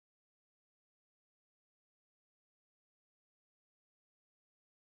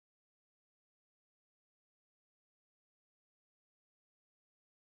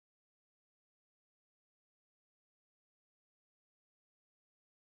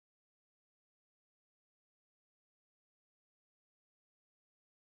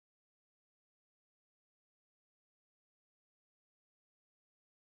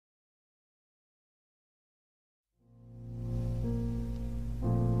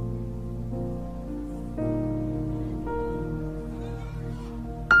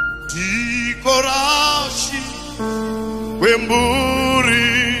Korashi Wemburi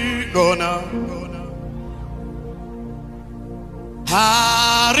Gona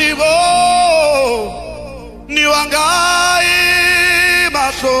Haribo Niwangai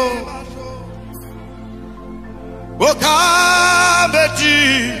Maso Wakambeti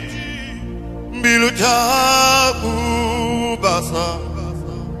Milutaku Basa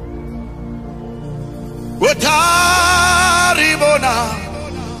Wataribona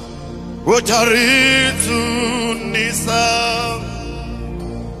Wataritu Nisa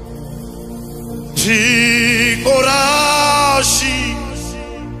Tikorashi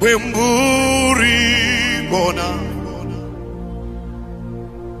Wemburi Gona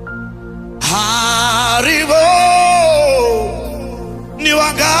Haribo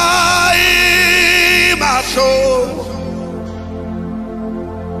Niwangai Maso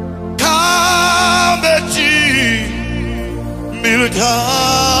Kambeti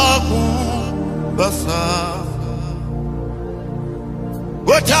Milutaku Basa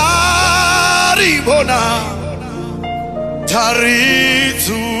Wataribona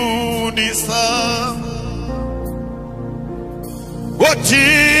Taritu Nisa Wati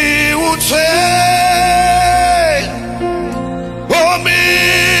Utse Omi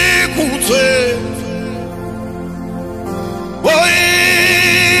Kutse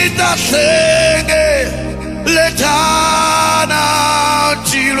Oita Senge Letana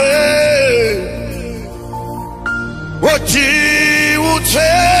Tire Wati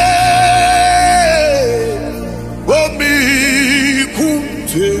Utse Omi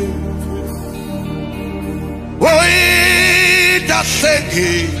Kutse Oita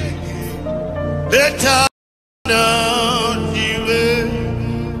Senge Letana Tire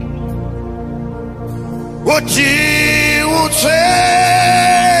Wati Utse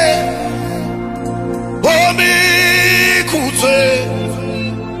Omi Kutse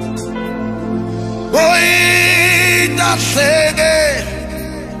Oita Senge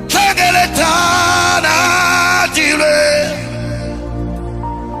Letana Tire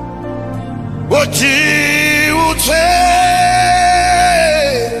Wati Utse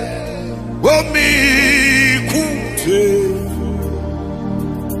Omi Kutse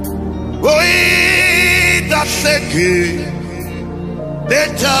Oita Senge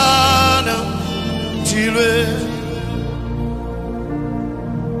Letana Tire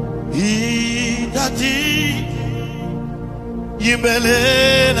Idati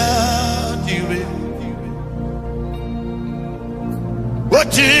Yimelela Tire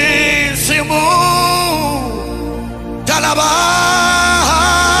Wati Simu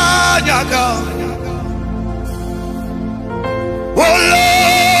Talabanyaka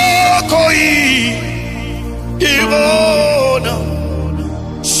Wolokoi Ibona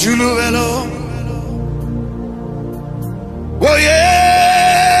Shuluvelo Woye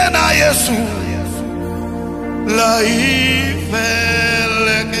na Yesu La ifeleke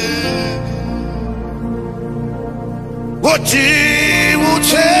Wati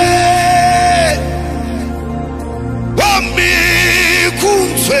Utse Wami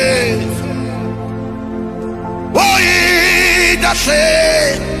Kutse Woida Se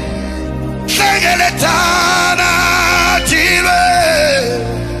Sengeletana Tire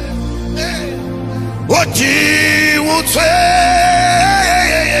Wati Utse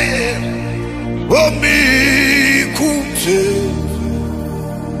Wami Kutse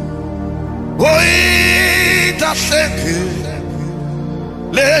Woida Senge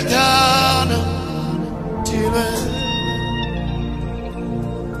Letana Tire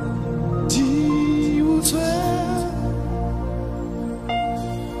Tiutse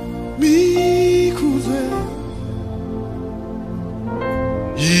Mi Kutse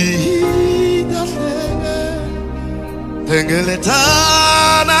Ida Senge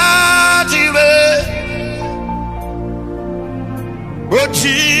Letana Tire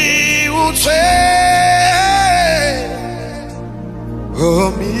Wati Utse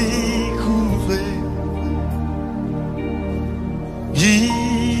Omi Kutse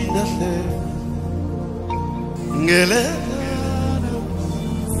Ida Senge Letana.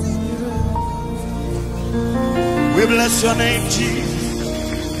 We bless your name, Jesus.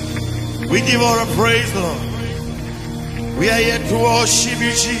 We give all the praise, Lord. We are here to worship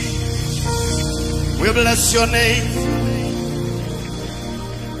you, Jesus. We bless your name.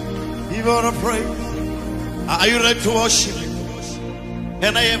 Give all the praise. Are you ready to worship him?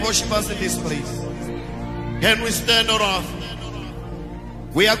 Can I have worshipers in this place? Can we stand on our feet?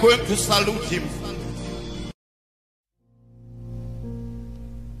 We are going to salute him.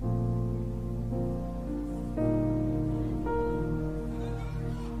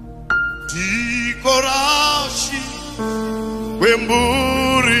 Tikorashi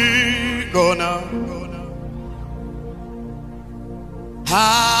Wemburi Gona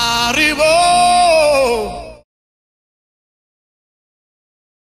Arrivo.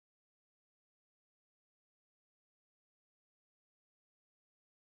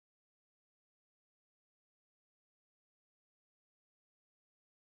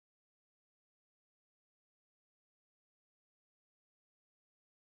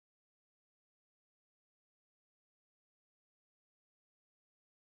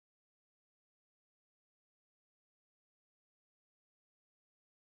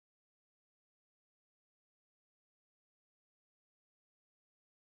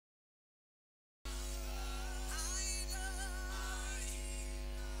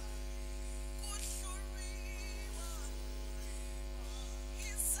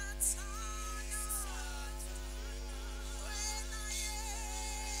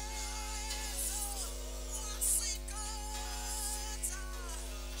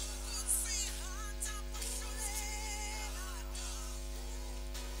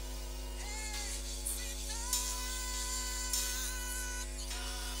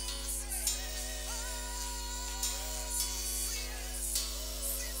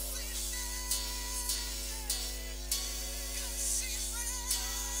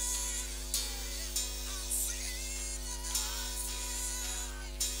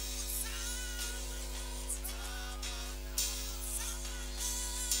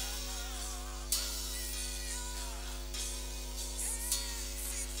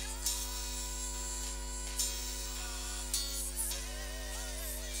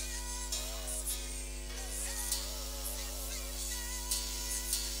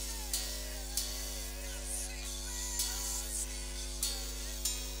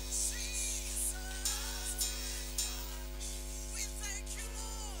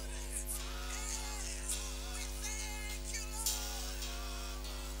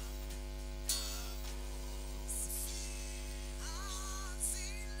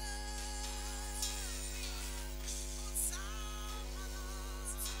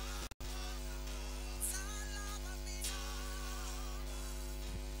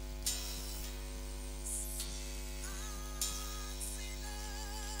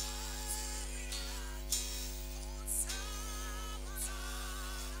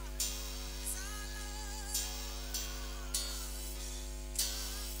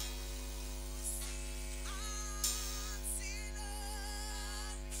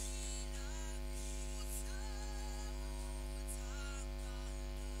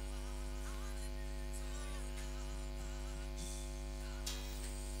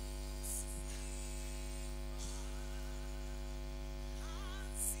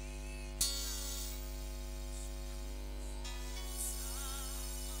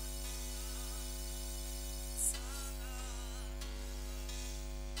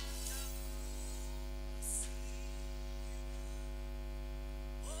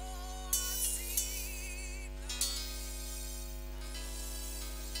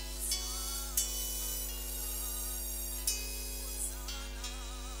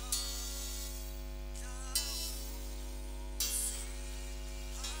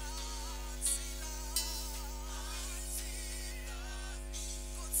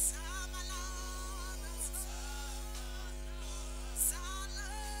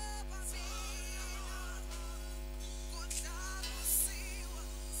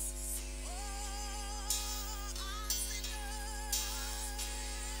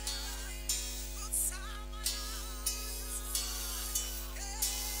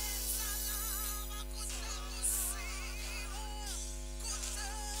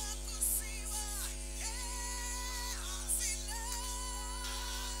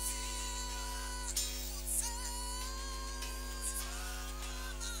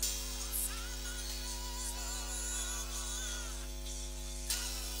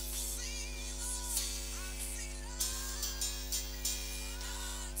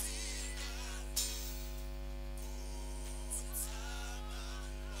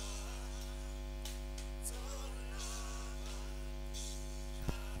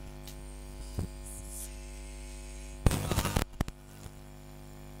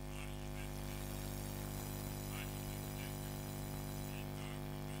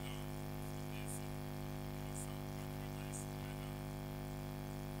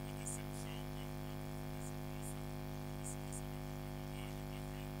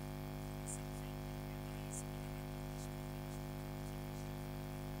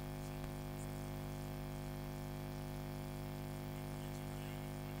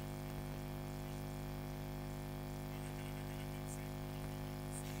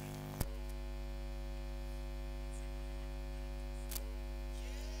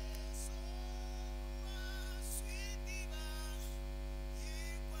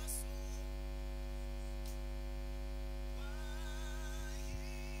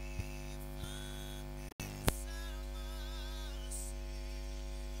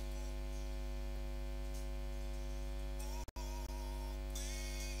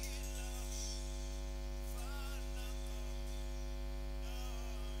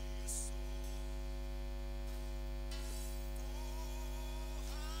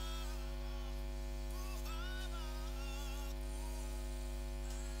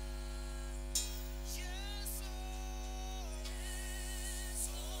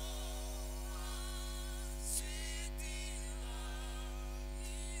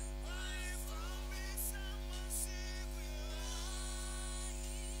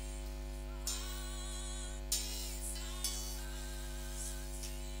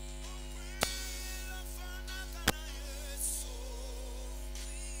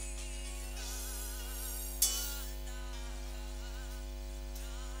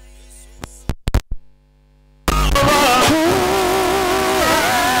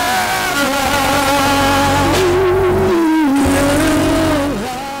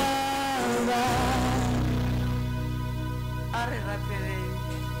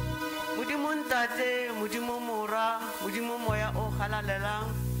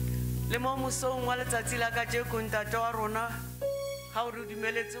 le mo mosong wa letsatsi la ka je kontate wa rona ga o re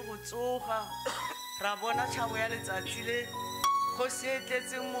dumeletse go tsoga ra bona tšhabo ya letsatsi le kgosi e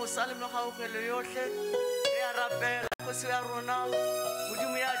tletseng mosa le megaogelo yotlhe re a rapela kgosi ya rona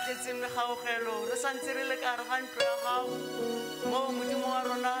modimo ya tletseng megaogelo re santse re le ka gare ga ntlo ya gago mo modimo wa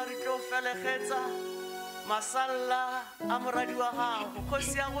rona re tlo felegetsa masalla a moradi wa gago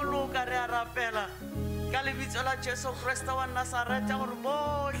kgosi ya go loka re a rapela ka lebitso la Jesu Kriste wa Nazareta gore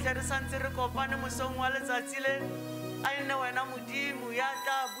botlhe re santse re kopane mosong wa letsatsi le a nne wena modimo ya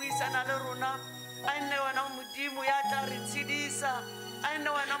tla buisana le rona a nne wena modimo ya tla re tshedisa a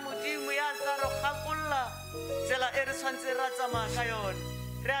nne wena modimo ya tla re gakolola tsela e re tshwanetse ra tsamaya ka yone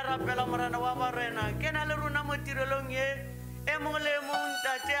re a rapela morena wa barena ke na le rona mo tirelong e mongwe le mongwe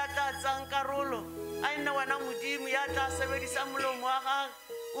ntate ya tla tsang karolo a nne wena modimo ya tla sebedisa molomo wa gagwe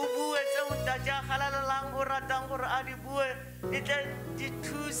o bue tseo ntate a galalelang o ratang gore a di bue di tle di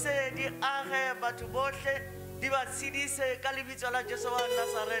thuse di age batho botlhe di ba tshedise ka lebitso la Jesu wa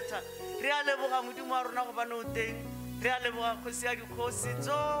Nazareta re a leboga modimo wa rona go bana o teng re a leboga kgosi ya dikgosi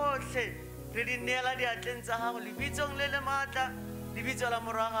tsotlhe re di neela diatleng tsa gago lebitsong le le maatla lebitso la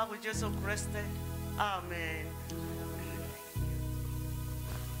morwa wa gago Jesu Kriste amen.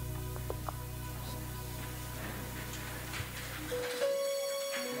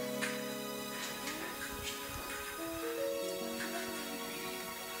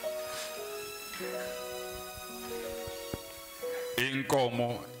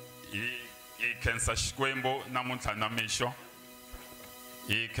 Inkomo ikhensa xikwembu namuntlha na mixo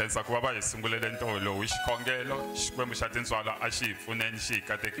hi khensa ku va va hi sungulele ntolo hi xikhongelo xikwembu xa tintswala a xi hi pfuneni xi hi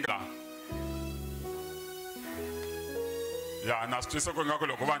katekela ya na swi twisa ku nga ku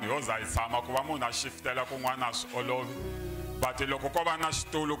loko vanhu ho za hi tshama ku va munhu a shiftela kun'wana a swi olovi but loko ko va na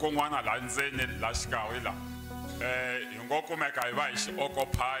xitulu kun'wana laha ndzeni la xikarhi la hi ngo kumeka hi va hi xi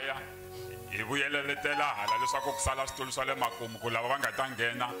occupy hi vuyeleletela hala leswaku ku sala switulu swa le makumu ku lava va nga ta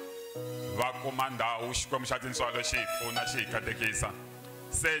nghena va kuma ndhawu xikwembu xa tintswalo xi hi pfuna xi hi katekisa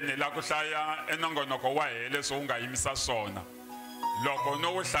se ni la ku hlaya enongonoko wa hina leswi wu nga yimisa swona loko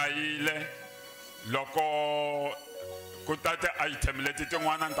no wu hlayile loko ku ta ti-item leti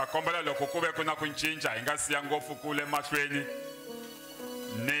tin'wana ni ta kombela loko ku ve ku na ku cinca hi nga siya ngopfu kule mahlweni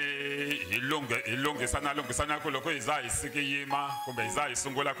ni hi lunghisana ku loko hi za hi sikiyima kumbe hi za hi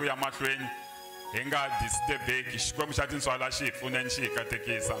sungula ku ya mahlweni hi nga disturbeki xikwembu xa tintswala xi hi pfuneni xi hi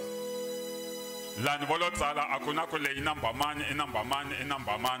katekisa lani vo lo tsala a ku na ku leyi number mani i number mani i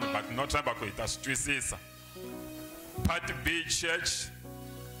number mani but no tshemba ku hi ta swi twisisa part B church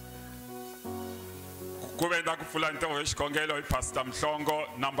ku ve na ku pfula ntirho hi xikhongelo hi pastor Mhlongo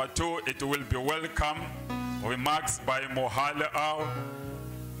number 2 it will be welcome remarks by Mohale Ao.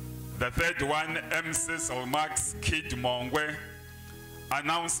 The third one, MC's remarks, Kid Mongwe.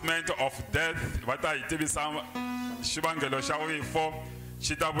 Announcement of death. Vata itivisa xivangelo xa rifo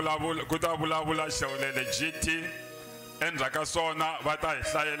xi ta vulavula xewulele GT endzhaku swona va ta hi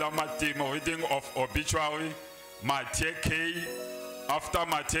hlayela matimu reading of obituary Mathieu K. After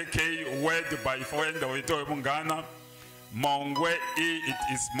Mathieu K, word by friend wito hi munghana Mongwe E, it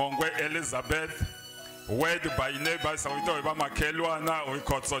is Mongwe Elizabeth. Word by neighbors wito hi va makhelwana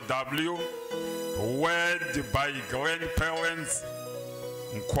Rikotso W. Word by grandparents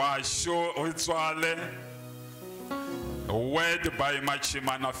Nkwasho Ritswale. Word by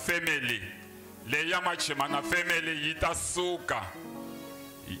Machimana family. Leya Machimana family yita suka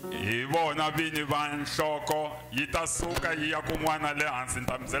hi vona vini va nhloko yita suka yi ya kun'wana le hansi ni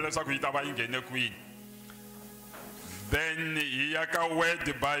ta mi byela leswaku yi ta va yi nghene kwini. Then hi ya ka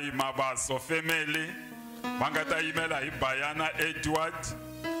word by Mabaso family va nga ta yimela hi Bayana Edward.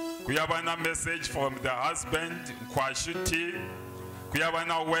 Ku ya va na message from the husband Nkwashu T. Ku ya va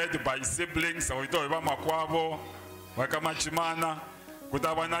na word by siblings wito hi va makwavo va ka Machimana. Ku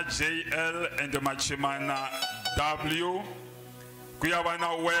ta va na JL and Machimana W. Ku ya va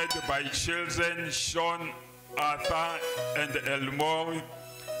na word by children Sean, Arthur and Elmore.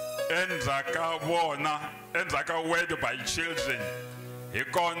 Endzaka word by children hi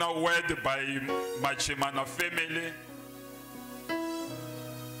kona word by Machimana family.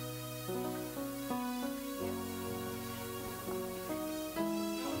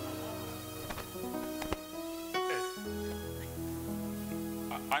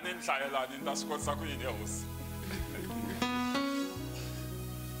 Ani nhlayela ni ta swi kotisa ku yini hosi.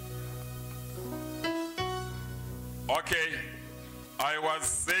 Okay, I was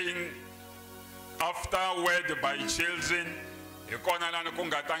saying after word by children hi kona lani ku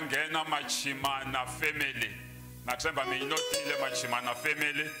nga ta nghena Machimana family. Na tshemba mi notile Machimana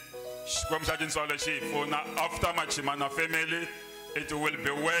family. Xikwembu xa tintswalo xi hi pfuna after Machimana family it will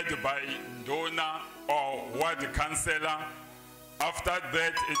be word by Ndona or word counselor. After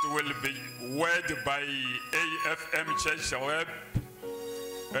that, it will be word by AFM Church Web.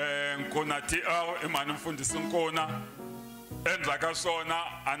 Nkona TR Emanufundisi Nkona. Endrakasona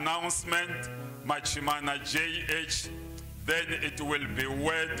announcement Machimana JH. Then it will be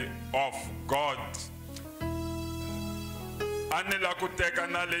word of God. Anila kuteka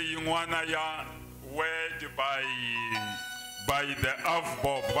nale yingwana ya word by the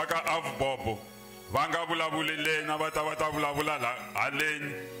Avbob. Vaka Avbob. Vanga bulabulile na bata bulabula la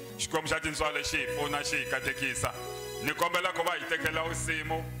aleni. Shikom shatin swale shi fona shi katekisa. Nikombela koba itekela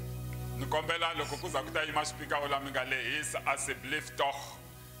usimo. Nikombela loko kuza kutayima speaker ola mingale is as a blift toch.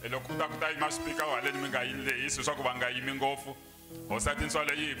 Elokuta kutayima speaker wale minga ile is so kubanga yimingofu. Osatin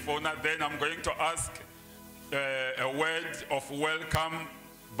swale yi fona. Then I'm going to ask a word of welcome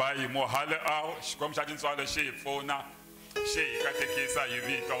by Mohale Ao. Shikom shatin swale shi fona. She katekisa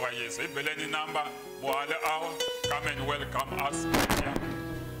yivito wa Yesu. Ibeleni number Mohale Ao, come and welcome us.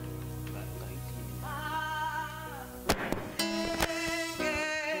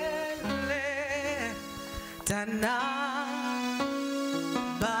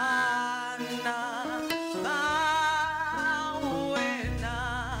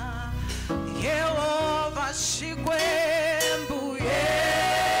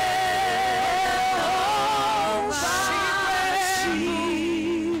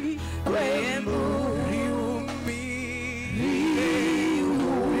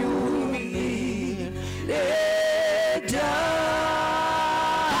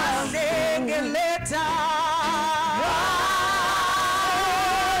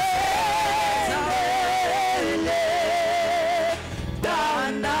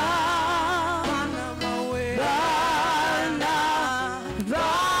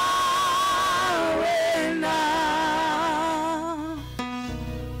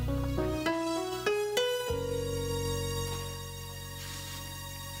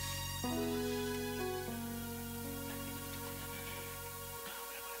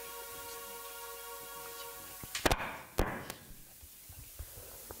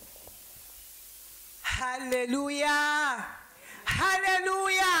 Hallelujah.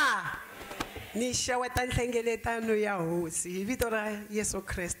 Hallelujah. Nishaweta nhlengeletano ya hosi vito ra Yesu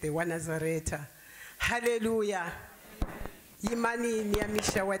Kriste wa Nazareta. Hallelujah. Yimani ya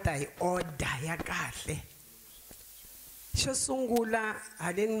mishaweta hi order ya kahle. Xo sungula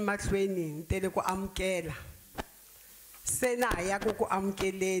haleni mahlweni ntele ku amukela. Sena ya ku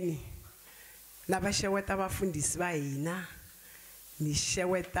amukeleni. Na vaxeweta vafundhisi va hina. Ni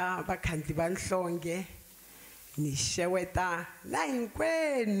xeweta vakhandli va nhlonge, ni xeweta na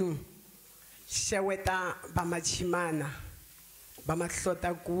hinkwenu, xeweta va Machimana, va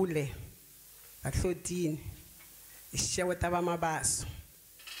mahlota kule, va hlotini, xeweta va Mabaso,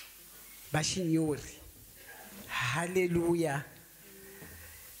 va Xinyori. Hallelujah.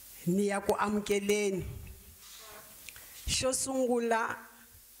 Ni ya ku amukeleni. Xo sungula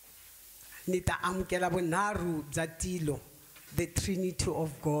ni ta amukela vunharhu bya tilo. The Trinity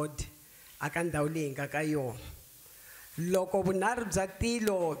of God aka ndhawu leyi nga ka yona. Loko vunharhu bya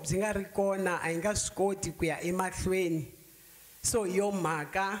tilo byi nga ri kona a hi nga swi koti ku ya emahlweni. So hi yo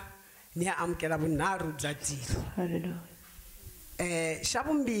mhaka ni ya amukela vunharhu bya tilo. Hallelujah. Xa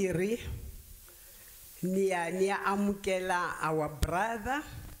vumbirhi ni ya amukela our brother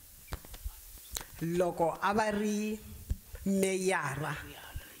loko a va ri meyara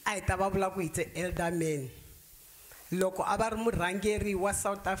a hi ta va vula ku hi tse elderman. Loko a va ri murhangeri wa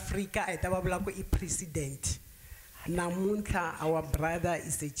South Africa a hi ta va vula ku I president. Namuntlha our brother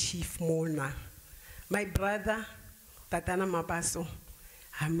is a chief mourner. My brother Tatana Mabaso,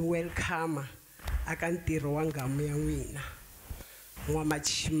 I'm welcome aka ntirho wa ngamu ya n'wina. N'wa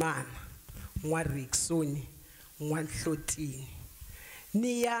Machimana, n'wa Riksoni, n'wa Nhlotini.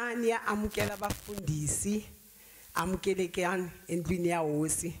 Ni ya amukela vafundhisi, amukelekani endlwini ya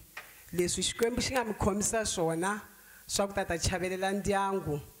hosi. Leswi Xikwembu xi nga mi khomisa swona swa ku tata chavelela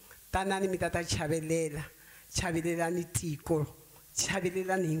ndyangu, tanani mi tata chavelela, chavelelani tiko,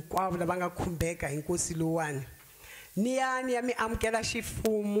 chavelelani hinkwavo lava nga khumbeka hi nkosi lowani. Ni ya mi amukela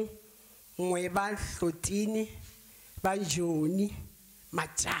xifumu, n'we va Nhlotini, va Njoni,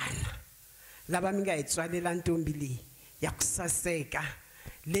 Machana, lava mi nga hi tswalela ntombi leyi ya ku saseka,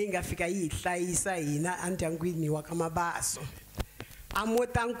 leyi nga fika yi hi hlayisa hina andyangwini wa ka Mabaso.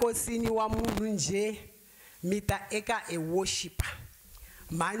 Amota nkosini wa munhu nje mita eka e worshiper.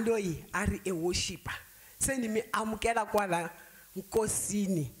 Mani loyi a ri e worshiper. Se ni mi amukela kwala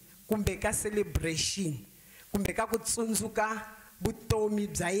nkosini kumbe ka celebration kumbe ka ku tsundzuka vutomi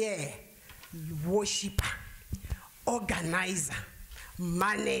bya yena. Worshiper, organizer,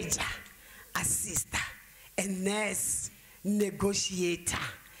 manager, assister, a nurse, negotiator,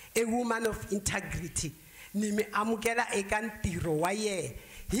 a woman of integrity. Nimi amukela eka ntiro wa ye.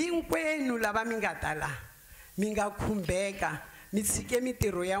 Hinkwenu lava mingata la. Minga khumbeka. Mi tshike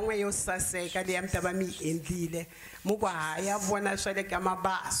mitiro ya n'we yo saseka leyi mi ta va mi endlile. Muku haya vona swa le ka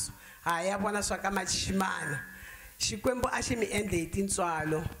Mabaso. Haya vona swa ka Machimana. Xikwembu a xi mi endle hi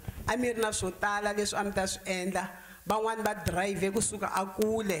tintswalo. A mi ri na swo tala leswi a mi ta swi endla. Van'wani va drive kusuka a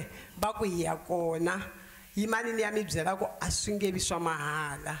kule va ku hi ya kona. Yimani ni ya mi byela ku a swi nge vi swa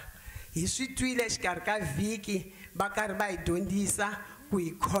mahala. Hi swi twile xikarhi ka vhiki va karhi va hi dyondzisa ku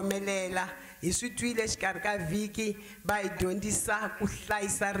hi khomelela. Hi swi twile xikarhi ka vhiki va hi dyondzisa ku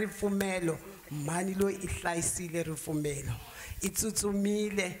hlayisa ripfumelo. Mhani loyi I hlayisile ripfumelo. I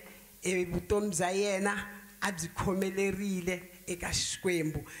tsutsumile vutomi bya yena a byi khomelerile eka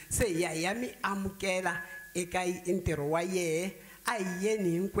Xikwembu. Se hi ya mi amukela eka ntirho wa yehe. A hi yeni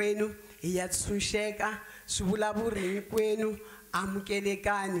hinkwenu hi ya tshunxeka swivulavuri hinkwenu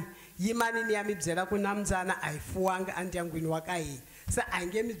amukelekani. Yimani ni ya mi byela ku nambyana a hi fuwanga andyangwini wa ka hina. Se a hi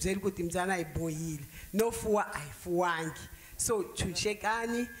nge mi byeli ku timbyana hi bohile no fuwa a hi fuwangi. So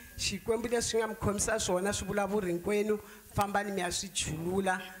tshunxekani Xikwembu leswi nga mi khomisa swona swivulavuri hinkwenu fambani mi ya swi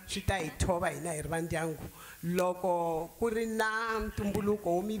chulula swi ta hi thova hina hi ri va ndyangu. Loko ku ri na ntumbuluko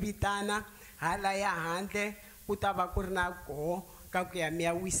wo mi vitana hala ya handle ku ta va ku ri na koho ka ku ya mi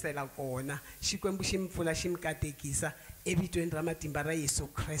ya wisela kona. Xikwembu xi mi pfula xi mi katekisa evitweni ra matimba ra Yesu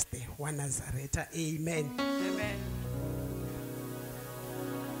Kreste wa Nazareta. Amen. Amen.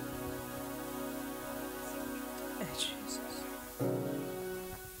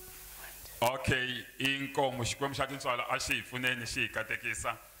 Okay, inkomo Xikwembu xa tintswalo a xi hi pfuneni xi hi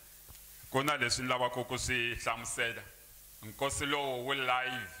katekisa. Ku na leswi ni lavaka ku swi hlamusela. Nkosi lowu wu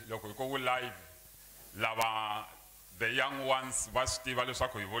live, loko hi ko wu live lava the young ones va swi tiva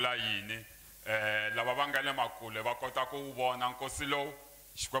leswaku hi vula yini. Lava va nga le makule va kota ku wu vona nkosi lowu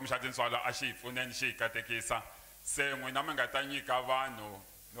Xikwembu xa tintswalo a xi hi pfuneni xi hi katekisa. Se n'wina mi nga ta nyika vanhu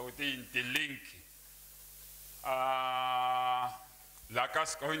no ti-link la ka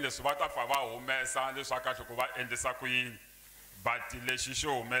xikolweni leswi va ta fa va humesa leswi kahle ku va endlisa ku yini. But lexi xi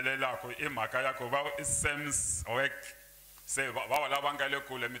humelelaka I mhaka ya ku va Sam's work. Se va lava nga le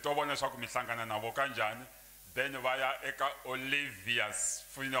kule mi to vona leswaku mi hlangana na vo kanjhani. Then va ya eka Olivia's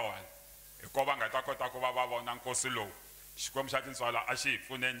funeral. Hiko va nga ta kota ku va vona nkosi lowu. Xikwembu xa tintswalo a xi hi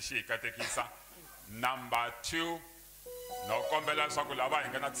pfuneni xi hi katekisa. Number 2, no kombela leswaku lava hi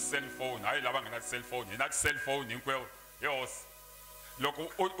nga na ti-cellphone hayi lava nga na ti-cellphone hi na ti-cellphone hinkwerhu hi hosi.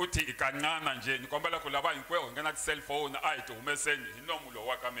 Loko u ti hi kancana njhe ni kombela ku lava hinkwerhu hi nga na ti-cellphone a hi ti humeseni hi nomu lowu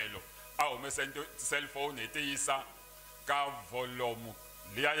wa ka melo a humeseni ti-cellphone hi ti yisa ka volume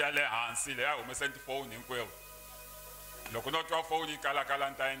liya ya le hansi leya humeseni tifoni hinkwerhu. Loko no twa foni yi kalakala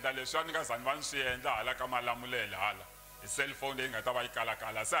ni ta endla leswi a ni nga zani va ni swi endla hala ka Malamulele hala hi cellphone leyi nga ta va yi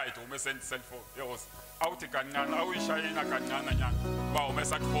kalakala. Se a hi ti humeseni ti-cellphone hi hosi a wu ti kancana a wu yi xayina kancana nyana va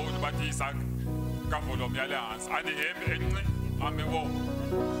humesa tifoni va ti yisa ka volume ya le hansi. A ni hembi enqi a mi vona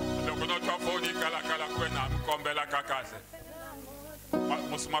loko no twa foni yi kalakala kwena a mi kombela ka kahle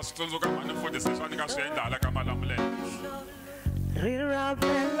ma swi tsundzuka mani mfundhisi leswi a ni nga swi endla hala ka Malamulele.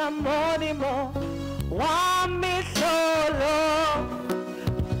 Riravela monimo wa mihlolo,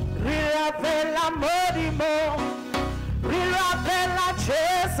 riravela monimo, riravela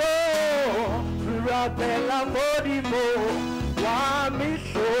Jesu, riravela monimo wa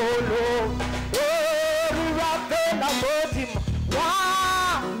mihlolo, oh riravela monimo wa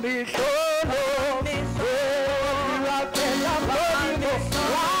mihlolo, oh riravela monimo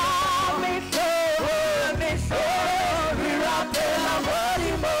wa mihlolo, oh riravela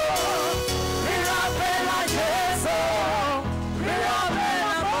monimo, riravela Jesu,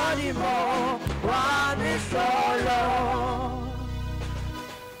 riravela monimo wa mihlolo.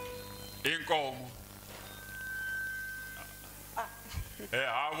 Inkomo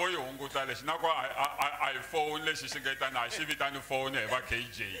havo yi hunguta lexi na ku iPhone lexi xi nga vitana xi vitani foni hi va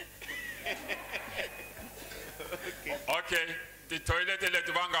KJ. Okay, titoilet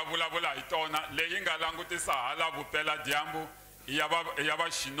leti va nga vulavula hi tona leyi nga langutisa hala vupela dyambu ya va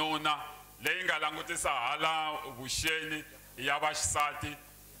xinuna, leyi nga langutisa hala vuxeni ya va xisati,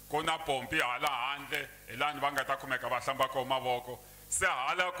 ku na pompi hala handle hi lani va nga ta kumeka va hlamba koho mavoko. Se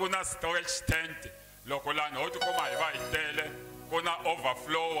hala ku na storage tent, loko lani ho tikuma hi va hi tele ku na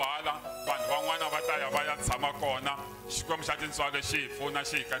overflow hala vanhu van'wana va ta ya va ya tshama kona. Xikwembu xa tintswalo xi hi pfuna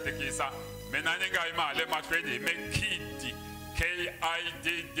xi hi katekisa. Mina ni nga yima hale mahlweni hi Mekidi Kiddy,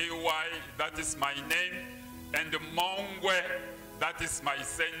 that is my name, and Mongwe, that is my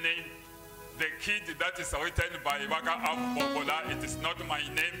surname. the kid that is written by Baka Bobola, it is not my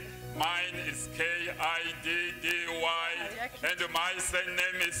name. Mine is Kiddy, and my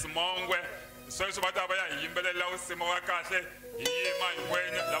surname is Mongwe. So it's about Yimbele Simawakase, Yima,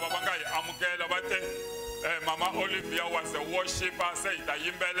 when Lavanga Amukela Bate, Mama Olivia was a worshiper, said that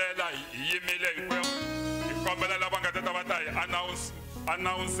Yimbelela, Yimile, Kumbela Lavanga Tabatai, announce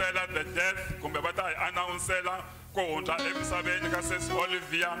the death, Kumbatai, announce Kontra Ebisaben, says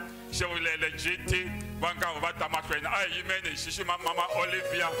Olivia, Shewile GT, Banka Vatamatren, I Yimene, Shishima Mama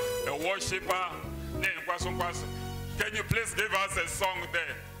Olivia, a worshiper, name Kwasum. Can you please give us a song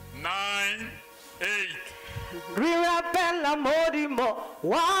there? 9, 8. Rirapella morimo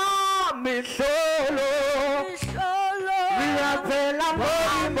wa mi solo. Rirapella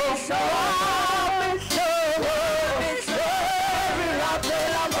morimo wa mi solo.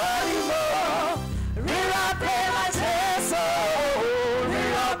 Rirapella morimo. Rirapella Jesu.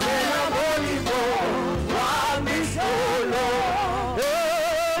 Rirapella morimo wa mi solo.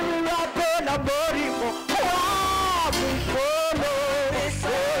 Rirapella morimo wa mi solo.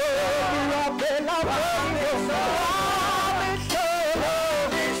 Rirapella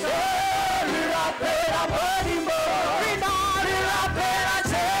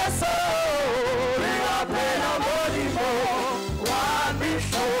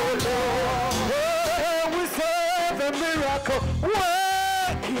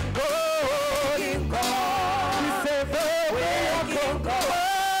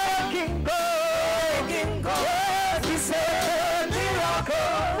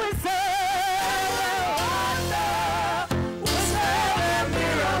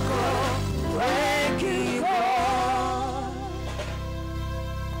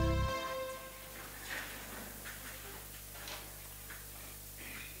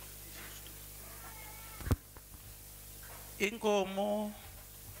Inkomo,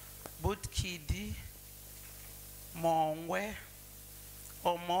 Butkidi, Mongwe,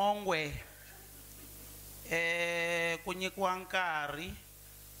 Omongwe, Kunyikwa nkari,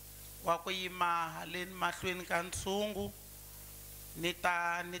 wakuyima haleni mahlweni ka ntshungu,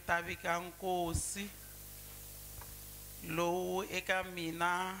 nita vika nkosi, lowu eka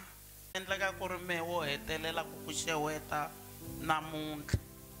mina, endleka ku ri mehe wo hetelela ku ku xeweta namuntlha.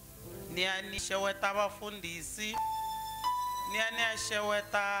 Ni ya ni xeweta vafundhisi, ni ya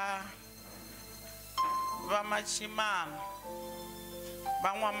xeweta vamachimana,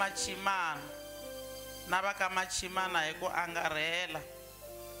 van'wamachimana na vakamachimana hi ku angarhela.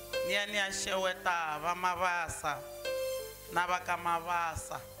 Ni ya xeweta vamabasa na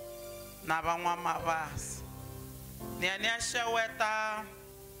vakamabasa na van'wamabasa. Ni ya xeweta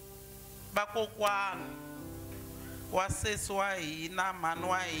vakokwana wa sesi wa hina, mhani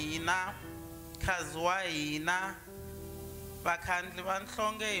wa hina, khazi wa hina, vakhandli va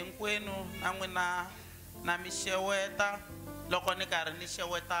nhlonge hinkwenu na n'wina na mi xeweta. Loko ni karhi ni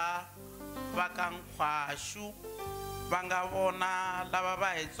xeweta va ka Nkhwashu, va nga vona lava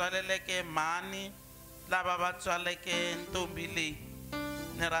va hi tswaleleke mhani, lava va tswaleke ntombi leyi.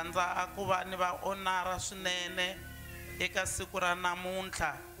 Ni rhandza ku va ni va onara swinene eka siku ra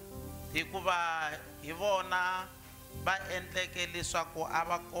namuntlha, hikuva hi vona va endleke leswaku a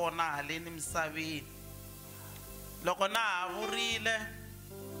va kona haleni misaveni. Loko na ha vurile,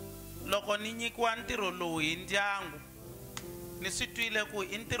 loko ni nyikiwa ntirho lowu hi ndyangu, ni swi twile ku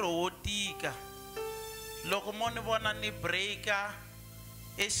i ntirho wo tika. Loko mo ni vona ni breaka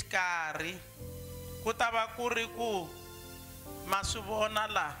exikarhi, ku ta va ku ri ku ma swi vona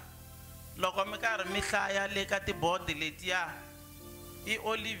la. Loko mi karhi mi hlaya le ka tibodi letiya, i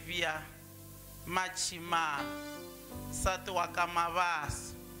Olivia Machimana, nsati wa ka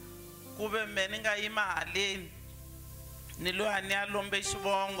Mabaso. Ku ve me ni nga yima haleni, ni loyi a ni ya lombe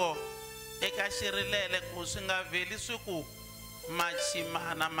xivongo eka xirilele ku swi nga vheli swi ku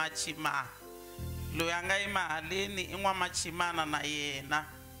Machimana Machimana. Loyi a nga yima haleni i n'wamachimana na yena,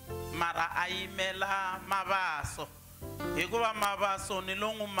 mara a yimela Mabaso, hikuva Mabaso ni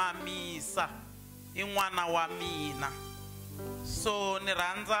lo n'wi mamisa, i n'wana wa mina. So ni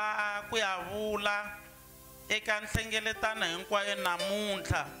rhandza ku ya vula eka nhlengeletano hinkwayo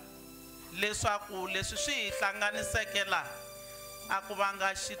namuntlha leswaku leswi swi hi hlanganiseke la a ku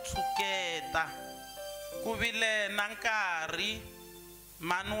vanga xitshuketa. Ku vile na nkarhi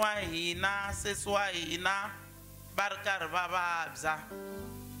mhani wa hina, sesi wa hina va ri karhi va vabya.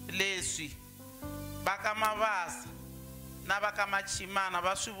 Leswi va ka Mabasa na va ka Machimana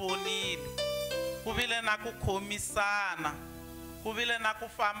va swi vonile. Ku vile na ku khomisana, ku vile na ku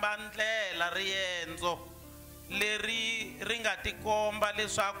famba ndlela riendzo leri ri nga tikomba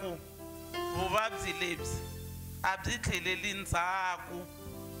leswaku vuvabyi lebyi a byi tlheleli ndzhaku,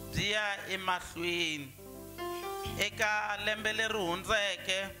 byi ya emahlweni. Eka lembe leri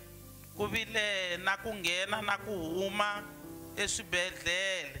hundzeke ku vile na ku nghena na ku huma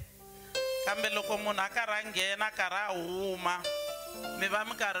eswibedhlele, kambe loko munhu a karhi a nghena a karhi a huma mi va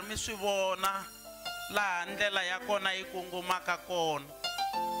mi karhi mi swi vona laha ndlela ya kona yi kongomaka kona.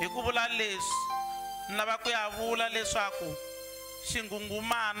 Hi ku vula leswi ni lava ku ya vula leswaku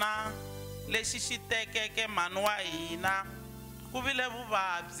xingungumana lexi xi tekeke mhani wa hina ku vile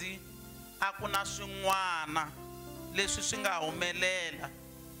vuvabyi, a ku na swin'wana leswi swi nga humelela.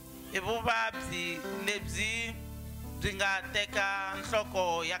 I vuvabyi lebyi byi nga teka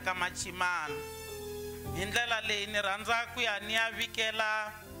nhloko ya ka Machimana. Hi ndlela leyi ni rhandza ku ya ni ya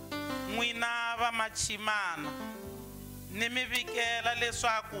vikela n'wina va Machimana, ni mi vikela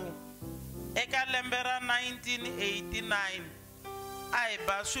leswaku eka lembe ra 1989 a hi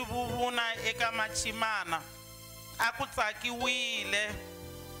ba swivuvuna eka Machimana, a ku tsakiwile,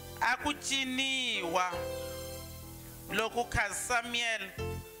 a ku ciniwa. Loko Samuel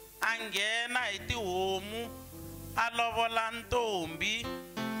a nghena hi tihomu a lovola ntombi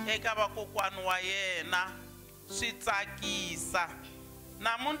eka vakokwani wa yena, swi tsakisa.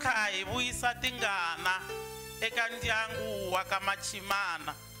 Namuntlha hi vuyisa tingana eka ndyangu wa ka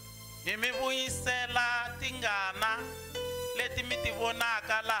Machimana. Hi mi vuyisela tingana leti mi ti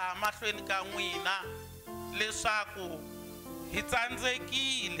vonaka laha mahlweni ka n'wina leswaku hi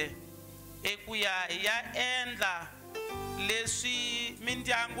tsandzekile eku ya hi ya endla leswi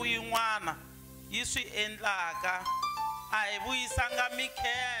mindyangu yin'wana yi swi endlaka. A hi vuyisanga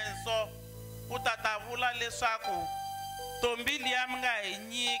mikhenso ku ta vula leswaku ntombi liya mi nga hi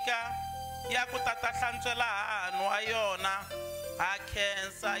nyika ya ku ta hlantswela hahani wa yona ha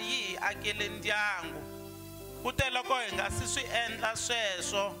khensa yi hi akele ndyangu. Kute loko hi nga si swi endla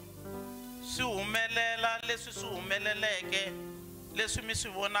sweswo swi humelela leswi swi humeleleke leswi mi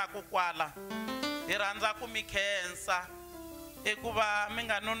swi vonaka kwala, hi rhandza ku mi khensa hikuva mi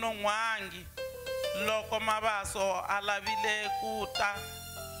nga nonon'wangi loko Mabaso a lavile ku ta.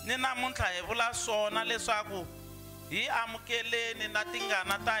 Ni namuntlha hi vula swona leswaku hi amukeleni na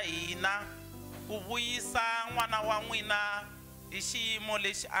tingana ta hina ku vuyisa n'wana wa n'wina hi xiyimo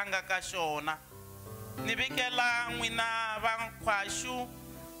lexi a nga ka xona. Ni vikela n'wina va Nkhwashu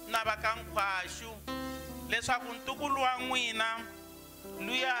na va ka Nkhwashu leswaku ntukulu wa n'wina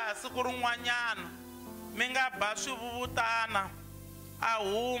luya siku rin'wanyana mi nga ba swivuvutana a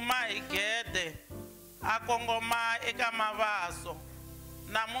huma hi gede a kongoma eka Mabaso.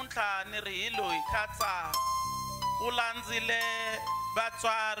 Namuntlha ni ri hi loyi khatsa u landzile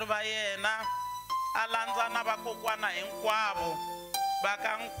vatswari va yena, a landza na vakokwana hinkwavo va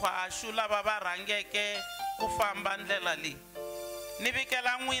ka Nkhwashu lava va rhangeke ku famba ndlela leyi. Ni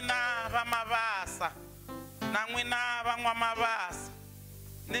vikela n'wina va Mabasa na n'wina va N'wamabasa,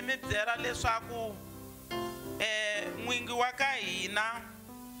 ni mi byela leswaku n'wingi wa ka hina,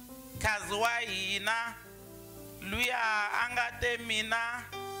 khazi wa hina luya a nga te mina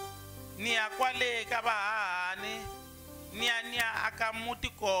ni ya kwale ka vahahani ni ya aka muti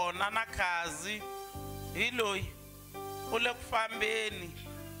kona na khazi, hi loyi u le ku fambeni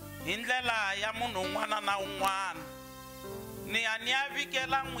hi ndlela ya munhu un'wana na un'wana. Ni ya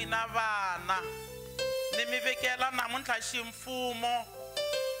vikela n'wina vana, ni mi vikela namuntlha ximfumo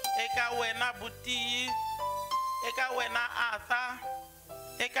eka wena Butiyi, eka wena Arthur,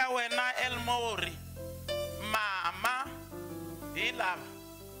 eka wena Elmori, mama, hi lava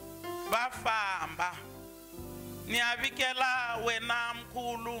va famba. Ni ya vikela wena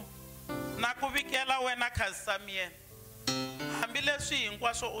mkhulu na ku vikela wena khazi Samuel. Hambileswi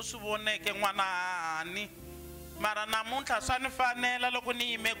hinkwaswo u swi voneke n'wana hani, mara namuntlha swa ni fanela loko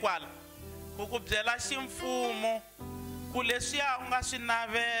ni yime kwala ku ku byela ximfumo ku leswiya u nga swi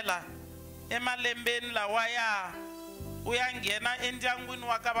navela emalembeni lawaya u ya nghena endyangwini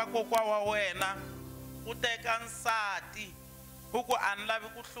wa ka vakokwa wa wena u teka nsati, u ku a ni lavi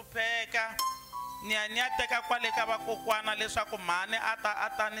ku hlupheka, ni ya teka kwale ka vakokwana leswaku mhani a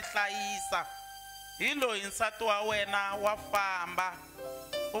ta ni hlayisa. Hi loyi nsati wa wena wa famba,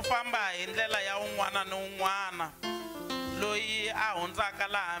 u famba hi ndlela ya un'wana na un'wana loyi a hundzaka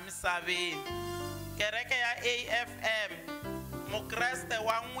laha misaveni. Kereke ya AFM, mukreste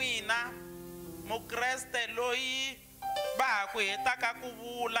wa n'wina, mukreste loyi va ha ku hetaka ku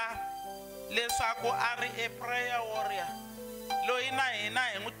vula leswaku a ri e prayer warrior loyi na hina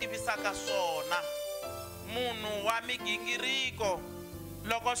hi n'wi tivisaka swona, munhu wa migingiriko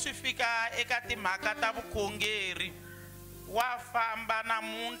loko swi fika eka timhaka ta vukhongeri wa famba.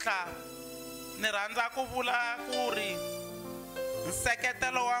 Namuntlha ni rhandza ku vula ku ri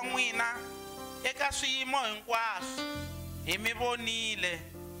nseketelo wa n'wina eka swiyimo hinkwaswo hi mi vonile,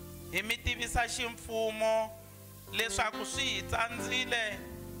 hi mi tivisa ximfumo leswaku swi hi tsandzile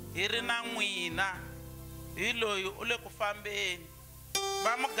hi ri na n'wina hi loyi u le ku fambeni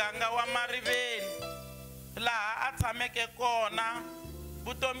va muganga wa Mariveni laha a tshameke kona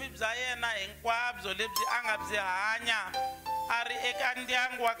vutomi bya yena hinkwabyo lebyi a nga byi hanya a ri eka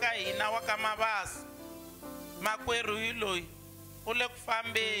ndyangu wa ka hina wa ka Mabaso. Makwerhu hi loyi u le ku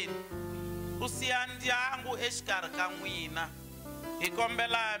fambeni u siya ndyangu exikarhi ka n'wina hi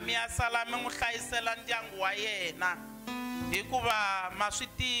kombela mi ya sala mi n'wi hlayisela ndyangu wa yena hikuva ma swi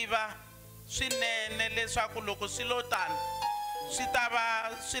tiva swinene leswaku loko swi lo tani swi ta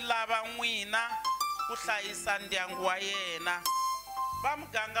va swi lava n'wina ku hlayisa ndyangu wa yena. Va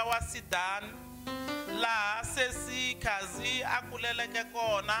muganga wa Sidani laha sesi Khazi a kuleleke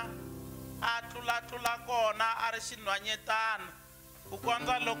kona a tlula kona a ri xinhwanyetana ku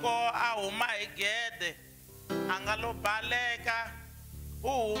kondza loko a huma hi gede a nga lo baleka u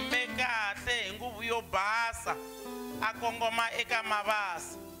hume kahle hi nguvu yo basa a kongoma eka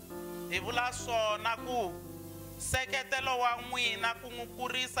Mabaso. Hi vula swona ku seketelo wa n'wina ku n'wi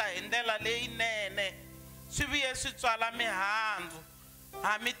kurisa hi ndlela leyinene swi vuye swi tswala mihandzu.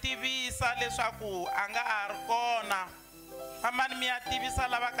 Ha mi tivisa leswaku a nga ha ri kona. Fambani mi ya tivisa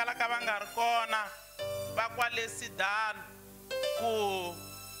lava kalaka va nga ri kona va kwale Sidani ku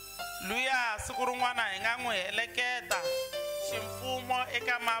luya siku rin'wana hi nga n'wi heleketa ximfumo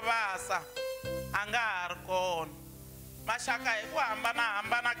eka Mabasa a nga ha ri kona. Maxaka hi ku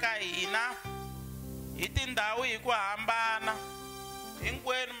hambanahambana ka hina hi tindhawu hi ku hambana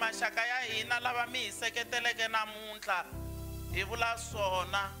hinkwenu maxaka ya hina lava mi hi seketeleke namuntlha hi vula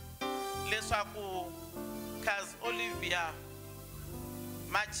swona leswaku Khazi Olivia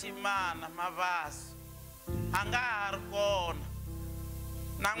Machimana Mabaso a nga ha ri kona.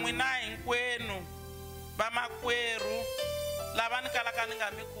 Na n'wina hinkwenu vamakwerhu lava ni kalaka ni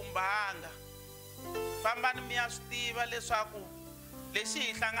nga mi khumbanga fambani mi ya swi tiva leswaku lexi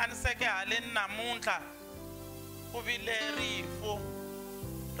hi hlanganiseke haleni namuntlha ku vile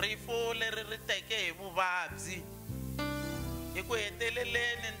rifu leri ri teke hi vuvabyi. Hi ku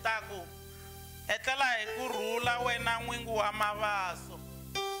heteleleni ni ta ku etlela hi kurhula wena n'wingi wa Mabaso,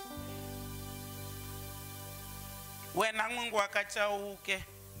 wena n'wingi wa ka Chauke,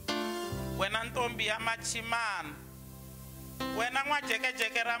 wena ntombi ya Machimana, wena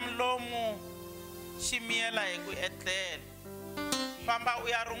n'wajekejeke ra milomu ximiyela hi ku etlela. Famba u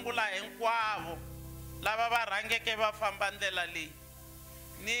ya rungula hinkwavo lava va rhangeke va famba ndlela leyi.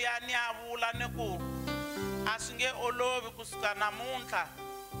 Ni ya vula ni ku a swi nge olovi kusuka namuntlha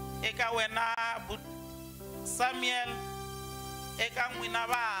eka wena Samuel, eka n'wina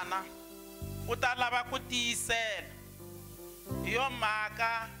vana u ta lava ku tiyisela. Hi yo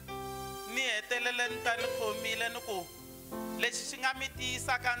mhaka ni hetelele ni ta ni khomile ni ku lexi xi nga mi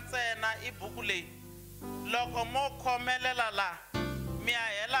tiyisaka ntsena i buku leyi. Loko mo khomelela la mi ya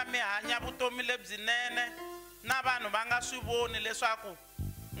hela mi hanya vutomi lebyinene na vanhu va nga swi voni leswaku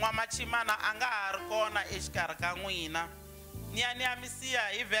n'wamachimana a nga ha ri kona exikarhi ka n'wina. Ni ya mi siya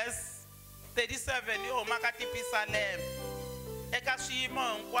hi verse 37 yo huma ka Tipisaleme. Eka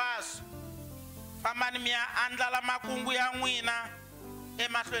swiyimo hinkwaswo fambani mi ya andlala makungu ya n'wina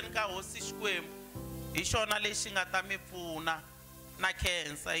emahlweni ka Hosi Xikwembu. Hi xona lexi nga ta mi pfuna na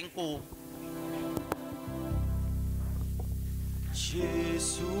khensa. Inkomu.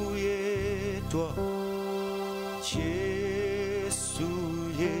 Jesu yedwa, Jesu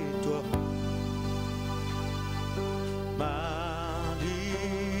yedwa, malibongwe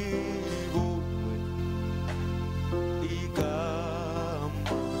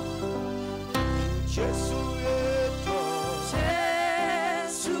igama. Jesu yedwa,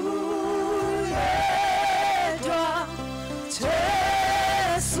 Jesu yedwa,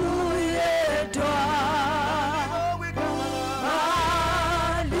 Jesu yedwa.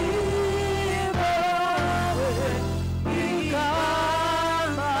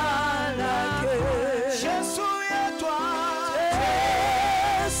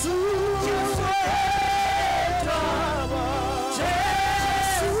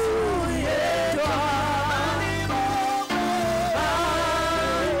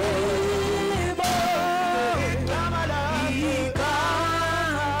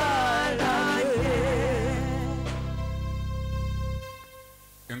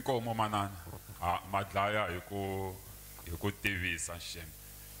 Inkomo manana madlaya hi ku tivisa xeme.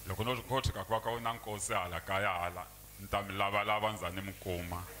 Loko no kothi ka kwaka una nkosi hala kaya hala nta mi lava ndzani mi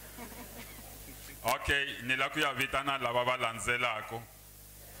kuma. Okay, ni la ku ya vitana lava va landzelaka.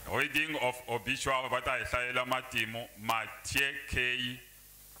 Reading of obituary va ta hi hlayela matimu Mathieu K.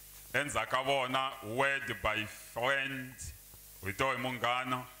 Endzhaku ka vona word by friend vito hi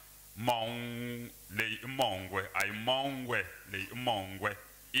munghana mong le mongwe ay mongwe le mongwe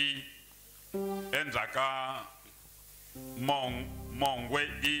I endzaka mongwe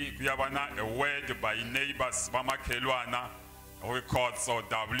I kuyabana a word by neighbors vamakhelwana we called so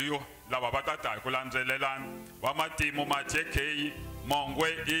W lava batata kulandzelelana vamatimu ma JK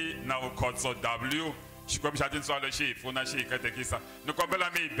mongwe I na we called so W xikwembu xa tintswalo xi hi pfuna xi hi katekisa ni kombela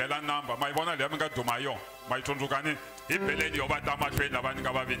mi hi bela namba ma yi vona leyi mi nga duma hi yona ma yi tsundzuka hi beleni yo va ta mahlweni lava ni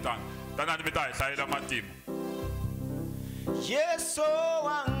nga va vitana tanani mi ta hi hlayela matimu Yesu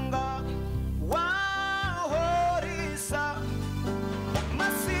wanga wahorisa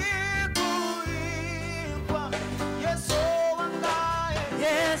masiku ikwa Yesu wanga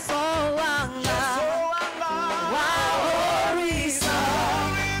Yesu wanga wahorisa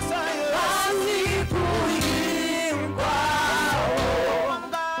masiku ikwa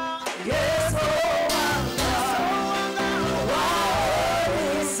Yesu wanga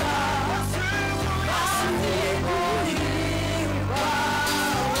wahorisa masiku ikwa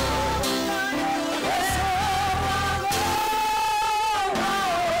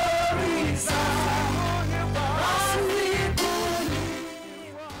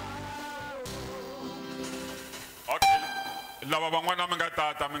lava van'wana mi nga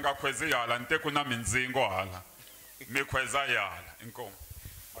tata mi nga khwezi hala nte ku na mindzingo hala mi khweza hala inkomo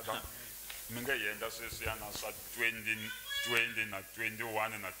madam mi nga hi endla sweswiyana swa 20 na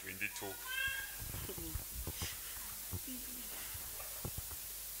 21 na 22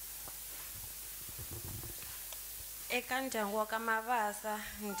 eka ndyangu wa ka Mabasa,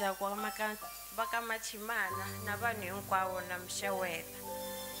 ndyangu wa ka Machimana na vanhu hinkwavo na mixeweta.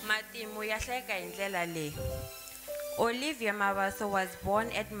 Matimu ya hlayeka hi ndlela leyi. Olivia Mabaso was born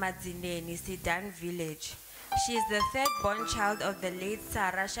at Madzineni, Sidan village. She is the third born child of the late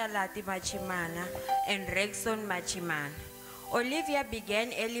Sarah Shalati Machimana and Rexon Machimana. Olivia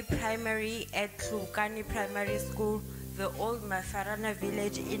began early primary at Tlukani Primary School, the old Mafarana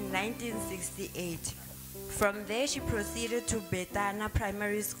village, in 1968. From there, she proceeded to Betana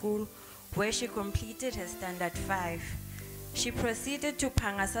Primary School, where she completed her Standard 5. She proceeded to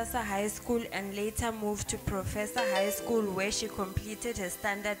Pangasasa High School and later moved to Professor High School, where she completed her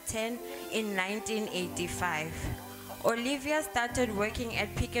Standard 10 in 1985. Olivia started working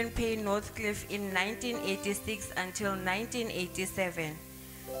at Pick n Pay Northcliffe in 1986 until 1987.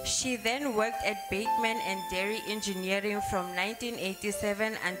 She then worked at Bateman and Dairy Engineering from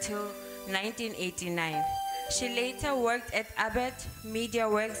 1987 until 1989. She later worked at Abbott, Media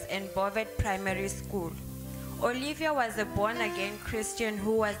Works, and Bovet Primary School. Olivia was a born-again Christian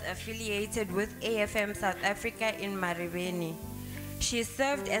who was affiliated with AFM South Africa in Mariveni. She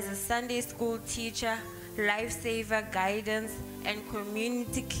served as a Sunday school teacher, lifesaver guidance, and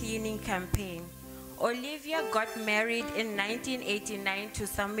community cleaning campaign. Olivia got married in 1989 to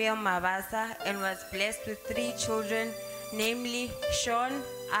Samuel Mabasa and was blessed with 3 children, namely Sean,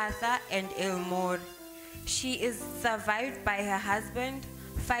 Arthur, and Elmore. She is survived by her husband,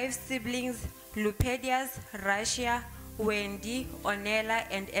 5 siblings, Lupedias, Russia, Wendy, Onela,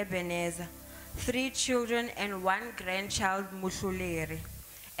 and Ebenezer, 3 children and 1 grandchild, Mushuleri.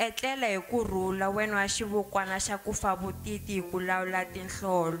 Etlela hi kurhula wena wa xivukwana xa ku fa vutiti hi ku lawula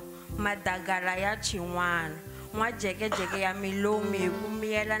tinhlolo, madagala ya chin'wana, n'wajekejeke ya milomu hi ku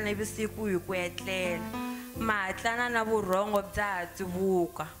miyela navusiku hi ku etlela, mahatlana na vurhongo bya ha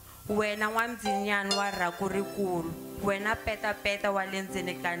tsivuka, wena n'wamdzinyani wa rhaku rikulu, wena petapeta wa le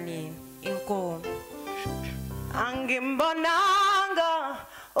ndzeni ka nini. Inkomo. Angimbonanga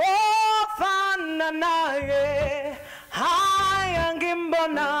ofana naye, hayi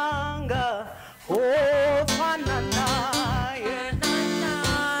angimbonanga ofana naye,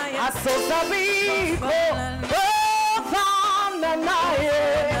 asosabiko ofana naye,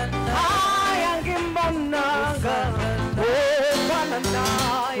 hayi angimbonanga ofana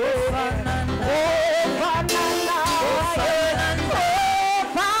naye, ofana naye.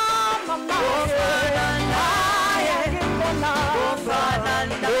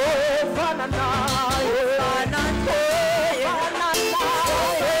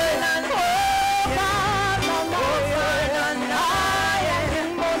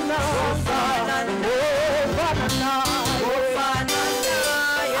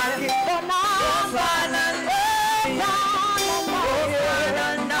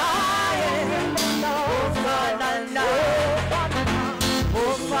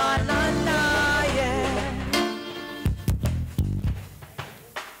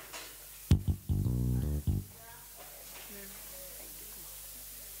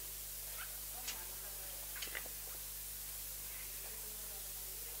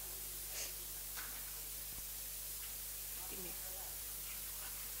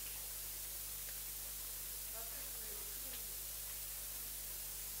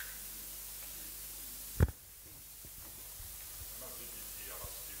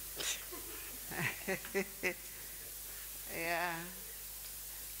 ya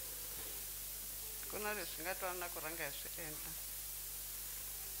ku na leswi nga twana ku rhanga hi swi endla.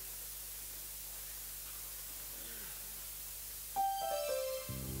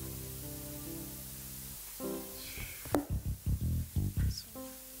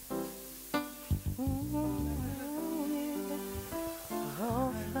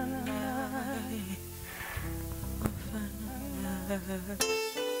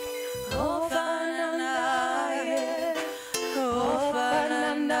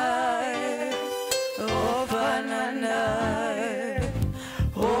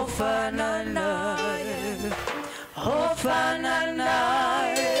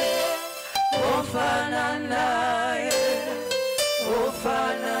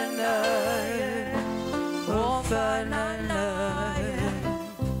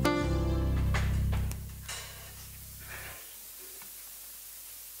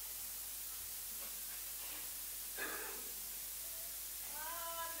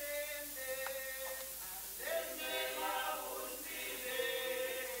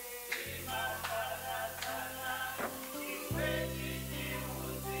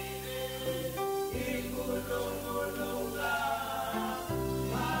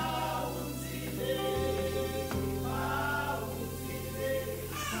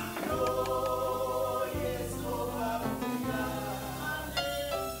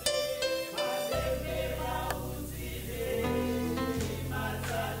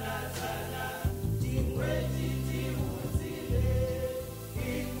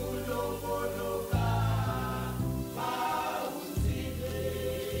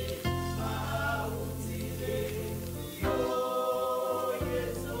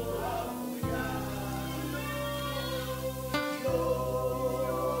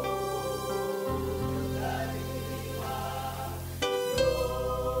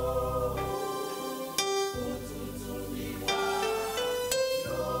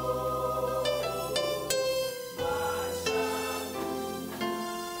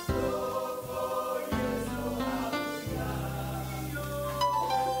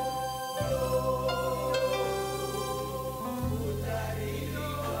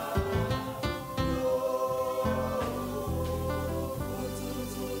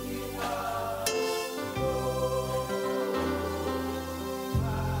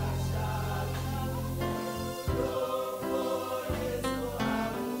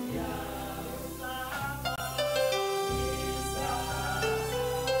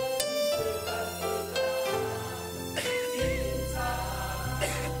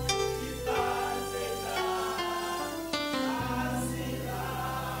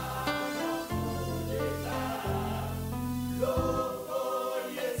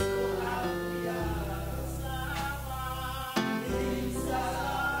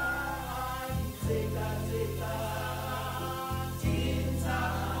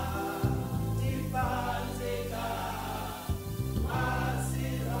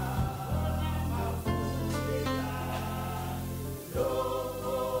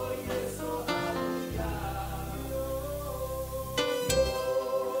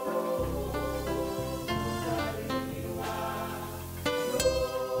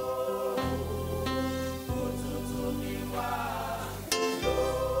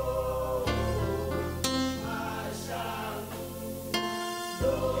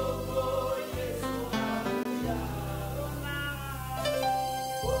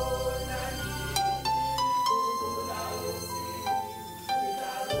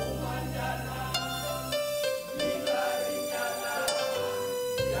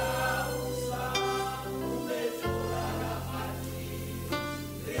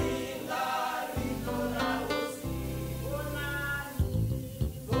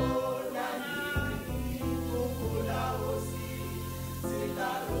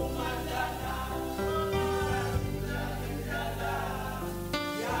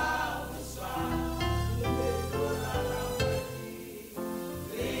 Yeah.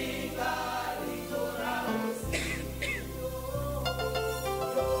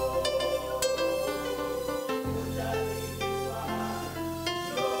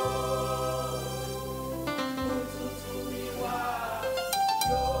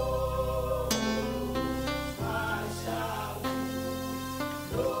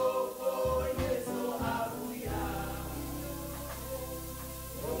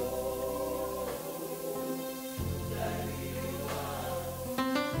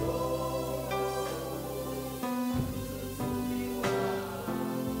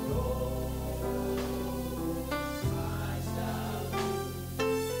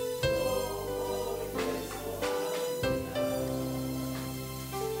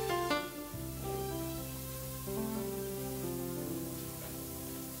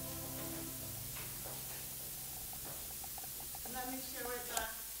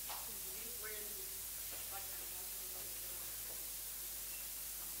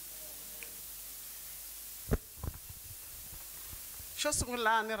 xo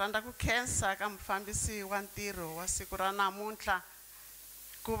sungula ni rhandza ku khensa ka mufambisi wa ntirho wa siku ra namuntlha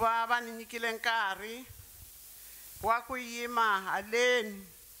ku va va ni nyikile nkarhi wa ku yima haleni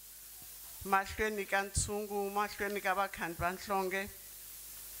mahlweni ka ntshungu mahlweni ka vakhandziyi va nhlonge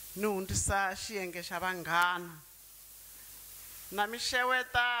ni hundzisa xiyenge xa vanghana na mi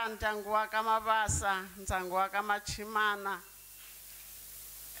xeweta ndyangu wa ka Mabasa ndyangu wa ka Machimana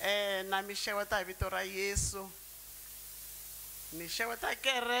na mi xeweta hi vito ra Yesu ni xeweta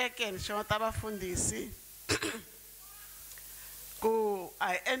kereke ni xeweta vafundhisi ku a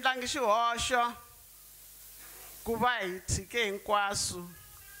hi endlangi xihoxo ku va hi tshike hinkwaswo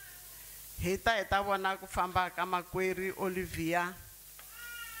hi ta vona ku famba ka makwerhu Olivia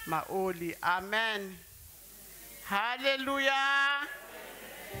Maoli. Amen. Hallelujah.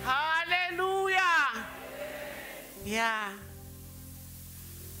 Hallelujah. Yeah.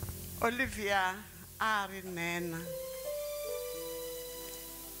 Olivia ari nena.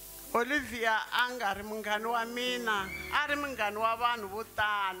 Olivia angari munghani wa mina, ari munghani wa vanhu vo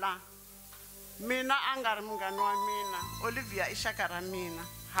tala. Mina angari munghani wa mina. Olivia i xaka ra mina.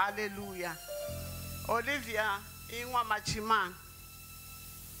 Hallelujah. Olivia i n'wamachimana.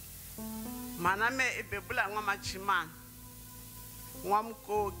 Mana me i bebula n'wamachimana.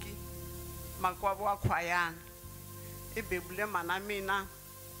 N'wamukoki makwavo wa khwayana. I bebule mana mina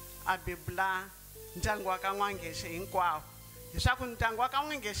a bebula ndyangu wa ka N'wangeshe hinkwawo. Leswaku ndyangu wa ka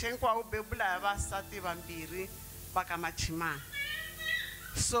N'wangeshe hinkwawo bebula hi vasati vambirhi va ka Machimana.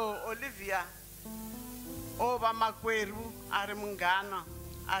 So Olivia o va makwerhu a ri munghana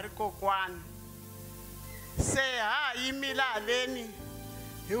a ri kokwani. Se ha yimile haleni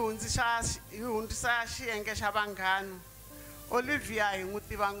hi hundzisa xiyenge xa vanghana. Olivia hi n'wi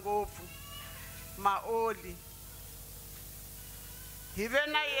tiva ngopfu Maoli. Hi ve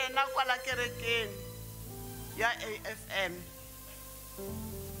na yena kwala kerekeni ya AFM.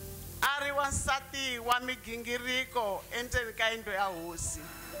 A ri wansati wa migingiriko endzeni ka yindlu ya hosi.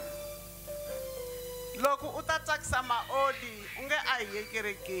 Loko u ta tsakisa Maoli u nge a hi ye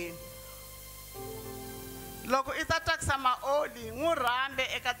kerekeni. Loko i ta tsakisa Maoli n'wi rhambe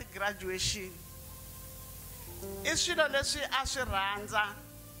eka ti-graduation. I swilo leswi a swi rhandza.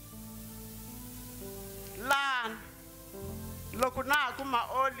 Laha loko na ha ku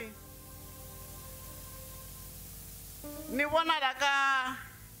Maoli ni vona la ka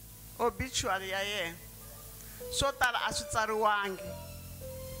obituary ya yena swo tala a swi tsariwangi.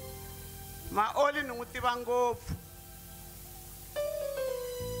 Maoli ni n'wi tiva ngopfu.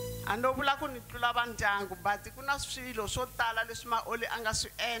 A no vula ku ni tlula va ndyangu but ku na swilo swo tala leswi Maoli a nga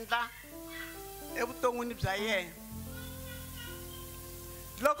swi endla evuton'wini bya yena.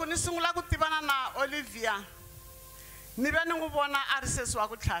 Loko ni sungula ku tivana na Olivia ni ve ni n'wi vona a ri sesi wa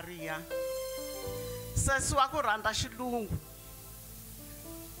ku tlhariha, sesi wa ku rhandza xilungu.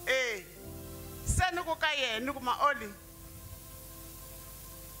 Se ni ku ka yena ni ku Maoli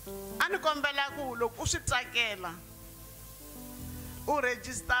a ni kombela ku loko u swi tsakela u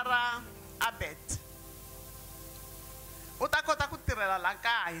rejistara abet u ta kota ku tirhela la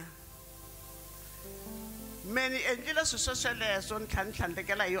kaya. Me ni endlile swilo sweleswo ni tlhela ni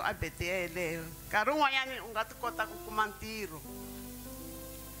tlhandlekela hi yo abet yeleyo. Nkarhi wun'wanyani u nga ti kota ku kuma ntirho.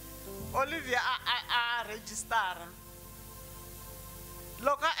 Olivia a rejistara.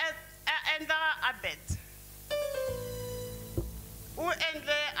 Loko a endla abet u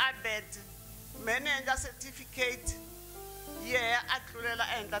endle abet me ni endla certificate a tlulela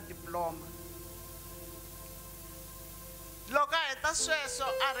a endla diploma. Loko a heta sweswo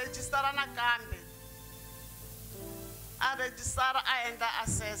a rejistara nakambe. A rejistara a endla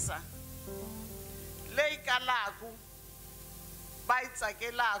assessor leyi kalaku va yi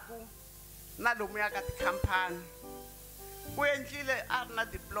tsakelaku na lomuya ka tikhampani. U endlile a ri na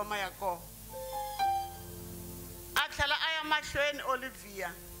diploma ya kona. A tlhela a ya mahlweni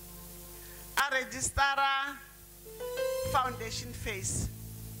Olivia a rejistara foundation phase.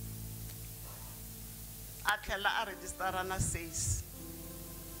 A tlhela a rejistara na SAYS.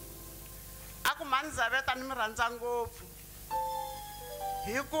 A ku Manzaveta ni mi rhandza ngopfu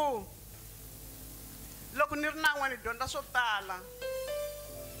hi ku loko ni ri na n'we ni dyondza swo tala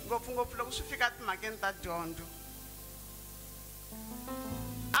ngopfungopfu loko swi fika timhakeni ta dyondzo.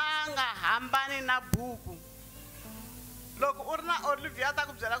 A nga hambani na buku. Loko u ri na Olivia ta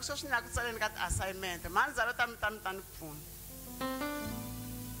ku byela ku sweswi ni ya ku tsaleni ka ti-assignment Manzaveta mi ta ni pfuna.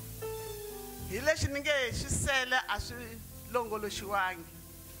 Hi lexi ni nge xi sele a swi longoloxiwangi.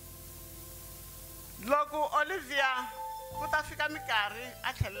 Loko Olivia ku ta fika mikarhi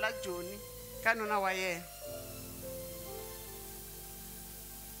a tlhelela Joni ka nuna wa yena.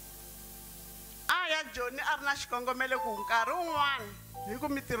 A ya ka Joni a ri na xikongomelo ku nkarhi wun'wana hi ku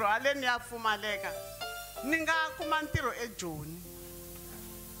mitirho haleni ya pfumaleka ni nga kuma ntirho eJoni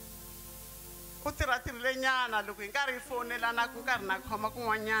u tirhile nyana loko hi nkarhi hi fonelana ku nkarhi na khoma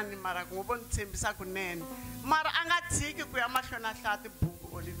kun'wanyani mara ku ngo ni tshembisa kunene mara a nga tshiki ku ya mahlweni a hlaya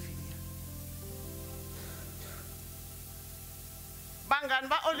tibuku Olivia. Vanghani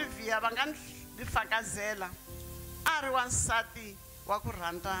va Olivia va nga ni fakazela a ri wansati wa ku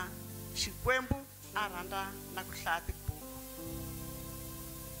rhandza Xikwembu a rhandza na ku hlaya tibuku.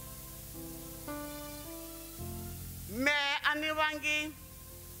 Me a ni vangi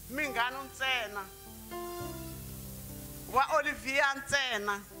minghano ntsena wa Olivia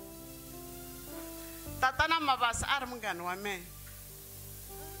ntsena. Tatana Mabaso a ri munghani wa me.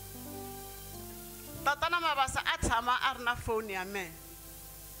 Tatana Mabaso a tshama a ri na foni ya me.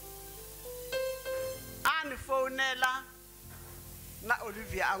 A ni fonela na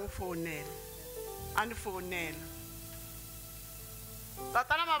Olivia a n'wi fonela. A ni fonela.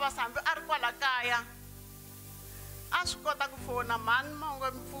 Tatana Mabaso hambi a ri kwala kaya a swi kota ku fona mani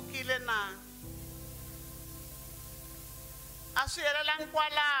mongo mi pfukile na. A swi helelangi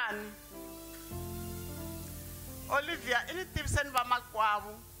kwalani. Olivia i ni tiviseni va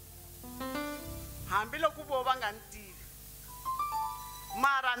makwavo hambi loko vo va nga ni tivi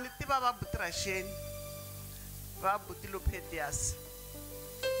mara ni tiva va Butrasheni va Butilopedias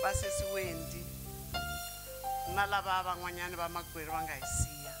va Sesi Wendi na lava van'wanyani va makwerhu va nga hi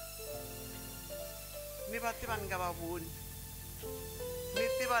siya ni va tiva ni nga va voni ni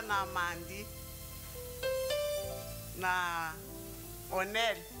tiva na Mandi na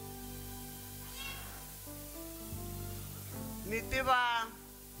Onel ni tiva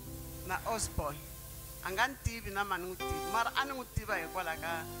na Osborne a nga ni tivi na mani n'wi tivi mara a ni n'wi tiva hikwalaho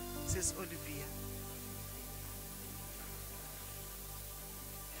ka Sis Olivia.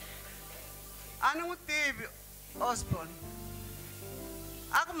 A ni n'wi tivi Osborne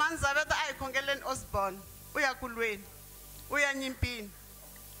a ku Manzaveta a hi khongeleni Osborne u ya kulweni u ya nyimpini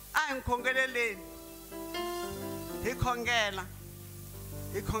a hi n'wi khongeleleni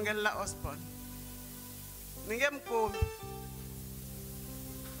hi khongelela Osborne ni nge mi kombi.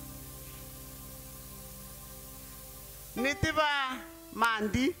 Ni tiva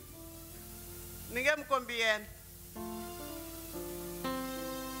Mandi ni nge mi kombi yena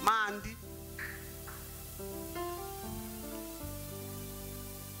Mandi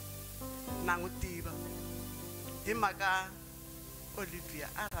na n'wi tiva hi mhaka Olivia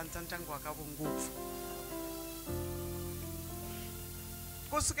a rhandza ndyangu wa ka vo ngopfu.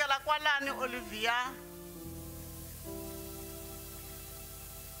 Kusukela kwalani Olivia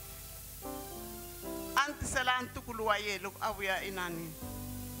antisela ntukulu wa yena loko a vuya inani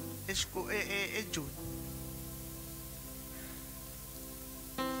eJoni.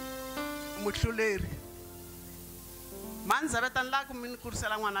 Muhluleri Manzaveta ni la ku mi ni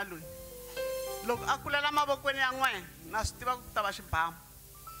kurisela n'wana loyi loko a kulela mavokweni ya n'wena na swi tiva ku ta va xibamu.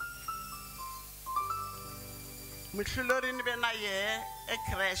 Muhluleri ni ve na yehe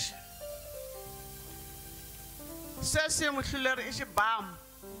ecrash sweswi muhluleri i xibamu.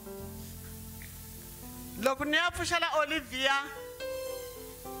 Loko ni ya pfuxela Olivia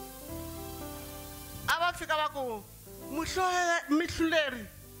a va fika va ku Mihluleri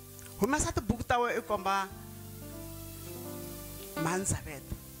humesa tibuku ta wena i komba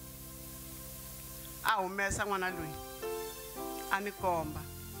Manzaveta. A humesa n'wana loyi a ni komba.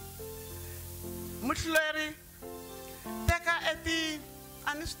 Mihluleri teka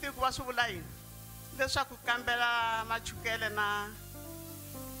a ni swi tivi ku va swi vula yini leswaku kambela machukele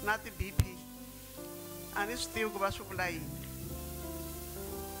na ti-BP a ni swi tivi ku va swi vula yini.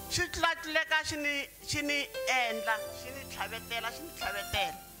 Xi tlatleka xi ni endla xi ni tlhavetela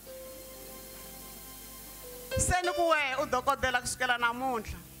se ni ku wehe u dokodela kusukela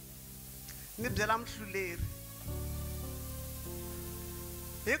namuntlha ni byela Mihluleri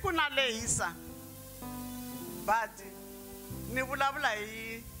hi ku na lehisa but ni vulavula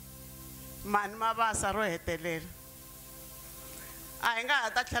hi mani Mabaso ro hetelela a hi nga ha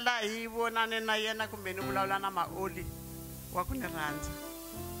ta tlhela hi vonane na yena kumbe ni vulavula na Maoli wa ku ni rhandza.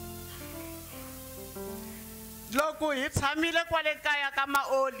 Loko hi tshamile kwale kaya ka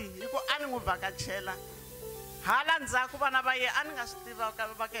Maoli hi ku a ni n'wi vhakachela hala ndzhaku vana va ye a ni nga swi tiva ka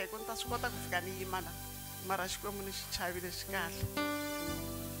va ka hi ku ni ta swi kota ku fika ni yima la mara Xikwembu ni xi chavile xi kahle.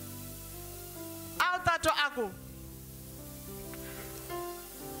 A wu ta twa a ku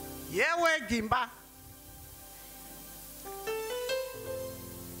yewe Gimba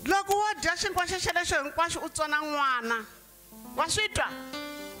loko wo dya xinkwa xexelexo hinkwaswo u tsona n'wana wa swi twa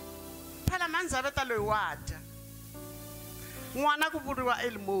phela Manzaveta loyi wa dya n'wana ku vuriwa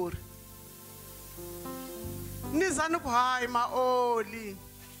Elimori Nizani ku hayi Maoli.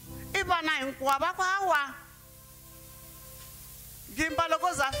 Ibana hinkwavo kwawa. Gimba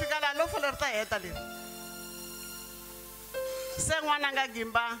loko za fika la lo folerta heta le. Se n'wana nga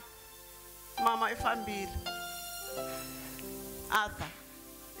gimba mama ifambile. Ata.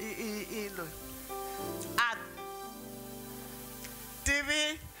 Lo. At.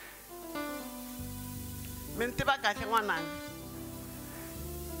 TV. Mintiva kahle n'wananga.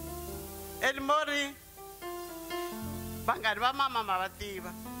 Elmori. Bangani va mama ma va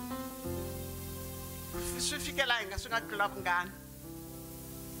tiva. Swi fikela hi nga swi nga tlula vungani.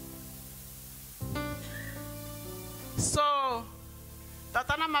 So,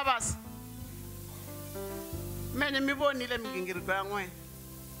 tatana Mabaso. Mene mi vonile migingiriko ya n'wina.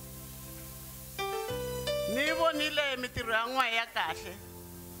 Ni vonile mitirho ya n'wina ya kahle.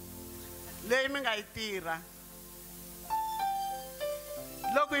 Leyi mi nga yi tirha.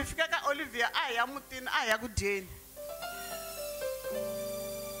 Loko hi fika ka Olivia a hi ya mutini a hi ya ku dyeni.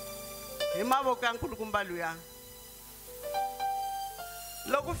 Hi mavoko ya nkulukumba luya.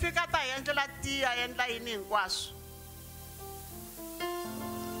 Loko fika ta hi endlela tiya endla yini hinkwaswo.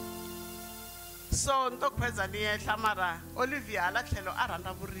 So nto khweza ni yehla mara Olivia hala tlhelo a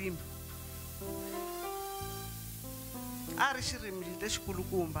rhandza vurimi. A ri xirimi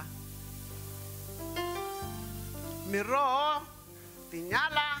lexikulukumba. Miroho,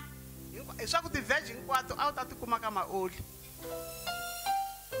 tinyala, hi swa ku ti-veg hinkwato a wu ta tikuma ka Maoli.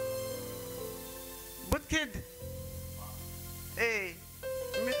 Good kid.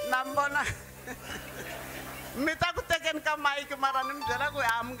 Na mbona mi ta ku tekeni ka Mike mara ni mi byela ku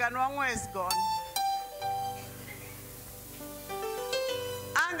munghani wa n'we is gone.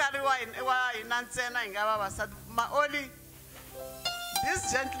 A nga ri wa hina ntsena hi nga vavasati. Maoli,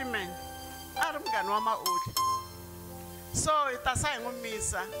 this gentleman a ri munghani wa Maoli. So hi ta sa hi n'wi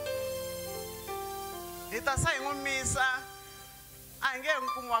misa. Hi ta sa hi n'wi misa. A hi nge hi n'wi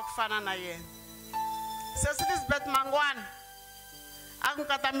kumi wa ku fana na yena. Sesi Elizabeth Mangwana a ku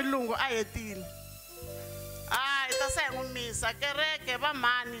nkata milungu a hetile. Hi ta sa hi n'wi misa kereke va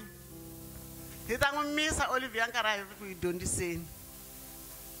mhani. Hi ta n'wi misa Olivia nkarhi a hi ku hi dyondziseni.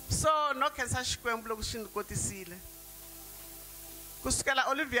 So no khensa Xikwembu loko swi ni kotisile. Kusukela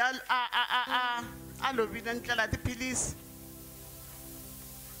Olivia a lovile ni tlela tiphilisi.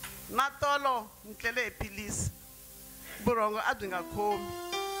 Na tolo ni tlele hi philisi. Burhongo a byi nga khomi.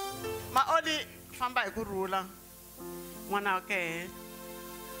 Maoli famba hi kurhula. N'wana wa kehe.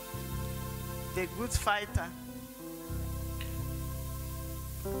 The good fighter.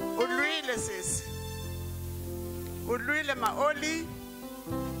 U lwile sesi. U lwile Maoli.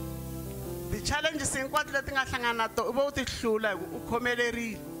 Ti-challenges hinkwato leti nga hlangana na to u va u ti hlula hi ku u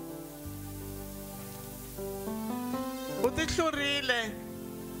khomelerile. U ti hlurile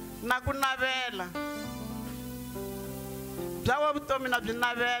na ku navela. Bya wa vutomi na byi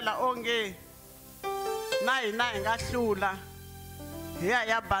navela onge na hina hi nga hlula. Hi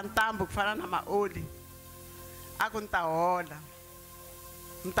ya bantambu ku fana na Maoli. A ku ni ta hola.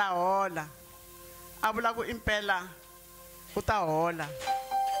 Ni ta hola. A vula ku impela u ta hola.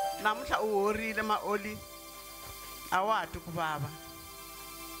 Namuntlha u horile Maoli. A wa ha twi ku vava.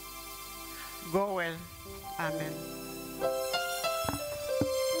 Go well. Amen.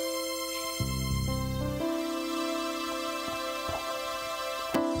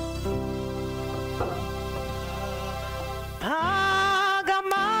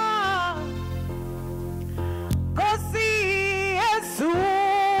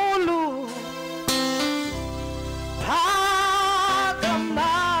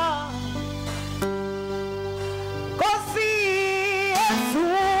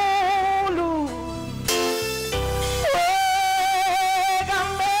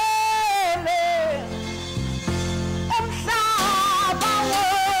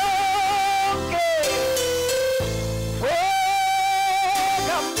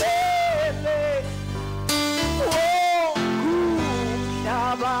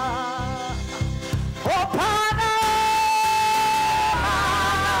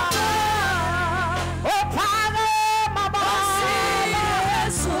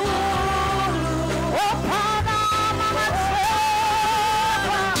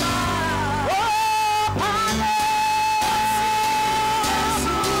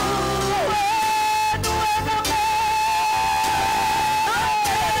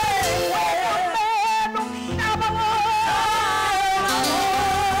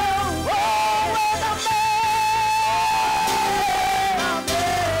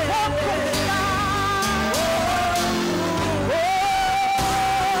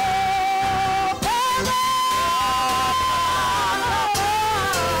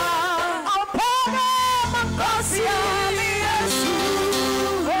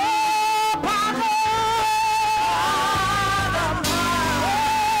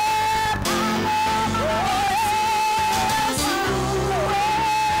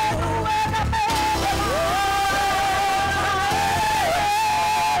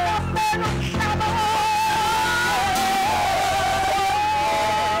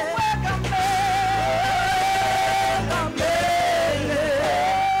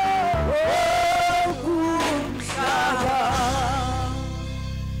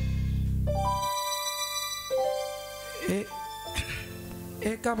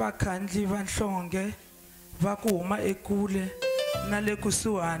 eka vakhandli va nhlonge va ku huma ekule na le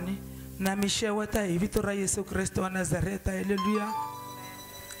kusuhani na mixeweta hi vito ra Yesu Kriste wa Nazareta. Haleluya.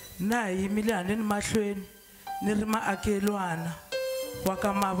 Na hi yimile haleni mahlweni ni ri maakelwana wa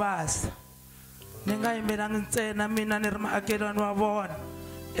ka Mabaso. Ni nga yimelangi ntsena mina ni ri maakelwana wa vona,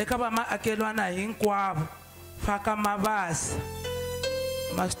 eka va maakelwana hinkwavo va ka Mabaso.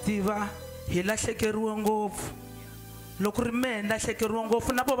 Ma swi tiva hi lahlekeriwe ngopfu. Loko ri mehe ni lahlekeriwe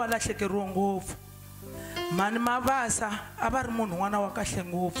ngopfu na vo va lahlekeriwe ngopfu. Mani Mabaso a va ri munhu n'wana wa kahle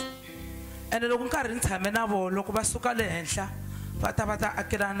ngopfu. Ene loko nkarhi ni tshame na vona, loko va suka le henhla va ta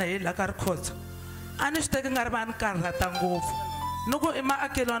akelana hi la ka rikhotso, a ni swi teki nga ri va ni karhata ngopfu. Ni ku i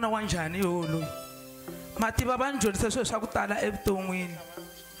maakelwana wa njhani yoho loyi? Ma tiva va ni dyondzise swilo swa ku tala evuton'wini.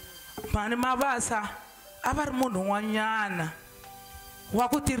 Mani Mabaso a va ri munhu un'wanyana wa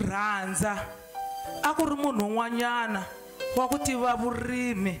ku ti rhandza, a ku ri munhu un'wanyana wa ku tiva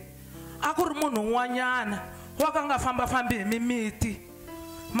vurimi, a ku ri munhu un'wanyana wa ka nga fambafambi hi mimiti.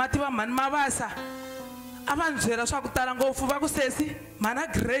 Ma tiva Mani Mabaso a va ni byela swa ku tala ngopfu, va ku sesi mana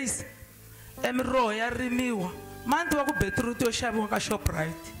Grace emiroho ya rimiwa. Ma ni tiva ku beetroot yo xaviwa ka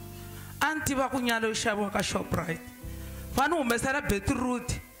Shoprite, a ni tiva ku nyala yo xaviwa ka Shoprite. Va ni humesela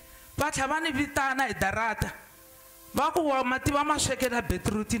beetroot, va tlhela va ni vitana hi darata, va ku wa ma tiva ma swekela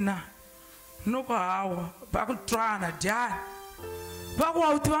beetroot na? Ni ku hawa. Va ku twana dyani. Va ku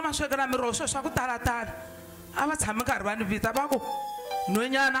wa u tiva ma swekela miroho swilo swa ku talatala. A va tshame karhi va ni vita, va ku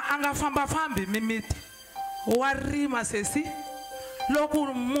nhwanyana a nga fambafambi mimiti wa rima sesi.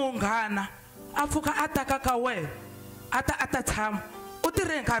 Loko munghana a pfuka a taka ka wena a ta tshama, u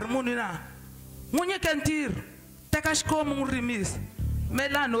tirhe nkarhi muni na? N'wi nyike ntirho, teka xikomu n'wi rimisa,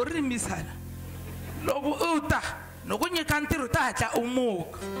 melani u rimisa la. Loko u ta no ku nyika ntirho ta hatla u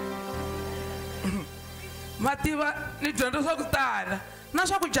muka. Ma tiva ni dyondza swa ku tala na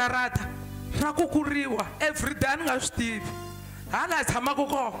swa ku jarata ra kukuriwa everyday, a ni nga swi tivi. Hala hi tshamaka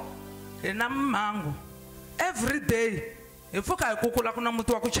kona hi na mmango everyday, hi pfuka hi kukula ku na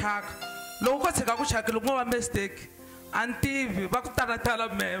muti wa ku chaka. Loko ko tshika ku chakile ku ngo va mistake, a ni tivi. Va ku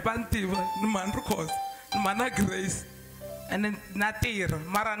talatala mehe va ni tiva, ni mani Rikhosa, ni mana Grace, ene na tirha.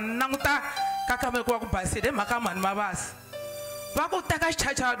 Mara ni languta kakameko wa ku basile hi mhaka Mani Mabaso. Va ku teka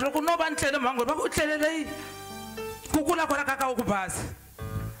xichachati, loko no va ni tlele mhango, va ku u tlelele yini? Kukula kwala ka wa ku basa.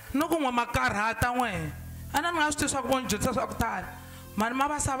 No ku n'wa makarhata n'wehe. A na ni nga swi tivi swa ku vo ni dyondzisa swa ku tala. Mani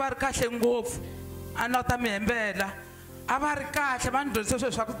Mabaso a va ri kahle ngopfu, a ni ta mi hembela. A va ri kahle, va ni dyondzisa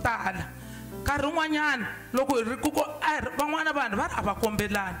swilo swa ku tala. Nkarhi wun'wanyana loko hi ri van'wana vanhu va ri a va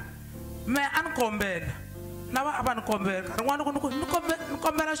kombelani, mehe a ni kombela na va a va ni kombela. Nkarhi wun'wana loko ni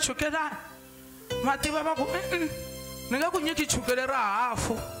kombela xichukelani, ma tiva va ku ni nga ku nyiki chukele ra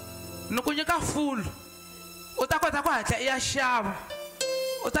hafu, ni ku nyika full, u ta kota ku hatla i ya xava.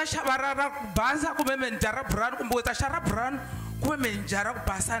 U ta xava ra ku basa kumbe menja ra brown, kumbe u ta xava ra brown kumbe menja ra ku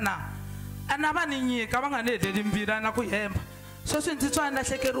basa na. A na va ni nyika, va nga ni heleli mbila na ku hemba. Sweswi ndzi twa ni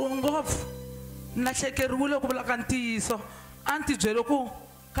lahlekeriwe ngopfu, ni lahlekeriwile ku vula ka ntiyiso. A ni ti byele ku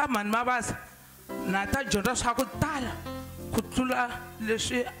ka Mani Mabaso na ta dyondza swa ku tala ku tlula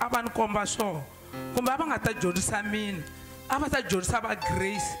leswi a va ni komba swona, kumbe a va nga ta dyondzisa mina, a va ta dyondzisa va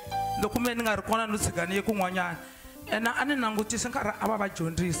Grace loko me ni nga ri kona no tshika ni ye kun'wanyana. Ena a ni langutise nkarhi a va va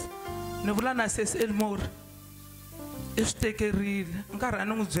dyondzisa. Ni vula na sesi Elmore i swi tekerile, nkarhi a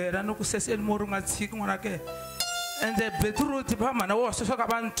ni n'wi byela ni ku sesi Elmore u nga tshiki n'wana ke, ende beetroot va mhana wo sweswo ka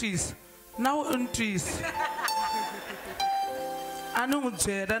va ni twisa na u ni twisa. A ni n'wi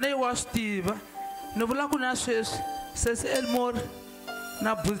byela na ye wa swi tiva. Ni vula ku na sweswi sesi Elmore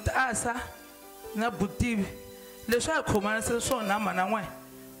na Bultasa na Butivi, leswi a hi khomanise swona mhana n'we,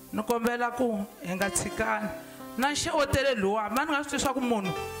 ni kombela ku hi nga tshikani. Na xewetele lowa, ma ni nga swi tivi swa ku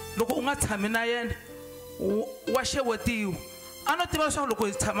munhu loko u nga tshami na yena wa xewetiwa. A no tiva leswaku loko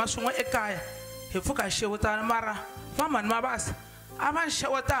hi tshama swin'we ekaya hi pfuka hi xewetana, mara va Mani Mabaso a va ni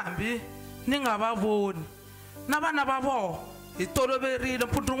xeweta hambi ni nga va voni. Na vana va vona hi toloverile,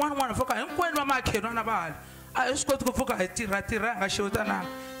 mpundzu wun'wana n'wana pfuka hinkwenu va makhelwana va hala, a hi swi koti ku pfuka hi tirha hi nga xewetananga,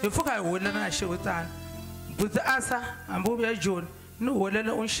 hi pfuka hi holelana hi xewetana. Bultasa hambi u vuya Joni ni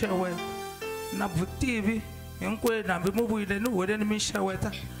holele u ni xeweta, na Butivi hinkwenu hambi mu vuyile ni holeni mi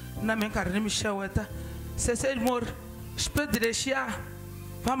xeweta, na mi nkarhi ni mi xeweta. Sesi Elmore xipedi lexiya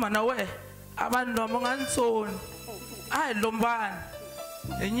va mhana wehe a va ni lomba nga ni tsoni, a hi lombana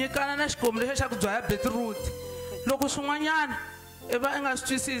hi nyikana na xikomu lexiya xa ku byala beetroot. Loko swin'wanyana i va i nga swi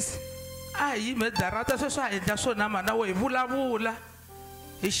twisisi, a hi yime darata sweswi a hi endla swona mhana wehe, hi vulavula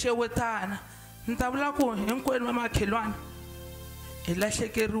hi xewetana. Ni ta vula ku hinkwenu va makhelwana hi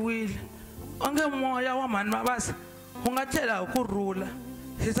lahlekeriwile, onge moya wa Mani Mabaso wu nga tlhela hi kurhula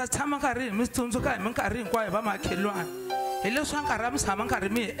hi ta tshama karhi hi mi tsundzuka hi minkarhi hinkwayo va makhelwani hi leswi a nkarhi a mi tshama nkarhi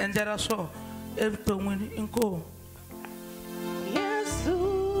mi hi endlela swona evuton'wini inkomu.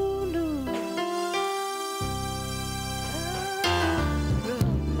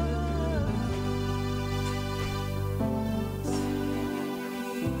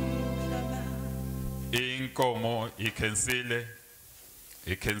 Inkomo ikhensile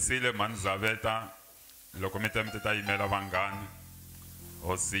manzaveta loko mi ta yimela vanghani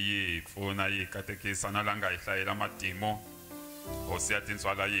hosi yi pfuna yi katekisa na langa hi hlayela matimo hosi ya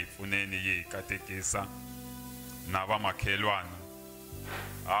tintswala yi pfuneni yi katekisa na va makhelwana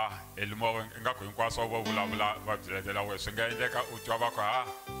elimo ingaku hinkwaswo vo vulavula va byeletela we swi nga endleka u twa va ku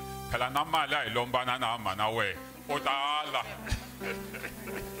phela na mali a hi lombana na mana we u tala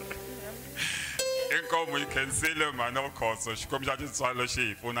inkomo yi khensile mana ukhoso xikwembu xa tintswalo xi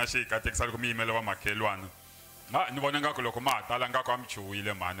hi pfuna xi hi katekisa loko mi yimele va makhelwana ni vona ngaku loko ma ha tala ngaku a mi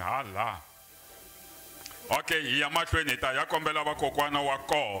chuhile mani hala. Okay, hi ya mahlweni hi ta ya kombela vakokwana wa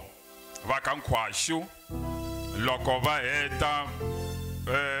koho va ka Nkhwaxu loko va heta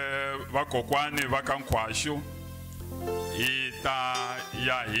vakokwani va ka Nkhwaxu hi ta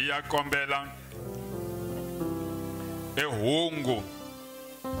ya hi ya kombela ehungu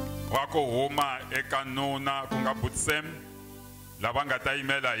wa ku huma eka nuna ku nga Butsem lava nga ta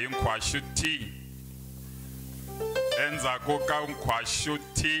yimela hi Nkhwaxu T. Endzhaku ka Nkhwaxu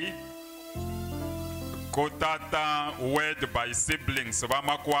T ku tata wed by siblings va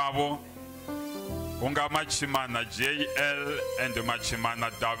makwavo ku nga Machimana JL and Machimana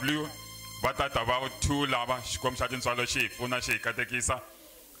W va tata va 2 lava xikwembu xa tintswalo xi hi pfuna xi hi katekisa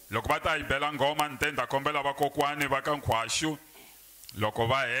loko va ta hi bela nghoma ni tenda kombela vakokwani va ka Nkhwaxu loko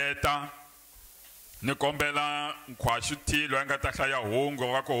va heta ni kombela Nkhwaxu T loyi a nga ta hlaya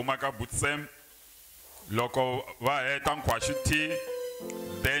hungu wa ku huma ka Butsem loko va heta Nkhwaxu T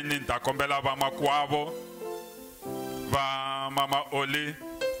then ni ta kombela va makwavo va mama Oli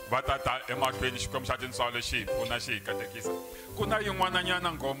va tata emahlweni xikwembu xa tintswalo xi hi pfuna xi hi katekisa. Ku na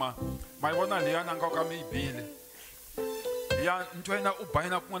yin'wananyana ngoma ma yi vona liyana nga ka mi yi bile ya ntwena u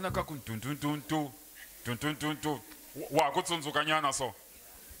bayina kun'wana ka ku ntuntuntuntu wa ha ku tsundzuka nyana so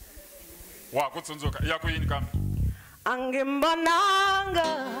wa ha ku tsundzuka ya ku yini kambe angimbonanga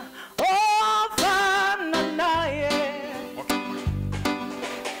ofana naye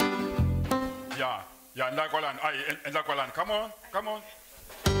ya endla kwalani endla kwalani come on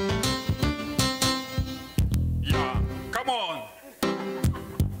ya come on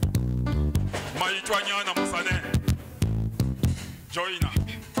mayitwa nyana musane joina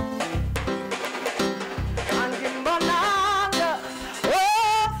angimbonanga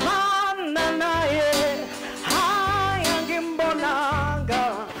ofana naye angimbonanga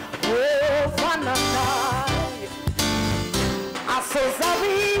ofana naye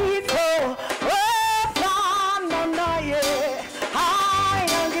asozabito ofana naye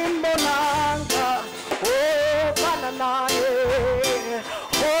angimbonanga ofana naye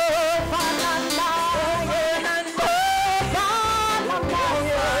ofana naye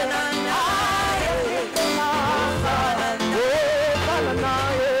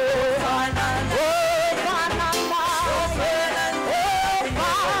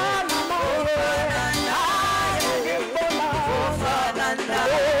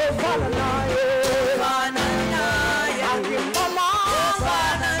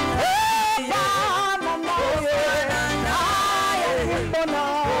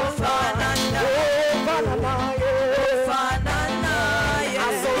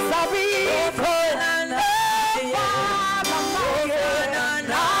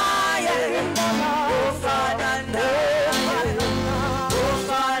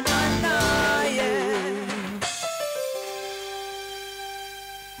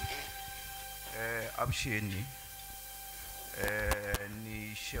Absheni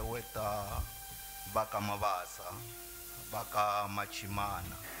ni sheweta baka Mabasa baka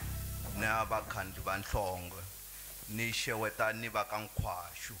Machimana na bakhandi banhlongo ni sheweta ni baka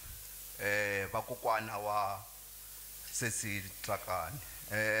Nkhwaxu vakokwana wa sesi Tlakane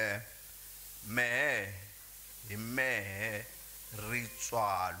mehe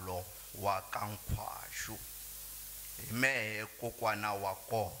ritswalo wa ka Nkhwaxu mehe kokwana wa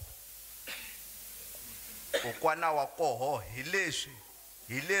koho kokwana wa koho hi leswi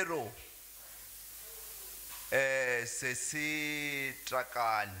hi lero sesi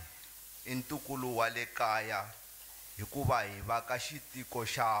Tlakane intukulu wa le kaya hikuva hi va ka xitiko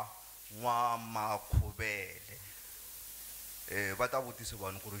xa N'wamakhuvele va ta vutisa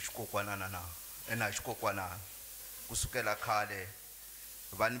vanhu ku ri xikokwanana na xikokwanana kusukela khale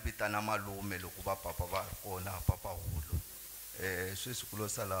va ni vitana malume loko va papa va ri kona papa Hulu sweswi ku lo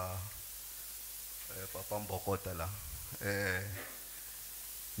sala papa Mbokota la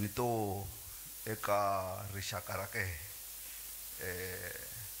ni to eka rixaka ra ke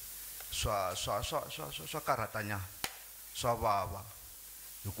swa karatanyana swa vava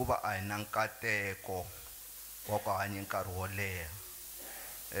hikuva a hi na nkateko wa ku hanya nkarhi wo leha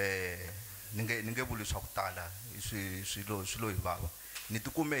ni nge vuli swa ku tala swilo hi vava ni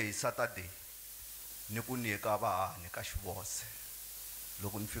tikume hi Saturday ni ku ni eka vahani ka Xivose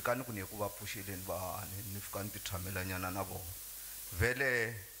loko ni fika ni ku ni ku va pfuxeleni vahani ni fika ni ti tshamelanyana na vona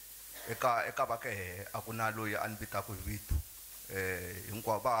vele eka va ke a ku na loyi a ni vitaka hi vito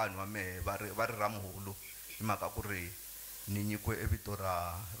hinkwavo vanhu va mehe va ri Ramuhulu hi mhaka ku ri ni nyikiwe evito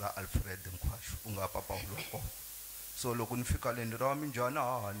ra Alfred Nkhwashu ku nga papa wa kona so loko ni fika le ni ra minjhani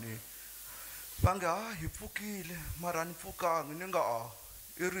hahani va nge hi pfukile mara ni pfukanga ni nga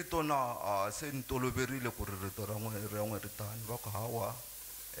i rito na se ni toloverile ku ri rito ra n'we ri tani va ku hawa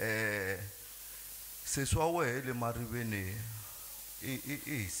sesi wa wehe le mariveni i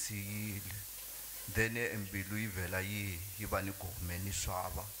hi siyile then embilu yi vhela yi va ni gome ni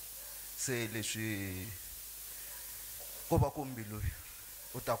swava se leswi ko va ku mbilu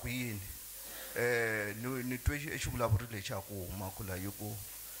u ta ku yini ni twe xivulavuri lexi a ku huma ku la yi ku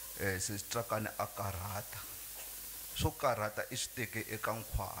sesi Trakane a karhata swo karhata i swi teke eka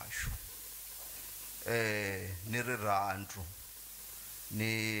Nkhwashu ni rirhandzu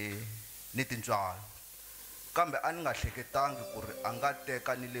ni tintswalo kambe a ni nga hleketangi ku ri a nga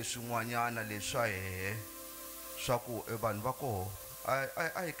teka ni leswin'wanyana leswa hehe swa ku vanhu va koho a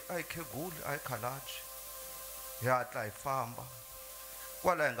hi kheguli a hi khalabyi hi hatla hi famba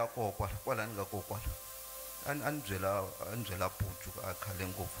kwala hi nga koho kwala ni nga koho kwala a ni byela Puchu a khale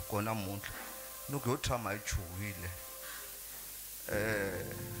ngopfu kona muntlha ni ku yo tshama hi chuhile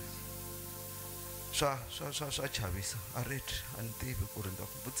swa chavisa a reti a ni tivi ku ri ni ta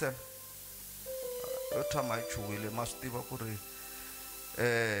ku Vutsema yo tshama hi chuhile ma swi tiva ku ri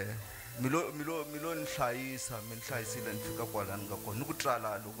milo ni hlayisa mi ni hlayisile ni fika kwala ni nga kona ni ku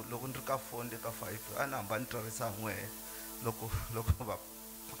tsala loko ni ri ka 4 le ka 5 a ni hamba ni tsarisa n'wehe loko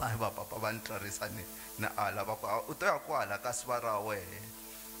papa va ni tsarisa ni ala va ku u ta ya kwala ka siva ra wehe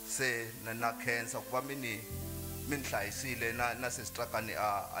se na khensa ku va mi ni hlayisile na sesi Trakane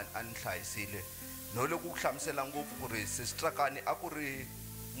a ni hlayisile no loko ku hlamusela ngopfu ku ri sesi Trakane a ku ri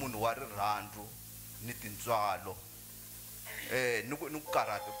munhu wa rirhandzu ni tintswalo ni ku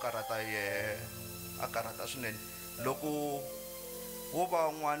karata ye a karata swinene loko wo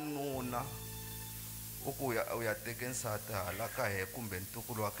va n'wanuna u ku u ya teke nsati hala ka hehe kumbe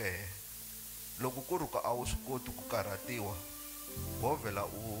ntukulu wa ka hehe loko ku ri ku a wu swi koti ku karhatiwa wo vhela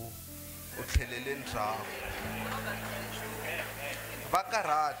u tlhelele ndzhaku va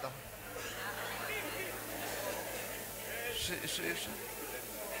karhata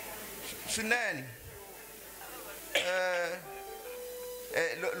swinene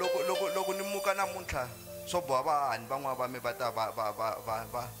loko ni muka namuntlha swo boha vahani van'wana va mi va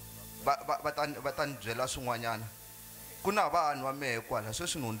ta ni byela swin'wanyana ku na vanhu va mehe kwala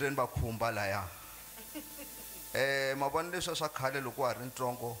sweswi ni hundzeni va khumba laya mavona leswiya swa khale loko wa ha ri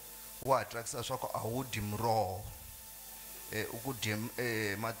ntsongo wa ha tsakisa swa ku a wu dyi muroho u ku dye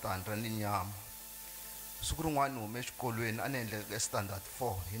matandza ni nyama siku rin'wana ni hume exikolweni a ni endleke standard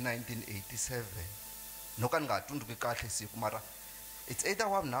 4 hi 1987 no ka ni nga ha tsundzuki kahle siku mara it's either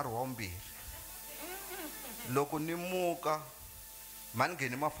wa vunharhu wa vumbirhi loko ni muka ma ni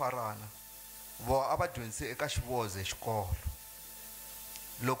ngheni Mafarana vo a va dyondzise eka Xivose xikolo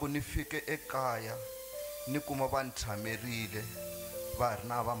loko ni fike ekaya ni kuma va ni tshamerile va ri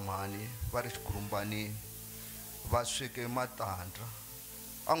na vamhani va ri xigurumbanini va sweke matandza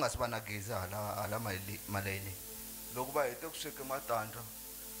a nga si va na gezi hala malayeni loko va hete ku sweke matandza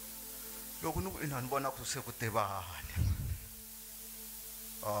loko ni ku ina ni vona ku se ku tivani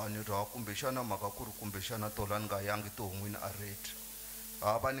ni ra kumbexana mhaka ku ri kumbexana tola ni nga yangi tihon'wini a reti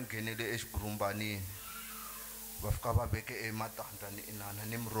va ni nghenele exigurumbanini va fika va veke ematandza ni inana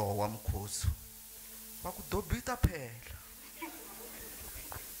ni muroho wa mukhosi va ku dobita phela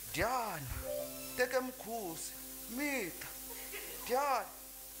dyana teke mukhosi mita dyana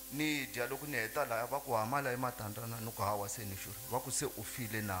ni dya loko ni heta laya va ku hamala ematandza na ni ku hawa se ni xuri va ku se u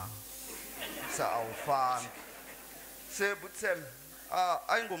file na se a wu fambi se Vutsema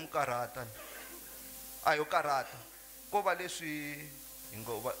a yi ngo mi karhata a yo karhata ko va leswi hi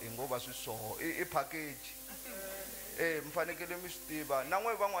ngo va swi swoho i package mi fanekele mi swi tiva na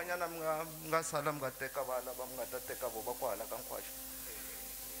n'we van'wanyana mi nga sala mi nga teka va lava mi nga ta teka vo va ku hala ka Nkhwashu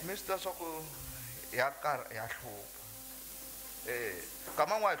mi swi tiva swa ku ya hlupha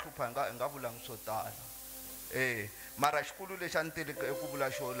kama n'wa hi hlupha hi nga vulangi swo tala mara xikulu lexi a ni tele eku vula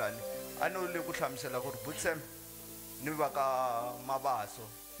xo lani a no le ku hlamusela ku ri Butsem ni va ka Mabaso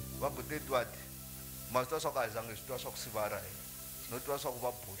va Buti Edward ma swi twa swa ku a hi zange swi twa swa ku sivara hi no twa swa ku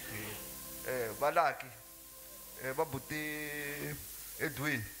va Buti va Lucky va Buti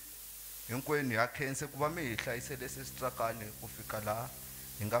Edwin hinkwenu ha khense ku va mi hi hlayisele sesitrakani ku fika laha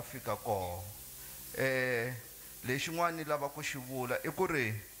hi nga fika koho lexin'wana ni lava ku xi vula i ku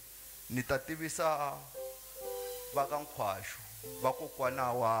ri ni ta tivisa va ka Nkhwashu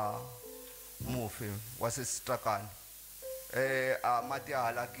vakokwana wa mufi wa sesitrakani a mati a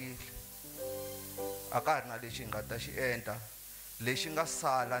halakile a ka ha ri na lexi hi nga ta xi endla lexi nga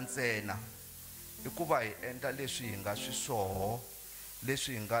sala ntsena i ku va hi endla leswi hi nga swi swoho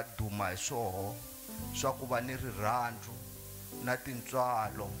leswi hi nga duma hi swoho swa ku va ni rirhandzu na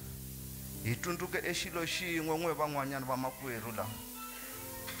tintswalo hi tsundzuke exilo xin'we n'we van'wanyana va makwerhu la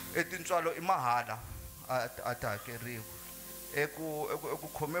tintswalo i mahala a ti hakeriwi eku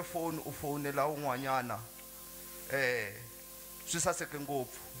khome foni u fonela un'wanyana swi saseke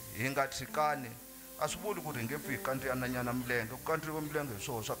ngopfu hi nga tshikani a swi vuli ku ri hi nge pfi hi kandziyananyana milenge ku kandziyiwe milenge hi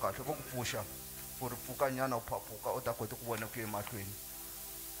swoho swa kahle vo ku pfuxa ku ri pfukanyana u phaphuka u ta kota ku vona ku ye mahlweni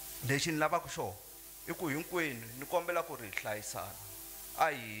lexi ni lavaka xona i ku hinkwenu ni kombela ku ri hi hlayisana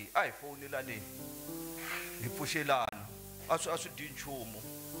a hi fowunelani hi pfuxelana a swi dyi nchumu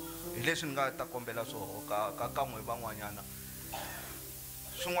hi leswi ni nga ta kombela swoho ka n'we van'wanyana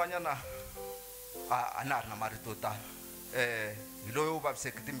swin'wanyana a na ha ri na marito yo tala hi loyi u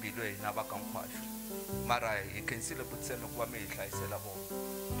vaviseki timbilu hina va ka Nkhwashu mara hi khensile Butseme ku va mi hi hlayisela vona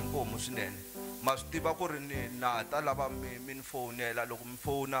inkomu swinene ma swi tiva ku ri na ta lava mi ni fowunela loko mi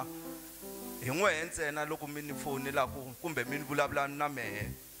fowuna hi n'we ntsena loko mi ni fowunelaku kumbe mi ni vulavula na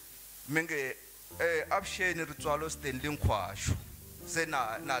mehe mi nge avuxeni ritswalo Stanley Nkhwashu se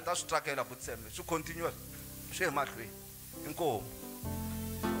na ta swi tsakela Butseme swi continuous swi hi mahlweni inkomu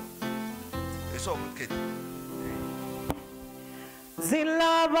hi swona mukheti ndzi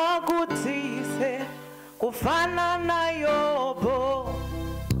lava ku tise ku fana na Yobo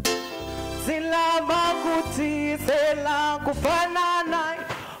ndzi lava ku tisela ku fana na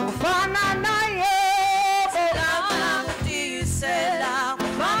Yobo ndzi lava ku tisela ku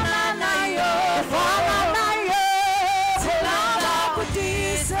fana na Yobo ndzi lava ku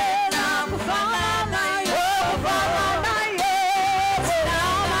tisela ku fana na Yobo ndzi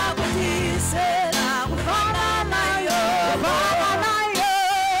lava ku tisela ku fana na Yobo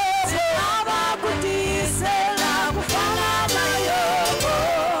ndzi lava ku tisela ku fana na Yobo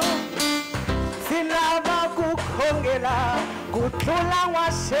ndzi lava ku khongela ku tlula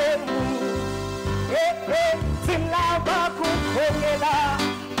n'waxemu ndzi lava ku khongela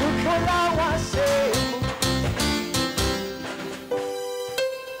ku tlula n'waxemu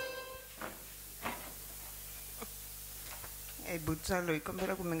Butsalo hi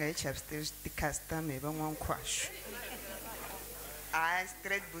kombela ku mi nga hi chaviseli ti-customer hi van'wankhwashu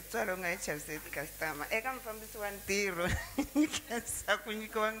straight Butsalo nga hi chaviseli ti-customer eka mufambisi wa ntirho ni khensa ku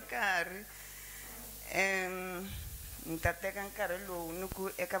nyikiwa nkarhi ni ta teka nkarhi lowu ni ku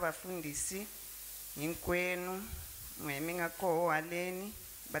eka vafundhisi hinkwenu n'we mi nga koho haleni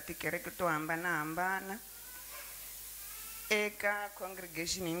va tikereke to hambanahambana eka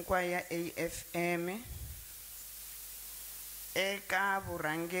congregation hinkwayo ya AFM eka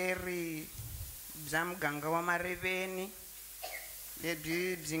vurhangeri bya muganga wa Mariveni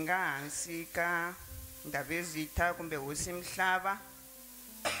lebyi byi nga hansi ka Ndabezitha kumbe Hosi Mhlava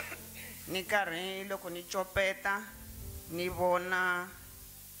ni karhi loko ni copeta ni vona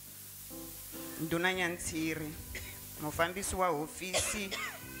Nduna Nyantsiri mufambisi wa hofisi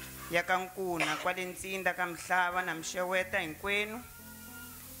ya ka Nkuna kwale Ntsinda ka Mhlava na Mxeweta hinkwenu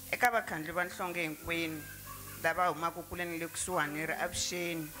eka vakhandli va nhlonge hinkwenu lava humaka kule ni le kusuhani ri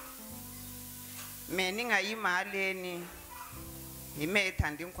avuxeni me ni nga yima haleni hi mehe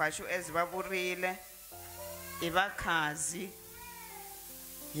Thandi Nkhwashu as va vurile i vakhazi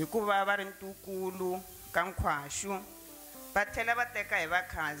hikuva va ri ntukulu ka Nkhwashu va tlhela va teka hi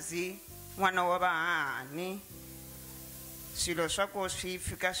vakhazi n'wana wa vahahani swilo swa ko swi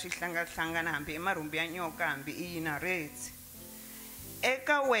fika swi hlangana hambi emarhumbi ya nyoka hambi i yina retsi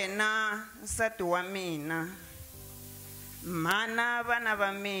eka wena nsati wa mina mhana vana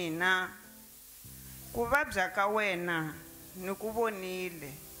va mina ku vabya ka wena ni ku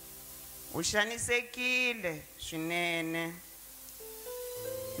vonile u xanisekile swinene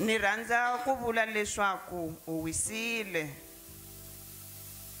ni rhandza ku vula leswaku u wisile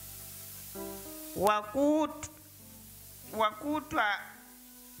wa kutwa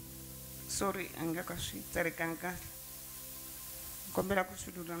sorry anga ka swi tsarekanga kahle kombela ku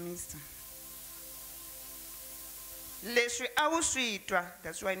swi lulamisa leswi a wu swi twa,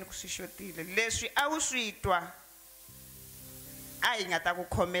 that's why ni ku swi xotile, leswi a wu swi twa a hi nga ta ku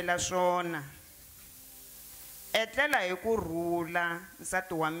khomela swona. Etlela hi kurhula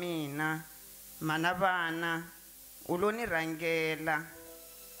nsati wa mina, mana vana, u lo ni rhangela.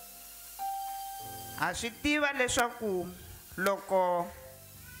 Ha swi tiva leswaku loko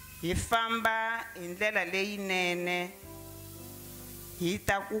hi famba hi ndlela leyinene hi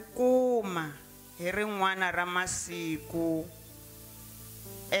ta ku kuma hi rin'wana ra masiku.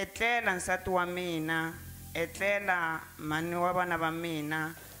 Etlela nsati wa mina, etlela mani wa vana va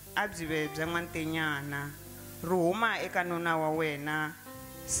mina, a byi ve bya n'wantenyana, ri huma eka nuna wa wena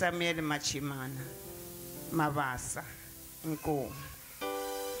Samuel Machimana Mabasa. Inkomu.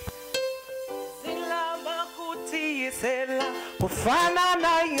 Silava kutiyisela kufana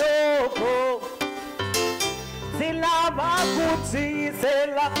na Yobo. Silava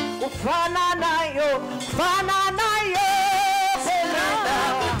kutiyisela kufana na Yobo, kufana na Yobo. Silava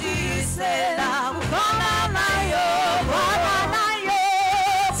kutiyisela kufana na Yobo, kufana na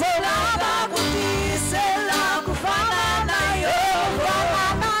Yobo. Silava kutiyisela kufana na Yobo, kufana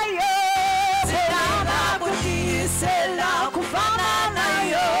na Yobo. Silava kutiyisela kufana na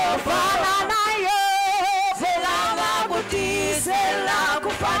Yobo, kufana na Yobo. Silava kutiyisela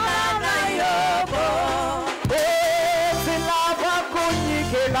kufana na Yobo. Silava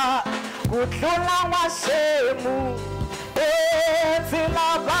kunyikela kutlula n'washemu.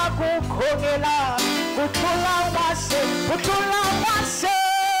 Silava kukhongela kutlula n'washemu, kutlula n'washemu.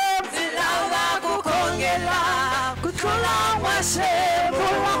 Silava kukhongela kutlula n'washemu,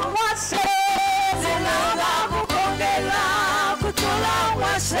 kutlula n'washemu. Silava kukhongela kutlula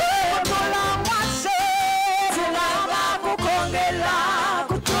n'washemu, kutlula n'washemu. Silava kukhongela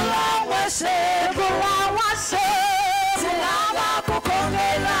kutlula n'washemu, kutlula n'washemu. Silava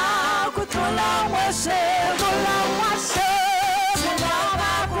kukhongela kutlula n'washemu, kutlula n'washemu.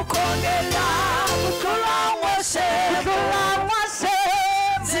 Silava kukhongela kutlula n'washemu, kutlula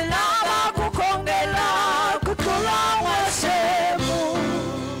n'washemu. Silava kukhongela kutlula n'washemu.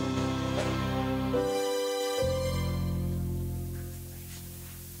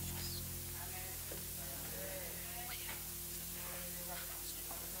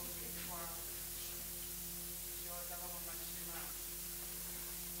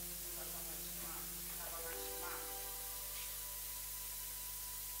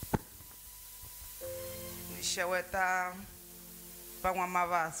 Xeweta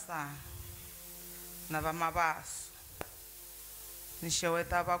van'wamabasa na va Mabaso. Ni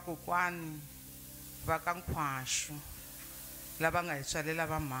xeweta vakokwani va ka Nkhwaxu lava nga hi tswalela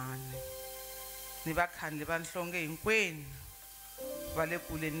va mhani, ni vakhandli va nhlonge hinkwenu va le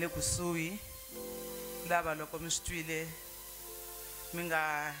kule ni le kusuhi, lava loko mi swi twile mi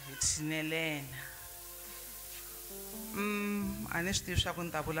nga hi tshinelela. A ni swi tivi swa ku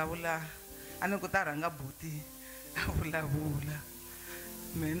ni ta vulavula, a ni ku ta rhanga buti a vulavula,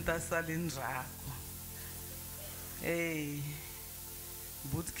 me ni ta sale ndzhaku.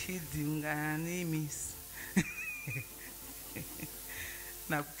 Boot kid u nga ni yimisi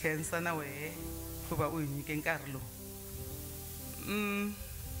na ku khensa na wehe ku va u hi nyike nkarhi lowu.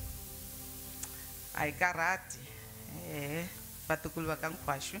 A hi karhati vatukulu va ka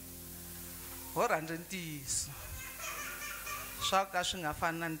Nkhwaxu, ho rhandza ntiyiso. Swa ka swi nga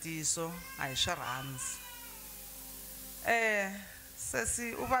fani na ntiyiso a hi swi rhandzi.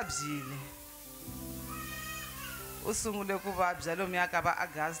 Sesi u vabyile, u sungule ku vabya lomuya ka va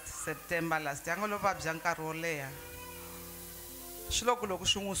August September last year, a nga lo vabya nkarhi wo leha. Xiloko loko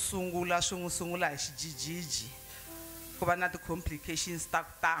swi n'wi sungula hi xijijiji ku va na ti-complications ta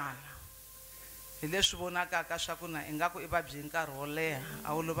ku tala. Hi leswi vonakaka swa ku na ingaku i vabye nkarhi wo leha,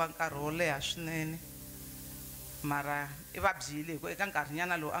 a wu lova nkarhi wo leha swinene, mara i vabyile hikuva eka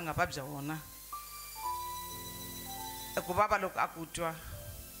nkarhinyana lowu a nga vabya wona, ku vava loko a ku twa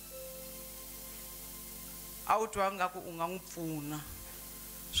a wu twa ngaku u nga n'wi pfuna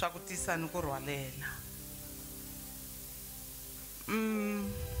swa ku tisa ni ku rhwalela.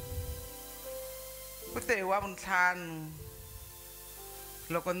 Ku te hi wa vuntlhanu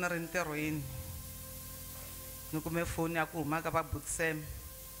loko ni ri ntirhweni ni kume foni ya ku huma ka va Butsem,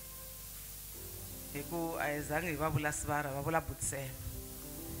 hi ku a hi zangi hi va vula Sivara, va vula Butsem.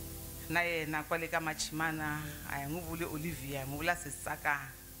 Na yena kwale ka Machimana a hi n'wi vuli Olivia, hi n'wi vula Sisakana.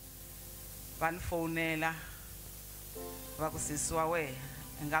 Va ni fonela va ku sesi wa wehe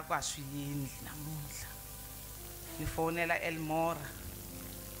ingaku a swi endli namuntlha. Ni fonela Elmora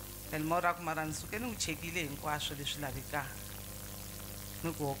ku mara ni suke ni n'wi chekile hinkwaswo leswi lavekaka,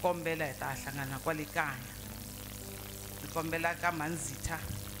 ni ku ho kombela hi ta hlangana kwale kaya. Ni kombela ka Manzita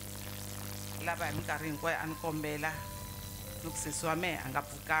lava hi minkarhi hinkwayo a ni kombela loko sesi wa mehe a nga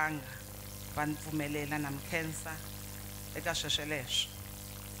pfukanga va ni pfumelela na mi khensa eka sweswo leswo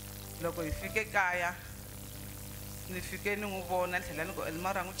loko hi fike kaya ni fike ni n'wi vona ni tlhela ni ku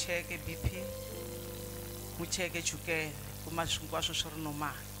Elmara n'wi cheke BP n'wi cheke chukele kuma hinkwaswo swi ri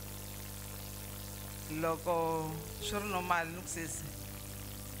normal loko swi ri normal ni ku sesi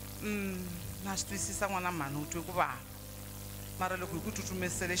na swi twisisa n'wana mhani u twe ku vava mara loko hi ku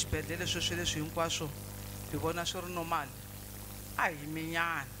tsutsumisele xibedhlele sweswo leswi hinkwaswo hi vona swi ri normal a hi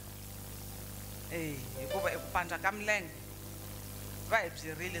minyana hikuva eku pandza ka milenge va hi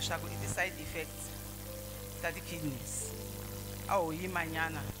byerile leswaku i ti-side effects ta ti-kidneys a ho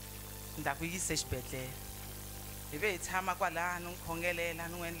yimanyana ni ta ku yise xibedhlele hi ve hi tshama kwalaha ni n'wi khongelela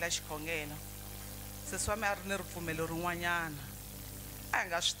ni n'wi endla xikhongelo sesi wa me a ri ni ripfumelo rin'wanyana a hi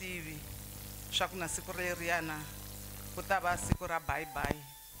nga swi tivi swa ku na siku leriyana ku ta va siku ra bye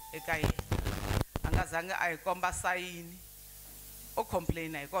eka yena a nga zangi a hi komba sayini o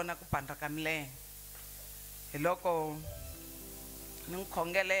complain hi kona ku pandza ka milenge hi loko ni n'wi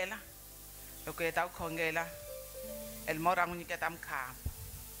khongelela loko heta ku khongela Elmora a n'wi nyiketa mukhapu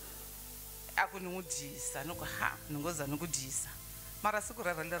a ku ni n'wi dyisa ni ku ni ngo za ni ku dyisa mara siku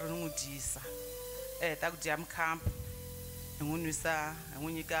rero leri ni n'wi dyisa heta ku dya mukhapu hi n'wi nwisa hi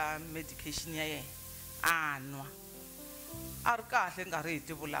n'wi nyika medication ya yena a nwa a ri kahle nkarhi hi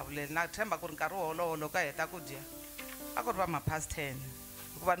ti vulavuleli na tshemba ku ri nkarhi wolowo loko a heta ku dya a ku ri va ma past 10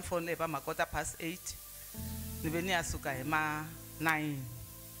 hikuva ni fonele va ma kota past 8 ni ve ni ya suka hi ma 9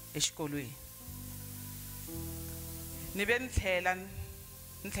 exikolweni ni ve ni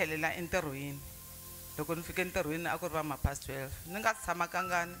tlhelela entirhweni loko ni fike entirhweni a ku ri va ma past 12 ni nga tshama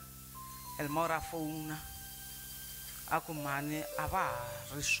kangani Elmora fona a ku mhani a va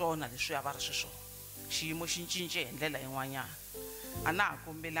ha ri swona leswi a va ri xiswona xiyimo xi cince hi ndlela yin'wanyana a na ha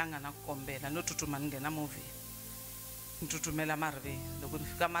kombelanga na ku kombela no tsutsuma ni nghena movheni ni tsutsumela mariveni loko ni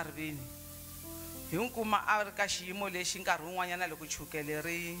fika mariveni hi n'wi kuma a ri ka xiyimo lexi nkarhi wun'wanyana loko chukele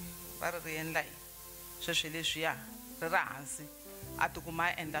va ri endla hi sweswo leswiya ri ri hansi a tikuma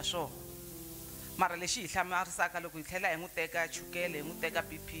a endla swona mara lexi hi hlamarisaka loko hi tlhela hi n'wi teka chukele hi n'wi teka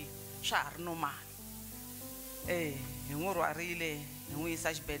BP swa ha ri normal hi n'wi rhwarile hi n'wi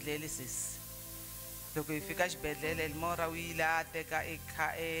yisa xibedhlele sesi loko hi fika xibedhlele Elmora u yile a teka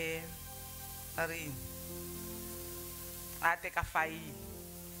a teka fayili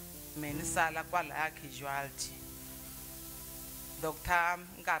me ni sala kwalaya casualty doctor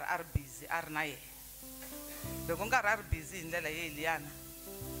nkarhi a ri busy a ri na yena loko nkarhi a ri busy hi ndlela yeliyana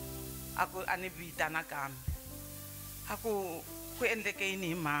a ni vita nakambe a ku endleke yini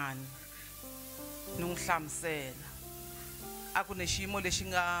hi mhani ni n'wi hlamusela a ku ne xiyimo lexi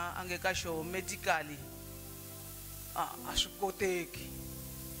a nge ka xo medically a swi koteki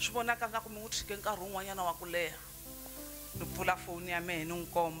swi vonaka nga ku mi n'wi tshike nkarhi wun'wanyana wa ku leha ni pfula foni ya mehe ni n'wi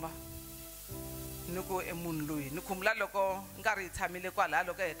komba ni ku munhu loyi ni khumula loko nkarhi hi tshamile kwalaha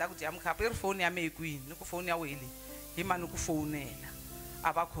loko hi heta ku dya mukhapu i ri foni ya mehe kwini ni ku foni ya wele hi mani ku fowunela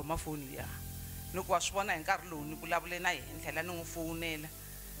a va khoma foni liya ni ku wa swi vona hi nkarhi lowu ni vulavule na yena ni tlhela ni n'wi fowunela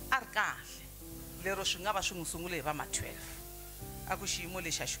a ri kahle lero swi nga va swi n'wi sungule hi va ma 12 a ku xiyimo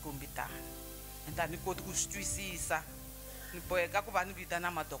lexi a xi kombitana ni ta ni koti ku swi twisisa ni boheka ku va ni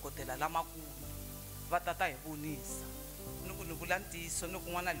vitana madokodela lamakulu va tata hi vonisa ni ku ni vula ntiyiso ni ku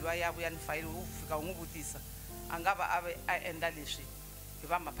n'wana luwa ya vuya ni fayili wu fika wu n'wi vutisa a nga va a endla leswi hi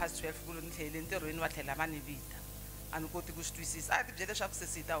va ma past 12 ku lo ni tlhelele entirhweni va tlhela va ni vita a ni koti ku swi twisisa a ti byele leswaku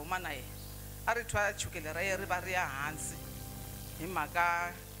sesi hi ta huma na yena a ri thwa chukele ra yena ri va ri ya hansi hi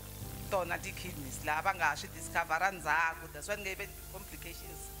mhaka tona ti-kidneys laha va nga ha swi discovera ndzhaku that's why ni nge ve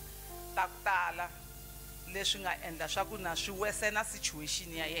complications ta ku tala leswi nga endla swa ku na swi wesena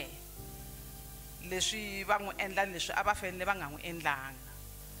situation ya yena leswi va n'wi endla leswi a va fanele va nga n'wi endlanga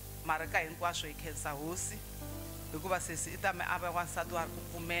mara ka hinkwaswo hi khensa hosi hikuva sesi i ta me a va wansati wa ku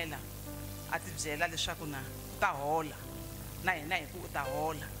pfumela a ti byela leswaku na u ta hola na hina hi ku u ta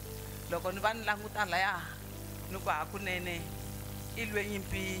hola loko ni va ni languta laya ni ku hakunene i lwe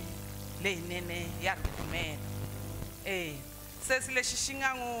nyimpi leyinene ya ripfumelo sesi lexi xi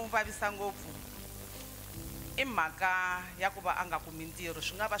nga n'wi vavisa ngopfu i mhaka ya ku va a nga kumi ntirho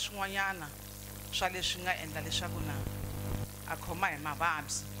swi nga va swin'wanyana swa leswi nga endla leswaku na a khoma hi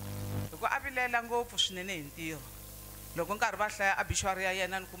mavabyi loko a vilela ngopfu swinene hi ntirho loko nkarhi va hlaya obituary ya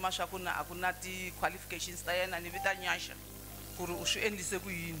yena ni kuma swa ku na a ku na ti-qualifications ta yena ni vita nyaxa ku ri u swi endlise ku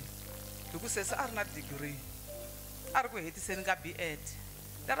yini hi ku sesi a ri na degree a ri ku hetiseni ka B.Ed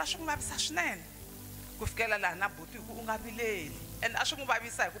lero a swi n'wi vavisa swinene ku fikela laha na buti hi ku u nga vileli and a swi n'wi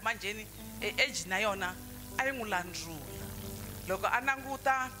vavisa hi ku manjheni age na yona a yi n'wi landzula loko a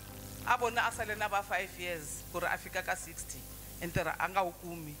languta a vona a sale na va 5 years ku ri a fika ka 60 entirho a nga wu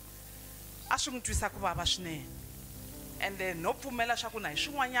kumi a swi n'wi twisa ku vava swinene ende no pfumela swa ku na hi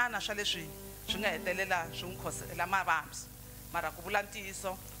swin'wanyana swa leswi swi nga hetelela swi n'wi khosela mavabyi mara ku vula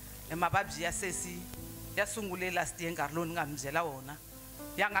ntiyiso mavabyi ya sesi ya sungule last year nkarhi lowu ni nga mi byela wona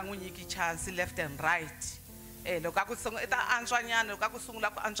ya nga n'wi nyiki chance left and right loko a ku sungula ta antswanyana loko a ku sungula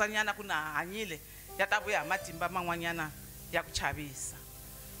ku antswanyana ku na hanyile ya ta vuya matimba man'wanyana ya ku chavisa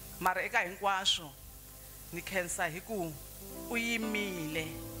mara eka hinkwaswo ni khensa hi ku u yimile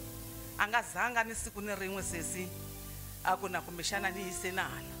a nga zanga ni siku ni rin'we sesi a ku na kumbexana ni yise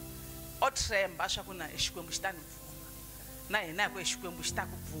nala o tremba swa ku na Xikwembu xi ta ni pfuna na hina hi ku Xikwembu xi ta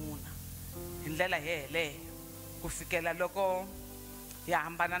ku pfuna hi ndlela yeleyo ku fikela loko hi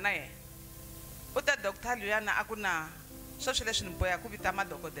hambana na yena u ta Dr. Luyana a ku na sweswo leswi ni boya ku vita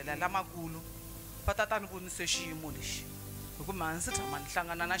madokodela lamakulu va ta ni vonise xiyimo lexi hi ku ma ndzi tshama ni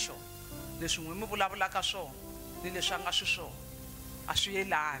hlangana na xona leswi n'wi mi vulavulaka swona ni leswi a nga swi swona a swi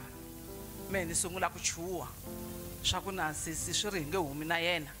yelani mehe ni sungula ku chuha swa ku na sesi swi ri hi nge humi na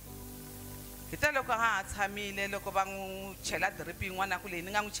yena hi te loko a ha tshamile loko va n'wi chela drip yin'wana ku leyi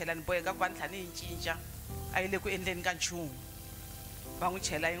ni nga n'wi chela ni boheka ku va ni tlhela ni yi cinca a yi le ku endleni ka nchumu va n'wi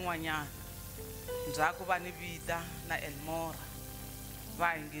chela yin'wanyana ndzhaku va ni vita na Elmora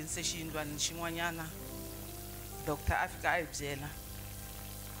va hi nghenise xiyindlwana xin'wanyana doctor a fika a hi byela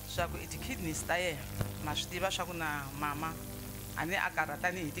swa ku i ti-kidneys ta yena ma swi tiva swa ku na mama a ni a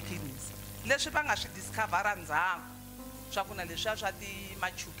karhatani hi ti-kidneys leswi va nga swi discovera ndzhaku swa ku na leswiya swa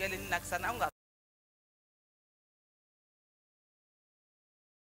machukele ni nakisana a nga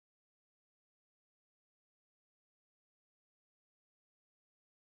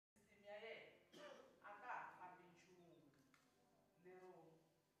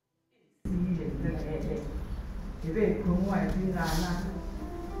hi ve hi khomiwa hi tingana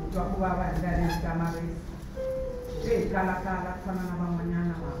hi twa ku vava hi nga ri kamarisa hi ve hi kalakala ku fana na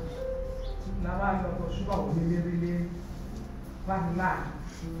van'wanyana vanhu lava loko swi va humelerile va ri laha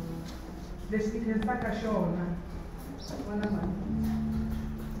leswi ti khensaka xona vona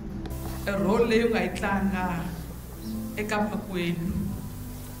role leyi u nga yi tlanga eka makwenu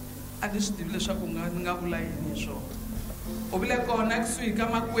a ni swi tivi leswaku ni nga vula yini hi swona u vile kona kusuhi ka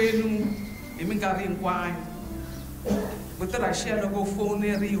makwenu hi minkarhi hinkwayo ku tirha xiya loko u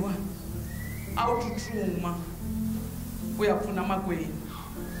fowuneriwa a wu tsutsuma u ya pfuna makwenu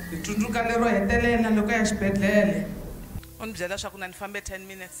hi tsundzuka lero hetelela loko ya xibedhlele u ni byela swa ku na ni fambe 10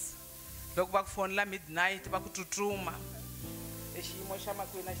 minutes loko va ku fonela midnight va ku tsutsuma e xiyimo xa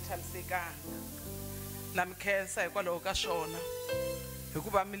makwenu a xi tshamisekanga na mi khensa hikwalaho ka swona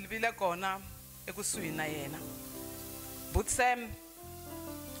hikuva mi vile kona ekusuhi na yena but Sam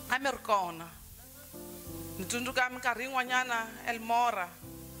a mi ri kona ni tsundzuka minkarhi yin'wanyana Elmora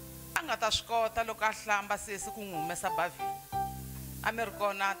a nga ta swi kota loko a hlamba sesi ku n'wi humesa bavhini a mi ri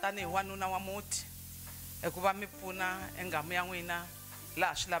kona tanihi wanuna wa muti hikuva mi pfuna engamu ya n'wina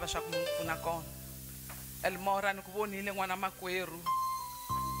laha swi lava swa ku mi pfuna kona Elmora ni ku vonile n'wana makwerhu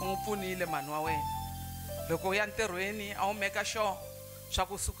u n'wi pfunile mhani wa wena loko u ya ntirhweni a wu meka sure swa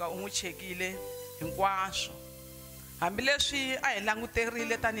kusuka u n'wi chekile hinkwaswo hambileswi a hi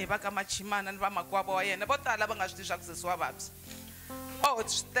languterile tanihi va ka Machimana ni va makwavo wa yena vo tala va nga swi tivi swa ku sesi wa vabyi o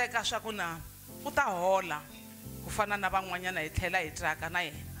swi teka swa ku na u ta hola ku fana na van'wanyana hi tlhela hi tirhaka na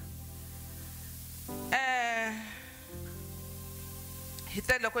yena hi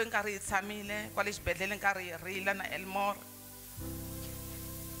te loko hi nkarhi hi tshamile kwale xibedhlele nkarhi hi rila na Elmora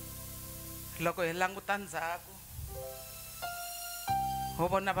loko hi languta ndzhaku ho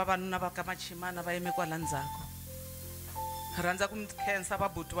vona vavanuna va ka Machimana va yime kwala ndzhaku rhandza ku mi khensa va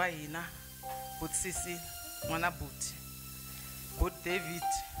buti wa hina buti Sisi n'wana buti David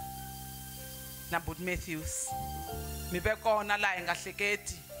na buti Matthews mi ve kona laha hi nga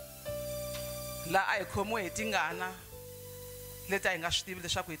hleketi laha a hi khomiwe hi tingana leti a hi nga swi tivi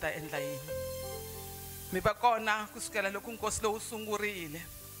leswaku hi ta endla yini mi va kona kusukela loko nkosi lowu sungurile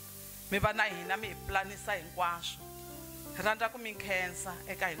mi va na hina mi hi planisa hinkwaswo hi rhandza ku mi khensa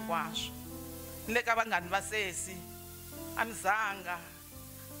eka hinkwaswo ni le ka vanghani va sesi a mi zanga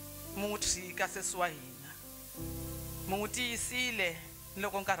mu n'wi tshika sesi wa hina mu n'wi tiyisile ni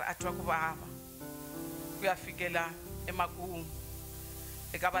loko nkarhi a twa ku vava ku ya fikela emakumu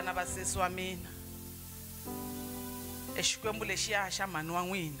eka vana va sesi wa mina e xikwembu lexiya xa mhani wa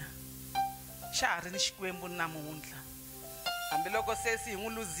n'wina xa ha ri ni xikwembu namuntlha hambiloko sesi hi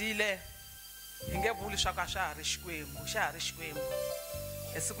n'wi luzile hi nge vuli swa ku a xa ha ri xikwembu xa ha ri xikwembu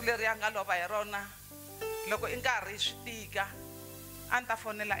e siku leri a nga lova hi rona loko i nkarhi swi tika a ni ta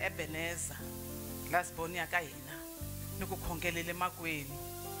fonela Ebeneza lasboni ya ka hina ni ku khongelele makwenu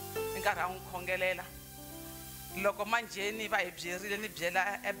i nkarhi a n'wi khongelela loko manjheni va hi byerile ni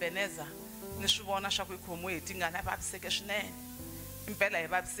byela Ebenezer ni swi vona swa ku hi khomiwe hi tingana hi vaviseke swinene impela hi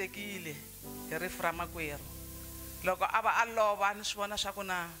vavisekile hi rifu ra makwerhu loko a va a lova ni swi vona swa ku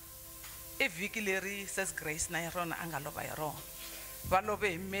na i vhiki leri Sis Grace na rona a nga lova hi rona va love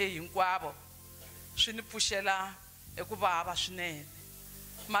hi May hinkwavo swi ni pfuxela eku vava swinene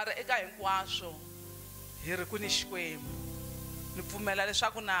mara eka hinkwaswo hi ri ku ni Xikwembu ni pfumela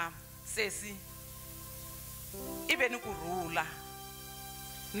leswaku na sesi ibe ni kurhula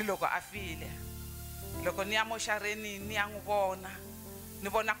ni loko a file loko ni ya moxareni ni ya n'wi vona ni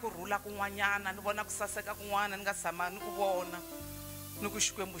vona kurhula kun'wanyana ni vona ku saseka kun'wana ni nga tshama ni ku vona ni ku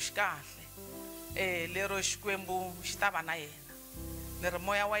Xikwembu xi kahle lero Xikwembu xi ta va na yena ni ri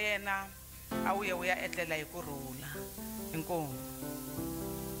moya wa yena a wu ya etlela hi kurhula inkomu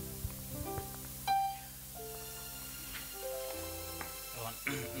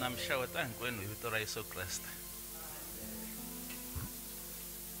na mixeweta hinkwenu hi vito ra Yesu Kreste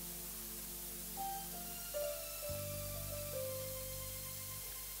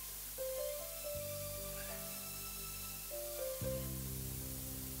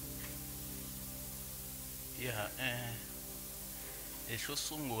ya xo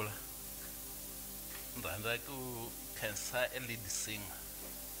sungula ni rhandza ku khensa lead singer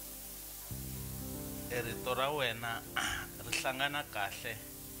rito ra wena ri hlangana kahle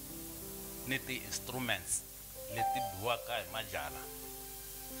ni ti-instruments leti biwaka hi majala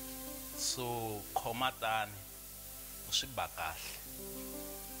so khoma tani u swi ba kahle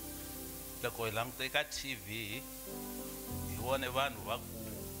loko hi langute eka TV hi vone vanhu va ku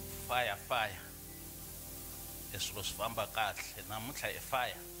fire swilo swi famba kahle namuntlha hi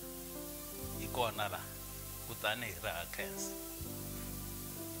fire hi kona la kutani hi ra khensa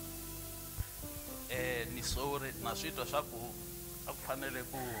ni sorry na switwa swa ku a ku fanele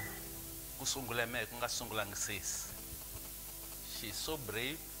ku sungula me ku nga sungulangi sesi she's so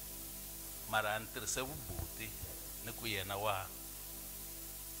brave mara ni tirhise vubuti ni ku yena wa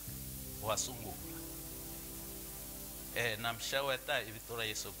sungula na mixeweta hi vito ra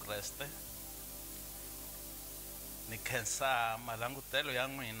Yesu Kreste ni khensa malangutelo ya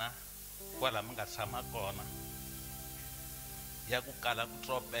n'wina kwala mi nga tshama kona ya ku kala ku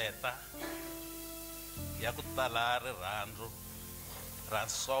tropeta ya ku tala rirhandzu ra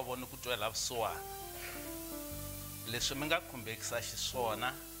nsovo ni ku twela vusiwana leswi mi nga khumbekisa xiswona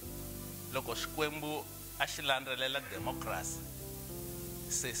loko Xikwembu a xi landzelela democracy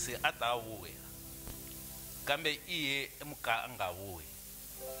sesi a ta vuya kambe iye emuka a nga vuyi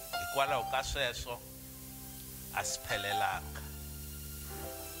hikwalaho ka sweswo a si phelelanga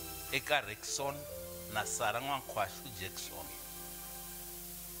eka Rickson na Sara Nwankhwashu Jackson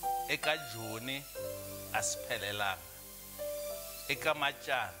eka Joni a si phelelanga eka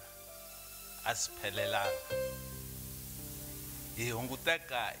Machana a si phelelanga hi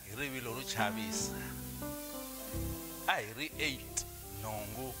hunguteka hi rivilo ro chavisa a hi ri 8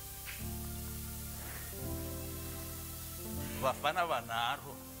 nhungu vafana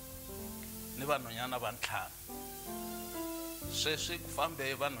vanharhu ni vanhwanyana va ntlhanu sweswi ku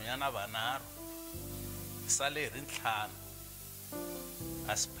fambe vanhwanyana vanharhu sale hi ri ntlhanu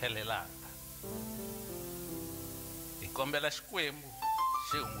a si phelelanga hi kombela Xikwembu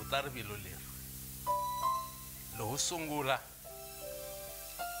xi hunguta rivilo leri lowu sungula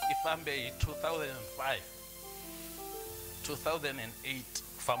i fambe hi 2005 2008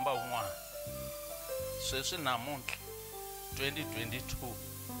 ku famba un'wana sweswi namuntlha 2022 ku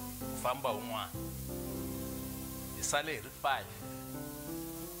famba un'wana hi sale hi ri 5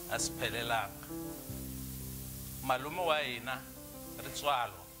 a si phelelanga malume wa hina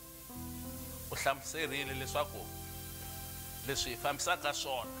Ritswalo u hlamuserile leswaku leswi hi fambisaka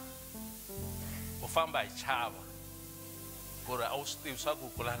swona u famba hi chava ku ri a wu swi tivi swa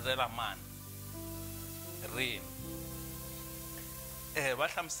ku landzela mani rini va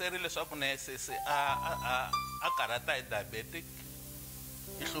hlamuserile leswaku na sesi a karata hi diabetic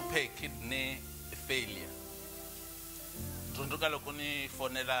i hluphe hi kidney failure tsundzuka loko ni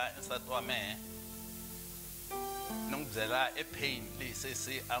fonela nsati wa mehe ni n'wi byela pain leyi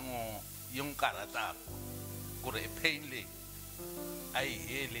sesi yi n'wi karhataka ku ri pain leyi a yi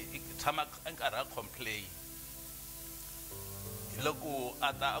heli i tshama nkarhi a complain loko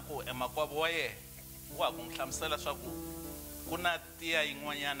a ta a ku emakwavo wa yena wa ku n'wi hlamusela swa ku na tiya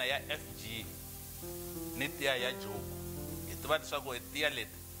yin'wanyana ya FG ni tiya ya Joko hi tiva leswaku tiya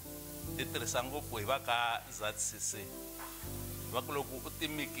leti ti tirhisa ngopfu hi va ka ZCC va ku loko u ti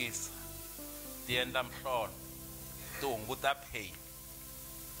mikisa ti endla mhlolo ti hunguta pain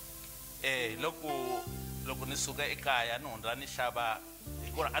loko ni suka ekaya ni hundza ni xava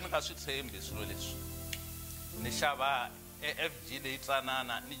ku ri a ni nga swi tshembi swilo leswi ni xava FG leyi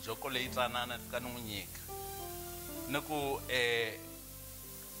tsanana ni joko leyi tsanana ni fika ni n'wi nyika ni ku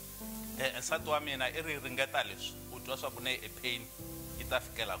nsati wa mina I ringeta leswi u twa swa ku ne pain yi ta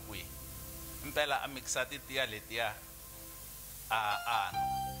fikela kwihi impela a mixa titiya letiya a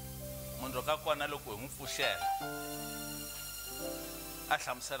munhu ka kona loko hi n'wi pfuxela a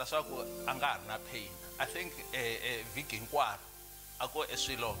hlamusela swa ku a nga ha ri na pain I think vhiki hinkwaro a ko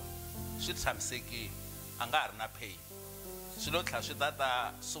swilo swi tshamisekile a nga ha ri na pain swilo tlhela swi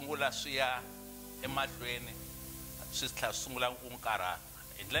ta sungula swi ya emahlweni swi tlhela swi sungula ku karhala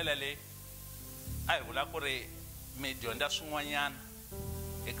hi ndlela leyi a hi vula ku ri mi dyondza swin'wanyana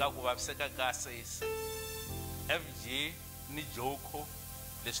eka ku vaviseka ka sesi FG ni joko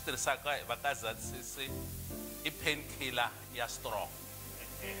leswi tirhisaka hi vakazandzisi I pain killer ya strong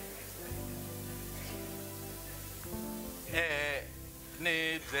ni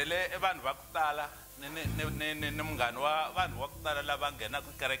byele vanhu va ku tala ni munghana wa vanhu va ku tala lava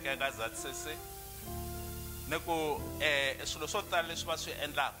nghenaka kereke ya kazandzisi ni ku swilo swo tala leswi va swi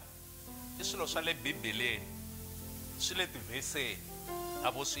endlaka I swilo swa le Bibeleni swi le tivheseni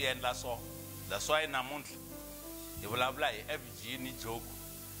a vo swi endla so that's why namuntlha hi vulavula hi FG ni joko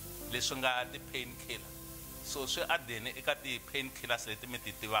leswi nga ti pain killer so swi adeni eka ti pain killers leti mi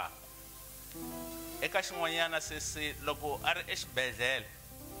ti tivaka eka xin'wanyana sesi loko a ri exibedhlele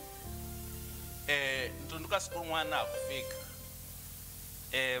ntsundzuka siku rin'wana ha ku fika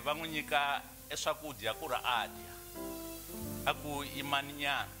va n'wi nyika swakudya ku ri a dya a ku yimani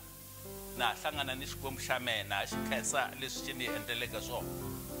nyana na ha hlangana ni xikwembu xa mena xi khensa leswi xi ni endleleke swona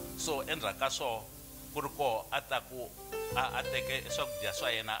so endzhaku ka swona ku ri koho a ta ku a teke swakudya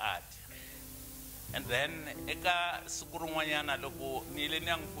swa yena a dya and then eka siku rin'wanyana loko ni yile ni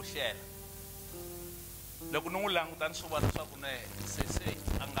ya n'wi pfuxela loko ni n'wi languta ni swi vona swa ku ne sese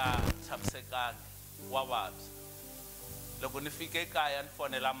a nga tshamisekangi wa vabya loko ni fike ekaya ni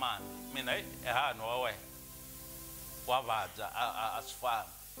fonela mani mina ehani wa wena wa vabya a swi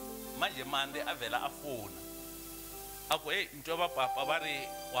famba manje mandi a vhela a fona a ku hey ntwa va papa va ri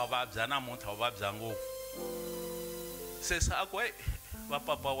wa vabya namuntlha wa vabya ngopfu sese a ku hey va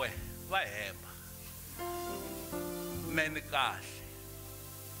papa we va hemba meni kahle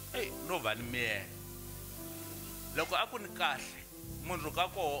hey no vani miye loko a ku ni kahle munhu ka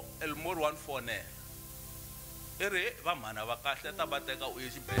ko elmore 1 ri va mhana va kahle ta va teka u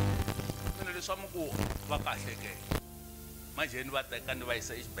exibedhlele mina leswi ku va kahle ke manje ni va teka ni va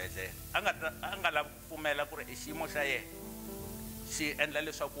yisa exibedhlele a nga lavi ku pfumela ku ri xiyimo xa yena xi endla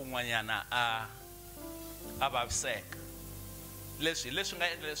leswaku un'wanyana a vaviseka leswi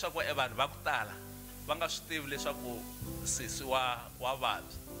nga endla leswaku vanhu va ku tala va nga swi tivi leswaku sesi wa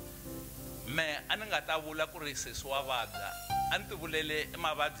vabya me a ni nga ta vula ku ri sesi wa vabya a ni ti vulele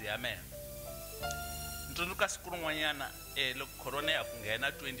mavabyi ya mina ntsundzuka siku rin'wanyana loko corona ya ku nghena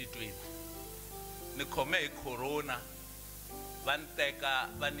 2020 ni khome hi corona va ni teka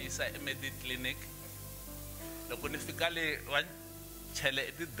va ni yisa clinic loko ni fika le va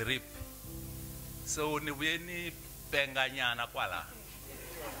chele ti-drip so ni vuye ni penganyana kwala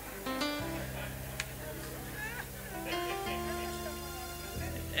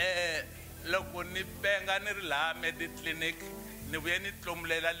loko ni penga ni ri laha clinic ni vuye ni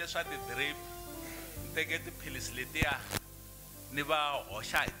tlomulela leswa ti-drip ni teke tiphilisi letiya ni va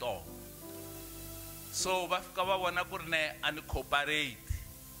hoxa hi tona so va fika va vona ku ri ne a ni cooperate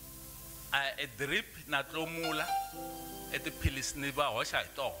a drip na tlomula tiphilisi ni va hoxa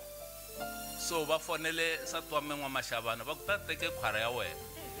hi tona so va fonele nsati wa men'wa maxavana va ku ta teke khwara ya wena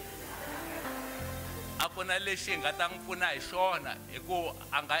a ku na lexi hi nga ta n'wi pfuna hi xona hi ku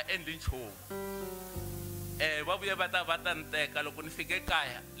a nga endli nchumu va vuye va ta ni teka loko ni fike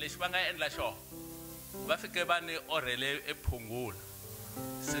kaya lexi va nga endla xona va fike va ni orhele ephungula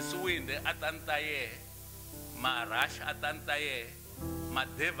sesiwinde a ta ni ta yehe marash a ta ni ta yehe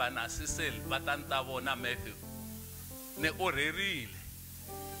madeva na sisel va ta ni ta vona Matthew ni orherile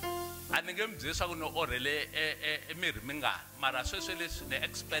a ni nge mi byeli swa ku ni orhele mirhi mingani mara sweswi leswi ni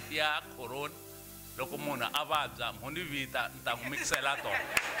expert ya corona loko munhu a vabya mo ni vita ni ta n'wi mikisela tona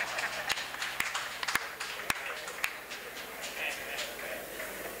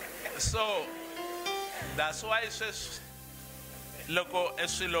so that's why sweswi loko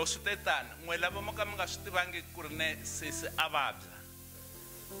swilo swi te tani n'we lava mo ka mi nga swi tivangi ku ri ne sesi a vabya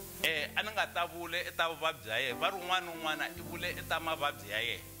a ni nga ta vule i ta vuvabyi ya yena va ri un'wana na un'wana I vule i ta mavabyi ya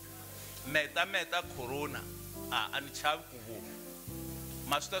yena meta corona a ni chavi ku vula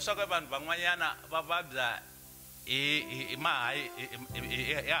ma swi tiva swa ku vanhu van'wanyana va vabya hi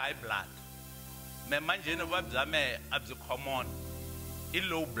high blood me manjheni vuvabyi bya mehe a byi common i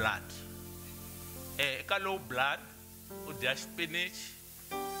low blood. Eka low blood u dya spinach,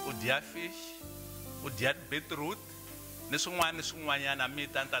 u dya fish, u dya beetroot ni swin'wanyana mi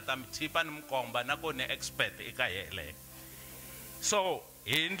ta mi chipa ni mukomba na ko ni expert eka yele. So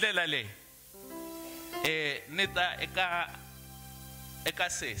hi ndlela leyi ni ta eka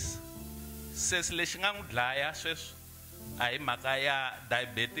ses lexi nga n'wi dlaya sweswi a hi mhaka ya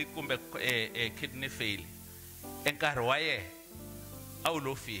diabetic kumbe kidney failure. Enkarhi wa yena a wu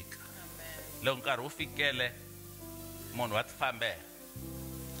lo fika, loko nkarhi wu fikele munhu wa tifambela.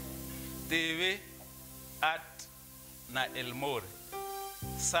 Tivi at na Elmore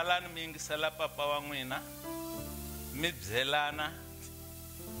salani mi yingisela papa wa n'wina mi byelana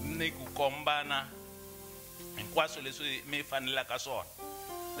ni ku kombana hinkwaswo leswi mi fanelaka swona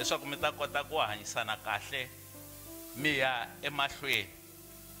leswaku mi ta kota ku hanyisana kahle mi ya emahlweni,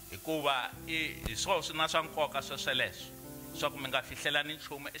 hikuva hi swona swi na swa nkoka swesweleswo swa ku mi nga fihlelani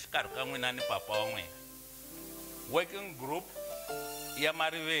nchumu exikarhi ka n'wina ni papa wa n'wina. Working group ya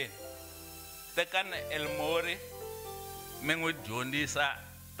Mariveni, tekani Elmore mi n'wi dyondzisa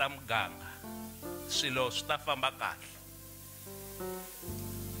ta muganga, swilo swi ta famba kahle.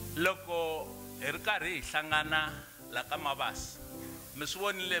 Loko hi ri karhi hi hlangana la ka Mabaso, mi swi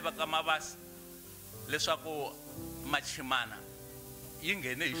vonile va ka Mabaso leswaku Machimana yi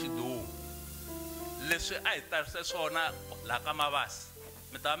nghene hi xidumu. Leswi a hi tarise swona la ka Mabaso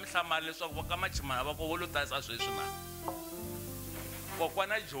mi ta mi hlamala leswaku va ka Machimana va ko wo lo tarisa sweswi na.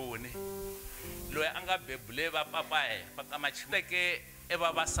 Kokwana Joni loyi a nga bebule va papa va ka Machimana teke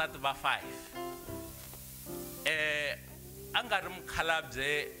vavasati va 5 a nga ri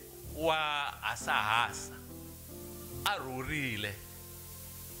mukhalabye wa hasahasa, a rhurile.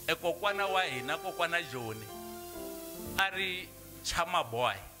 Kokwana wa hina kokwana Joni a ri chama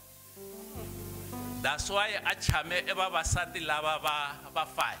boy, that's why a chame vavasati lava va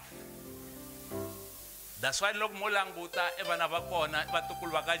 5. That's why loko mo languta vana va kona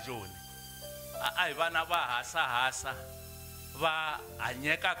vatukulu va ka Joni a hi vana va hasahasa va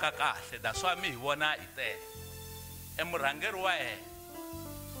hanyekaka kahle. That's why mi hi vona hi tele. Emurhangeri wa yena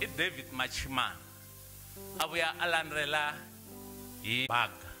i David Machimana, a vuya a landzelela hi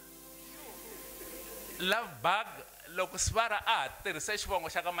Bag. Love Bag loko Sivara a ha tirhise xivongo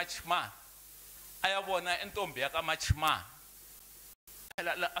xa ka Machimana a ya vona entombi ya ka Machimana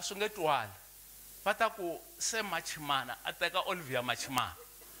a swi nge twali, va ta ku se Machimana a teka Olivia Machimana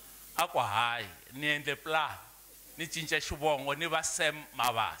a ku hayi ni endle plan ni cinca xivongo ni va Sam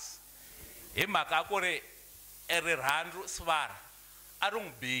Mabaso hi mhaka ku ri rirhandzu Sivara a ri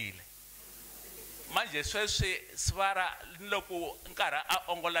n'wi bile. Manje sweswi Sivara loko nkarhi a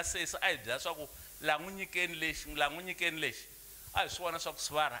ongola sesi a hi byela swa ku la n'wi nyikeni lexi a hi swi vona swa ku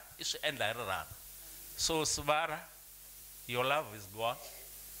Sivara i swi endla hi rirhandzu. So Sivara, your love is gone.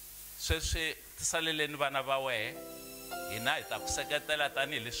 Sweswi tisaleleni vana va wehe, hina hi ta ku seketela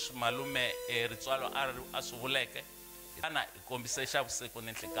tanihileswi malume ritswalo a swi vuleke, ana hi kombise xa vusiku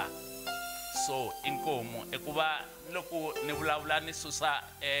ni nhlekani. So inkomu ekuva loko ni vulavula ni susa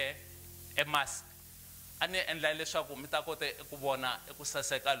masi a ni endla leswaku mi ta kota ku vona ku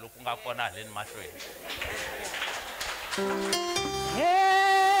saseka loku nga kona haleni mahlweni.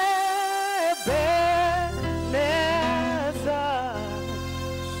 Ebeneza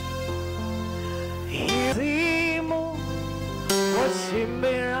Hirimu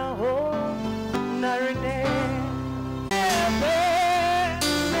Wachimira ho Narine Ebeneza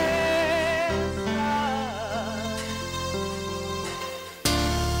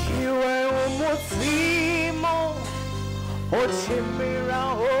Iwe umutsimo Wachimira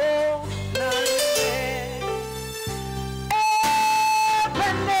ho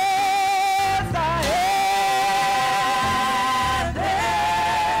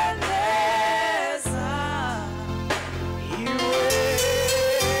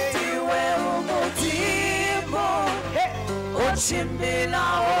Chimila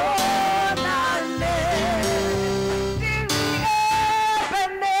onale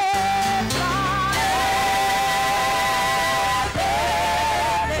Ebeneza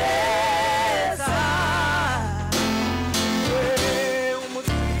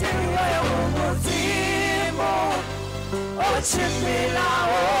umutimo Chimila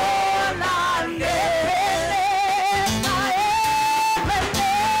onale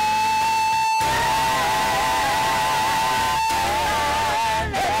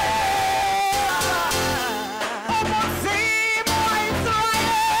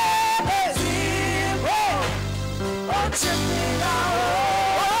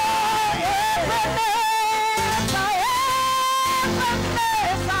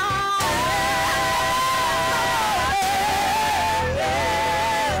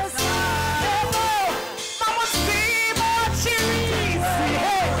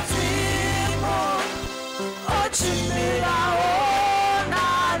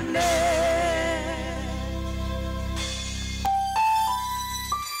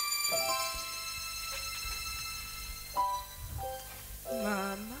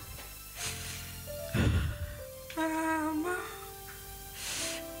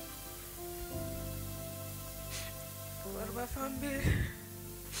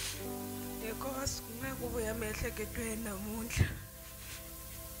emiehleketweni namuntlha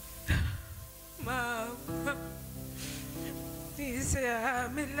mama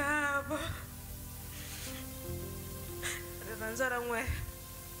yisehami lava rirhandzu ra n'we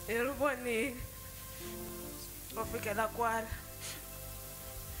hi ri vonile ku fikela kwala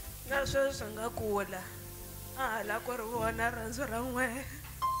na sweswi nga kula a ha la ku ri vona rirhandzu ra n'we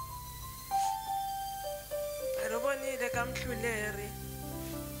hi ri vonile ka mihluleri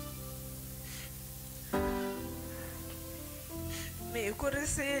mi hi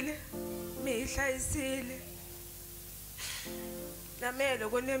kurisile mi hi hlayisile na mehe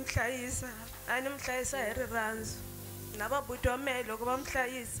loko ni mi hlayisa a ni mi hlayisa hi rirhandzu na vabuti wa mehe loko va mi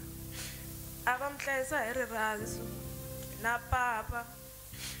hlayisa a va mi hlayisa hi rirhandzu na papa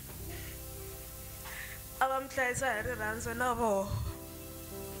a va mi hlayisa hi rirhandzu na vona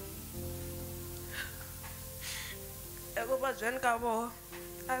eku vabyeni ka vona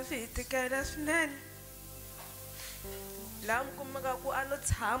a swi hi tikela swinene laha mi kumeka ku a no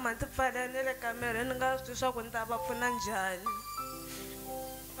tshama ti pfalene le kamereni ni nga swi tivi swa ku ni ta va pfuna njhani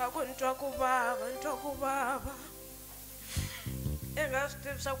va ku ni twa ku vava ni twa ku vava i nga swi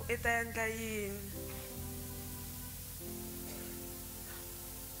tivi swa ku i ta endla yini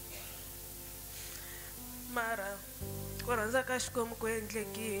mara ku rhandza ka Xikwembu ku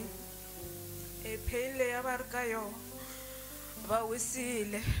endlekini e pain leyi a va ri ka yona va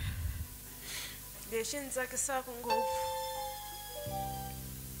wisile lexi ni tsakisaka ngopfu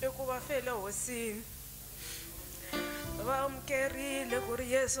i ku va fele hosini va amukerile ku ri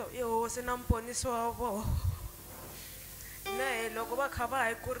Yesu i hosi na muponisi wa vona na hi loko va kha va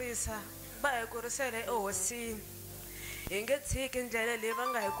hi kurisa va hi kurisela ehosini hi nge tshiki ndlela leyi va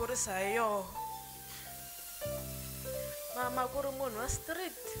nga hi kurisa hi yona mama ku ri munhu wa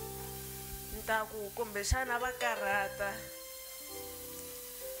street ni ta ku kumbexana va karhata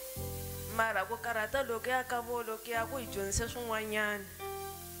mara ku karhata loko ya ka vo loko ya ku hi dyondzise swin'wanyana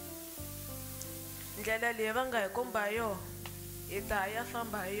ndlela leyi va nga hi komba hi yona hi ta ya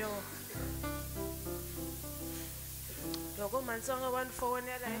famba hi yona loko Matsonga va ni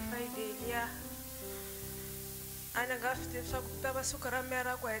fonela hi Friday liya a ni nga swi tivi swa ku ta va siku ra mehe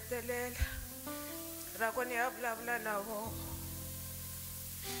ra ku hetelela ra ku ni ya vulavula na vona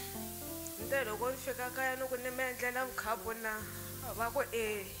nte loko ni fika kaya ni ku ni mi endlela mukhapu na va ku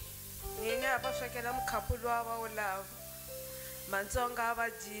nini a va swekela mukhapu luwa va wu lava Matsonga a va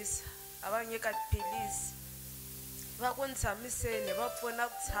dyisa a va nyika tiphilisi va ku ni tshamiseni va pfuna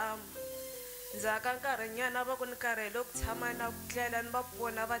ku tshama ndzhaka nkarhinyana va ku ni karhele ku tshama na ku tlela ni va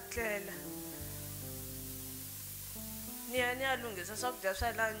pfuna va tlela ni ya lunghisa swakudya swa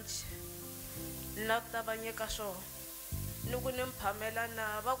lunch ni la ku ta va nyika swona ni ku ni mi phamela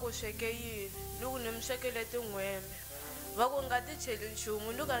na va ku sweke yini ni ku ni mi swekele tin'hwembe va ku nga ti cheli nchumu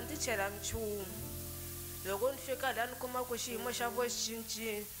ni ka ni ti chela nchumu loko ni fika laha ni kuma ku xiyimo xa vo xi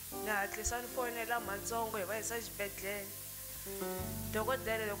cincile ni hatlisa ni fonela Matsonga hi va yisa xibedhlele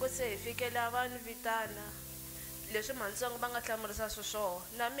dokodela loko se hi fike laha va ni vitana leswi Matsonga va nga hlamurisa swona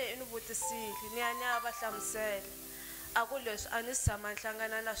na mehe ni vutisile ni ya va hlamusela a ku leswi a ni si tshama ni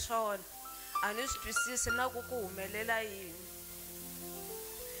hlangana na swona a ni swi twisisi na ku humelela yini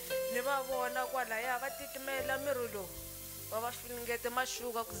ni va vona kwalaya va titimela miri lowu va va finingete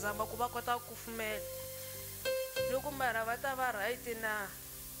maxuka ku zama ku va kota ku kufumela loko mara va ta va right na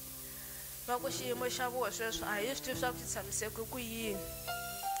va ku xiyimo xa vona sweswo a hi swi tivi swa ku swi tshamiseke ku yini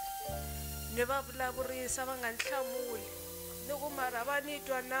ni va vulavurisa va nga ni hlamuli loko mara va ni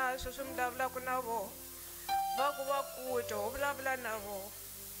twa na sweswi mi vulavulaka na vona va ku va kutwa ho vulavula na vona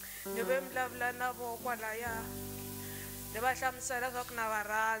ni ve mi vulavula na vona kwalaya ni va hlamusela swa ku na va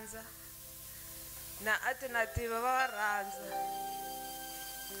rhandza na a ti na tiva va va rhandza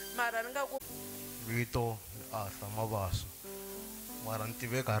mara ni nga ku vito Ahla Mabaso mara ni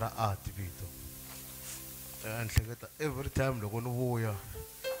tiveka ra ati vito ni hleketa every time loko ni vuya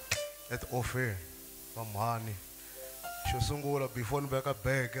at offer va mhani xo sungula before ni veka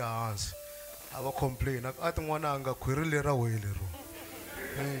bag ehansi a va complain a tin'wana a nga khwirile ra wele ro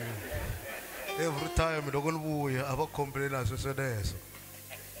every time loko ni vuya a va complain a swesweleswo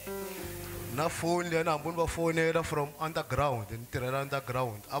na phone leyi na hambi ni va fonela from underground ni tirhela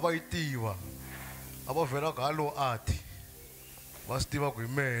underground a va yi tiva a va vhela ku hallo ati va swi tiva ku hi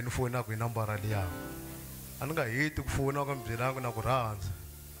mehe ni fonaka hi nambara liya a ni nga heti ku fona ka mi byelanga na ku rhandza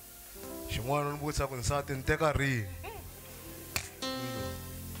xin'wana ni vutisa ku nsati ni teka rini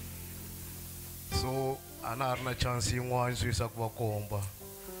so a na ha ri na chance yin'wana swi yisa ku va komba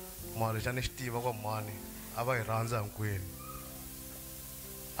mara lexi a ni xi tiva kwa mhani a va hi rhandza hinkwenu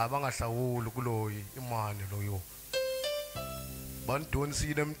a va nga hlawuli ku loyi i mani loyo va ni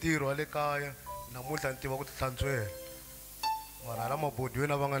dyondzisile mintirho wa le kaya namuntlha ni tiva ku ti hlantswela mara hala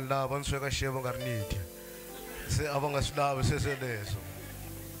mabodweni a va nga ni lava ni sweka xiye va nga ri ni dya se a va nga swi lavi swesweleswo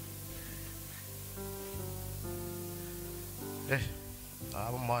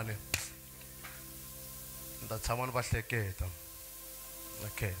va mani ni ta tshama ni va hleketa na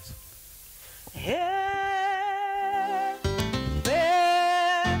khensa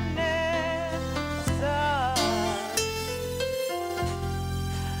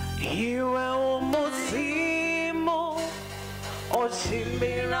Iwe umuzimu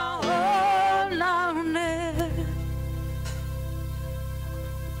ochimbira olane.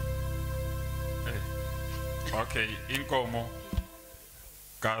 Okay, inkomo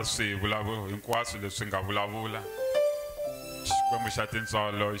ka swivulavula hinkwaswo leswi nga vulavula xikwembu xa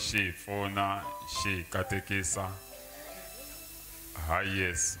tintswalo xi hi pfuna xi hi katekisa ha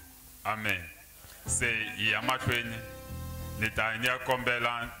Yesu amen se hi ya mahlweni ni ta ni ya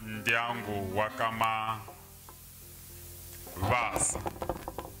kombela ndyangu wa ka Mabaso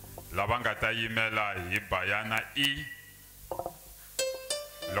lava nga ta yimela hi bayana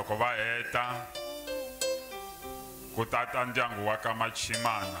loko va heta ku tata ndyangu wa ka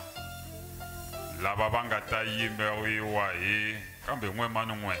Machimana lava va nga ta yimeriwa hi kambe n'we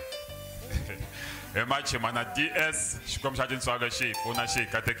mani n'we hi Machimana DS xikwembu xa tintswalo xi hi pfuna xi hi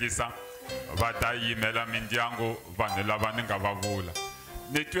katekisa va ta yimela mindyangu vanhu lava ni nga va vula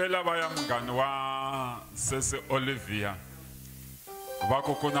ni twela va ya munghani wa sesi Olivia va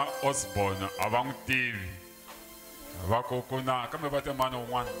ku ku na Osborne a va n'wi tivi va ku ku na kambe va te mani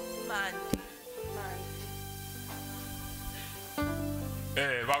un'wana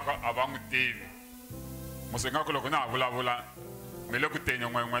va ku a va n'wi tivi musi nga ku loko na ha vulavula mi le ku teni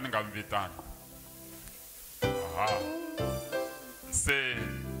n'we ni nga mi vitana se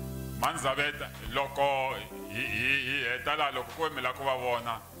manzaveta loko hi heta laha loko ku mi la ku va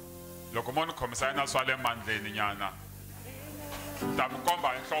vona loko mo ni khomisana na swa le mandleni nyana ta mi komba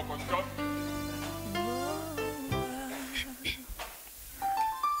hi nhloko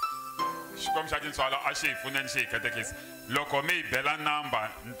xikwembu xa tintswalo a xi hi pfuneni xi hi katekisa loko mi hi bela namba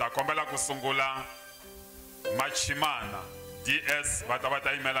ni ta kombela ku sungula Machimana DS va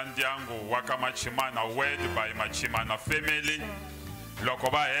ta yimela ndyangu wa ka Machimana wed by Machimana family loko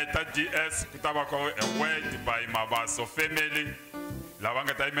va heta DS ku ta va ko wed by Mabaso family lava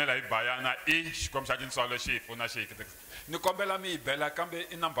nga ta yimela hi bayana xikwembu xa tintswalo xi hi pfuna xi hi katekisa ni kombela mi hi bela kambe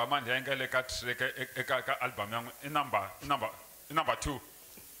i number mani ya nga le ka eka album yangu i number 2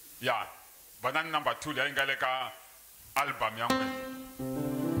 ya banani number 2 leyi nga le ka album yangu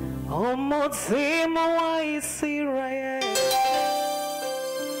umuzimu wa Israel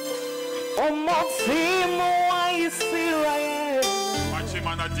umuzimu wa Israel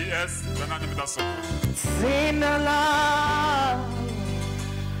Machimana DS banani mitaso zina la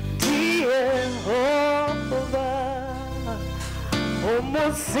Jehova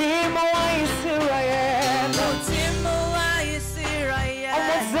umuzimu wa Israel umuzimu wa Israel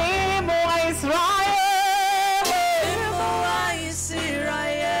umuzimu wa Israel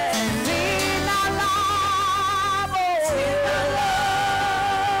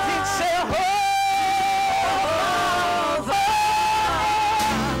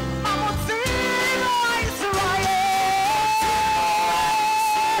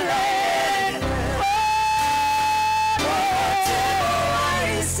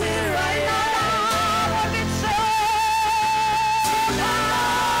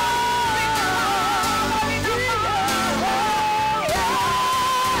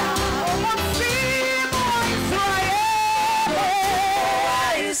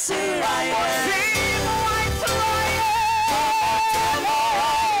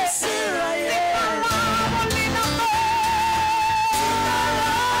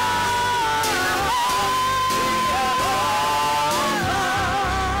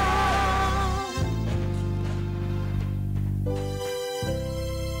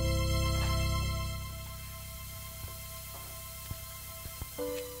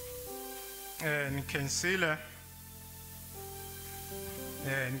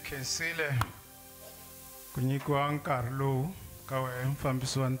Nkensile ku nyikiwa nkarhi lowu ka wena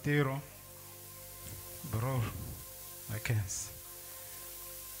mufambisi wa ntirho bro na khensa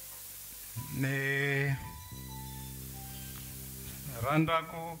ni rhandza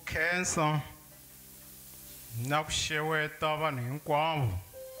ku khensa na ku xeweta vanhu hinkwavo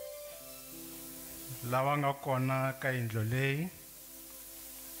lava nga kona ka yindlo leyi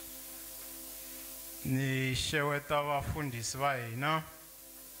ni xeweta vafundhisi va hina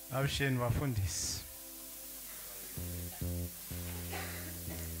avuxeni vafundhisi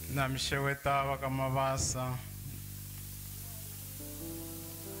na mi xeweta va ka Mabaso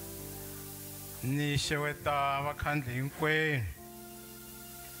ni xeweta vakhandli hinkwenu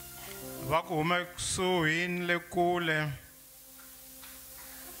va ku huma ekusuhi ni le kule.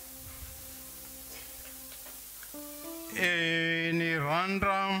 Ni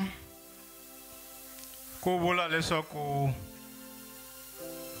rhandza ku vula leswaku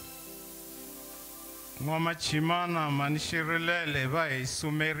N'wamachimana Manishirilele va hi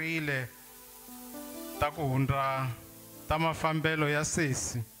sumerile ta ku hundza ta mafambelo ya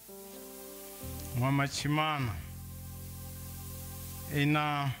sesi. N'wamachimana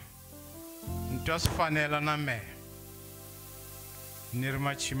ina ntwa swi fanela na mehe ni ri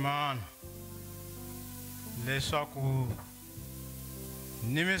machimana leswaku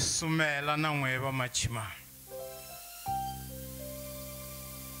ni mi sumela na n'we va machimana.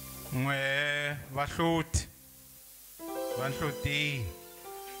 N'we vahluti va nhlotini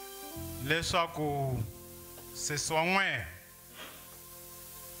leswaku sesi wa n'we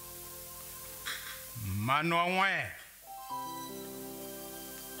mhani wa n'we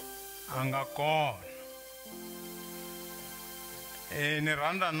a nga kona. Ni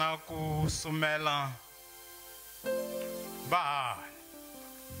rhandza na ku sumela vahani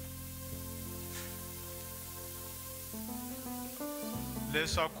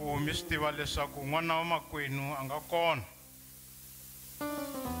leswaku mi swi tiva leswaku n'wana wa makwenu a nga kona.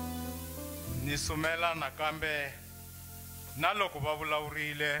 Ni sumela nakambe na loko va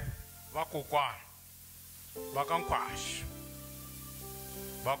vulavurile vakokwana va ka Nkhwaxi,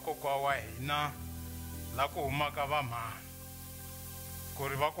 vakokwa wa hina la ku humaka va mhani, ku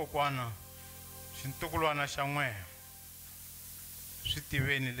ri vakokwana xintukulwana xa n'we swi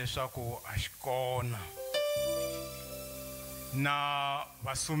tiveni leswaku a xi kona. Na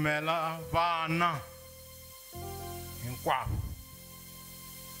va sumela vana hinkwavo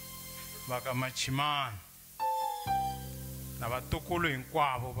va ka Machimana na vatukulu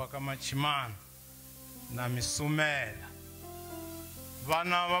hinkwavo va ka Machimana na mi sumela.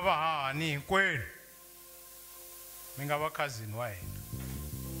 Vana va vahahani hinkwenu mi nga va cousin wa hina,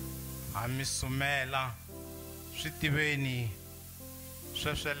 ha mi sumela swi tiveni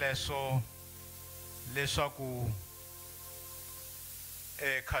swesweleswo leswaku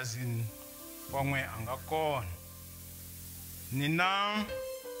cousin wa n'we a nga kona. Ni na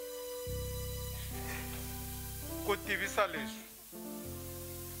ku tivisa leswi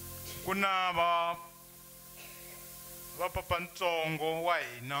ku na va papa ntsongo wa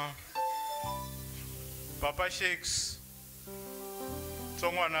hina, Papa Shakes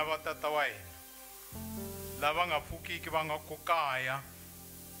ntsongwana va tata wa hina lava nga pfukiki va nga kokaya,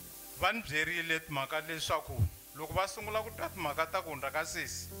 va ni byerile timhaka leswaku loko va sungula ku twa timhaka ta ku hundza ka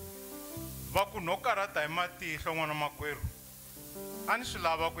sesi va ku no karhata hi matihlo n'wana makwerhu, a ni swi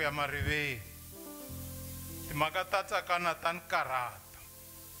lava ku ya mariveni, timhaka ta tsakana ta ni karhata.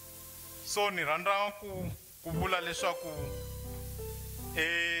 So ni rhandza ku vula leswaku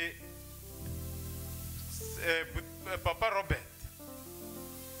Papa Robert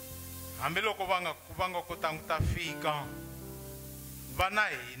hambiloko va nga kotangi ta fika, va na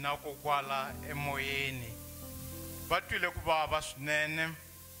hina kokwala emoyeni, va twile ku vava swinene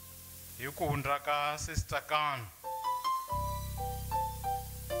hi ku hundza ka sesi Tsakani.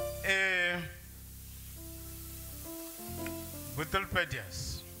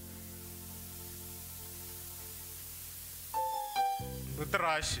 Butelpedias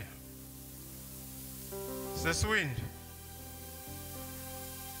Butrashi Ses Wind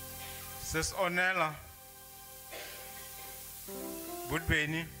Ses Onela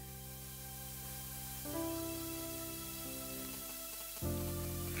Budbeni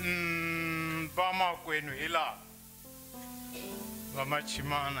va makwenu hi laha va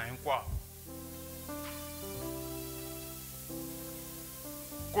Machimana hinkwavo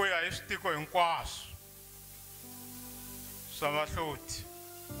ku ya hi switiko hinkwaswo swa vahloti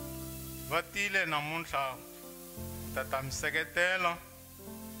va tile namuntlha ta mi seketela.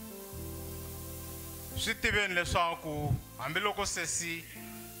 Swi tiveni leswaku hambiloko sesi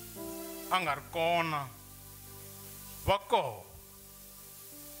a nga ri kona, va koho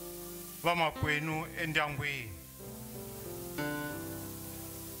va makwenu endyangwini.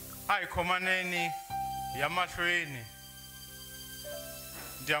 A hi khomaneni ya mahlweni,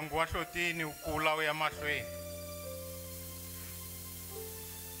 ndyangu wa Hlotini wu kula wu ya mahlweni.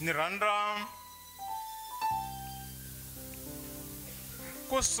 Ni rhandza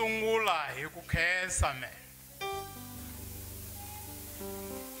ku sungula hi ku khensa me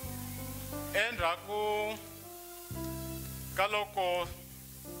endzhaku ka loko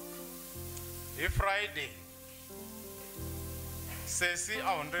hi Friday sesi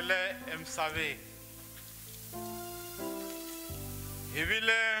a hundrile emisaveni, hi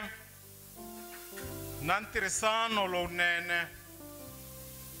vile na ntirhisano lowunene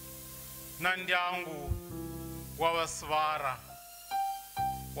na ndyangu wa Vasivara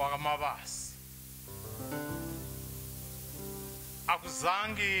wa Mabaso. A ku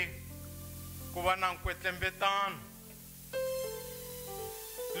zangi ku va na nkwetlembetano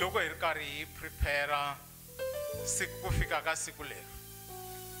loko hi ri karhi hi prepare ku fika ka siku leri.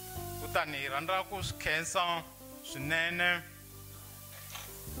 Kutani hi rhandza ku swi khensa swinene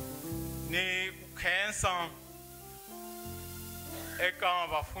ni ku khensa eka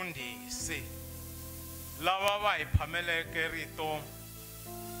vafundhisi lava va hi phameleke rito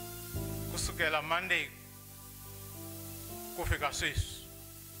kusukela Monday ku fika sweswi.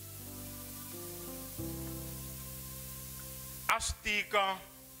 A swi tika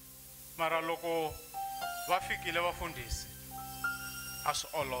mara loko va fikile vafundhisi a swi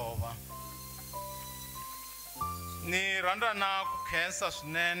olova. Ni rhandza na ku khensa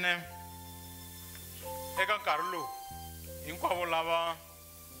swinene eka nkarhi lowu hinkwavo lava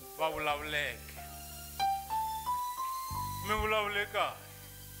va vulavuleke. Mi vulavuleka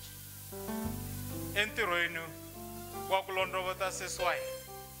entirhweni wa ku londlovota sesi wa hina.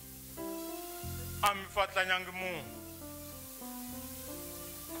 A mi fatlanyangi munhu.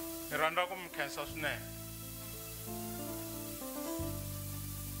 Ni rhandza ku mi khensa swinene.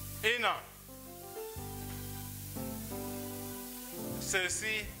 Ina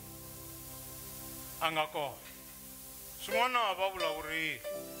sesi a nga kona. Swin'wana va vulavurile.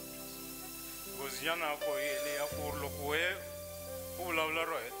 Nghozinyana ya koho hi ya ku ri loko we u vulavula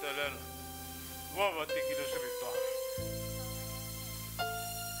ro hetelela va tekile swiritwana.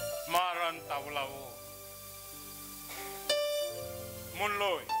 Mara ni ta vulavula. Munhu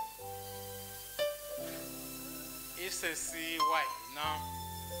loyi i sesi wa hina.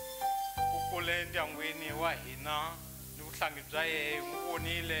 U kule endyangwini wa hina ni vuhlangi bya yehe hi n'wi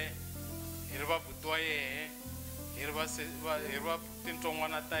vonile hi ri vabuti wa yehe hi ri va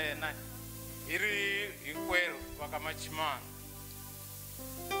tintsongwana ta yena hi ri hinkwerhu va ka Machimana.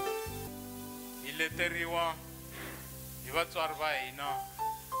 Hi leteriwa hi vatswari va hina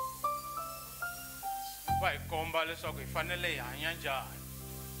va hi komba leswaku hi fanele hi hanya njhani.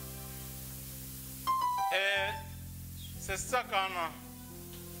 Sesi Tsakana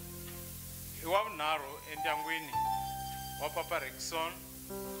i wa vunharhu endyangwini wa Papa Rickson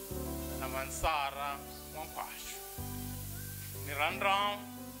na Mansara Nwankwashu. Ni rhandza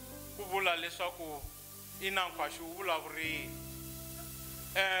ku vula leswaku ina Nkwashu u vulavurile.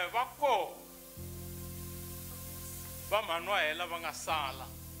 Va koho va mhani wa hela va nga sala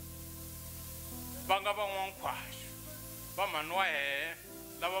va nga va Nwankwashu. Va mhani wa hehe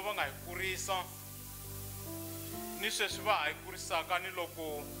lava va nga hi kurisa ni sweswi va ha hi kurisaka ni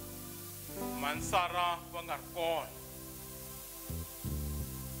loko Mansara va nga ri kona.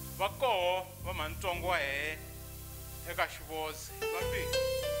 Va koho va mantsongo wa hehe eka Xivoze vambirhi.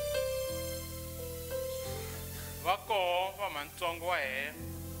 Va koho va mantsongo wa hehe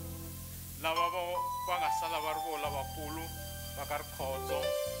lava va nga sala va ri vo lavakulu va ka Rikhotso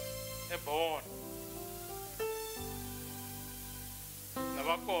eBona. Na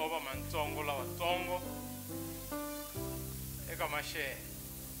va koho va mantsongo lavatsongo eka Maxele.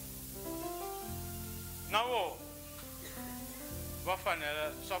 Na vo va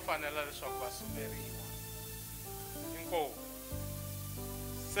swa fanela leswaku va sumeriwa. Inkomu.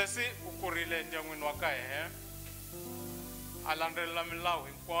 Sesi u kurile endyangwini wa ka hehe. A landzelela milawu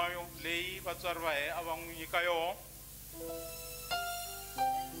hinkwayo leyi vatswari va hehe a va n'wi nyika yona.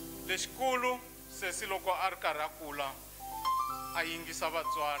 Lexikulu sesi loko a ri karhi a kula a yingisa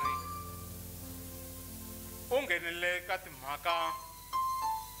vatswari. U nghenile ka timhaka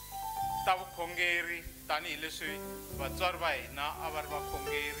ta vukhongeri tanihileswi vatswari va hina a va ri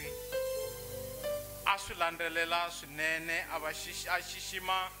vakhongeri. A swi landzelela swinene a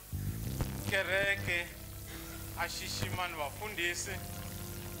xixima kereke, a xixima ni vafundhisi,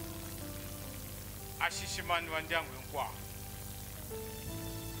 a xixima ni va ndyangu hinkwawo.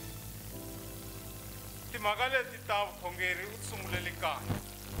 Timhaka leti ta vukhongeri u sungulele kaya.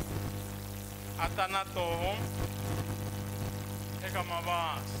 A ta na toho eka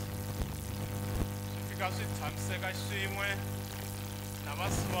Mabaso. Swi fika swi tshamiseka swin'we na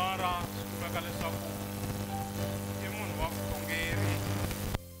Vasivara swi kumeka leswaku i munhu wa vukhongeri.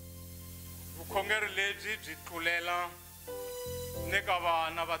 Vukhongeri lebyi byi tlulela ni ka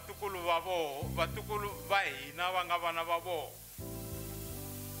vana vatukulu va hina va nga vana va vona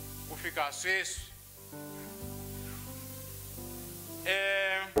ku fika sweswi.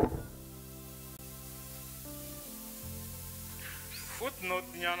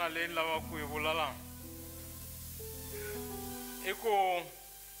 Footnote nyana leyi ni lavaka ku yi vula laha i ku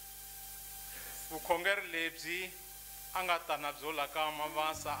vukhongeri lebyi a nga ta na byo la ka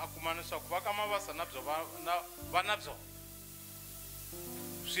Mabasa a kuma leswaku va ka Mabasa na byo va na byo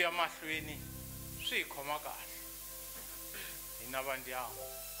swi ya mahlweni swi hi khoma kahle hina va ndyangu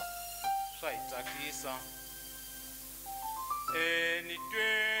swa hi tsakisa ni twe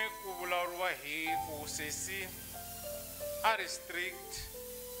ku vulavuriwa hi ku sesi a ri strict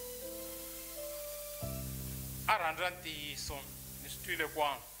a rhandza ntiyiso ni swi twile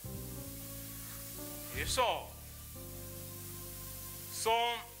kwani hi so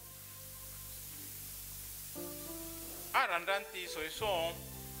a rhandza ntiyiso hi so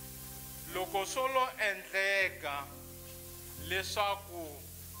loko solo endleka leswaku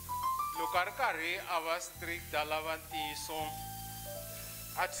loko a ri karhi a va strict a lava ntiyiso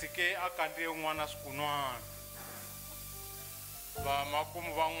a tshike a kandziye n'wana swikun'wana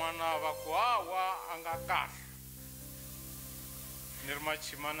vamakumu van'wana va ku hawa a nga kahle ni ri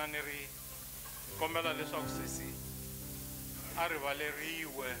machimana ni ri kombela leswaku sesi a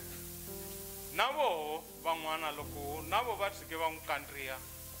rivaleriwe na voho van'wana loko na vo va tshike va n'wi kandziya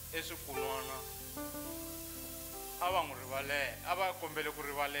eswikun'wana a va n'wi rivalela a va kombele ku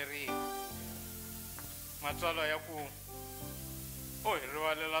rivaleriwa matsalwa ya ku o hi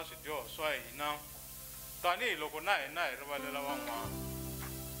rivalela swidyoho swa hina tanihiloko na hina hi rivalela van'wana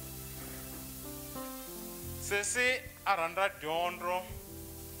sesi a rhandza dyondzo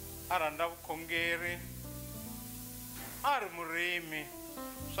a rhandza vukhongeri a ri murimi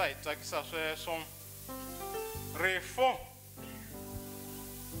swa hi tsakisa sweswo rifo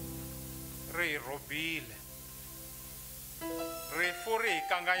ri hi robile rifu ri hi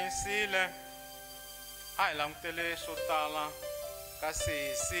kanganyisile a hi langutele swo tala ka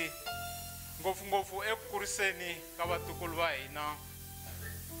sesi ngopfungopfu eku kuriseni ka vatukulu va hina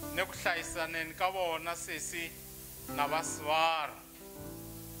ni ku hlayisaneni ka vona sesi na vasivara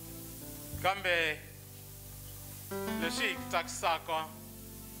kambe leswi hi tsakisaka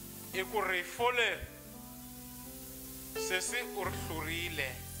i ku rifo leri sesi u ri hlurile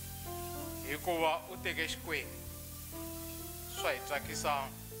hikuva u teke xikwembu swa hi tsakisa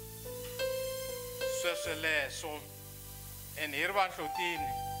swesweleswo ene hi ri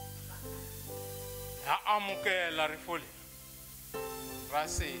vanhlotini ha amukela rifo leri ra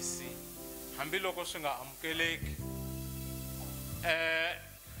sesi hambiloko swi nga amukeleki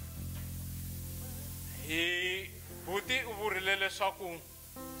hi buti u vurile leswaku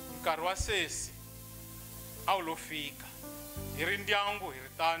nkarhi wa sesi a wu lo fika hi ri ndyangu hi ri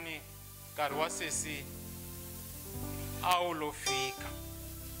tani nkarhi wa sesi a wu lo fika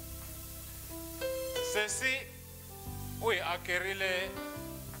sesi u hi akerile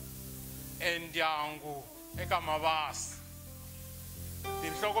endyangu eka Mabasa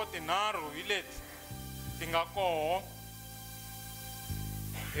tinhloko tinharhu hi leti ti nga koho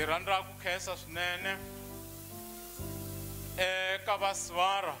hi rhandza ku khensa swinene eka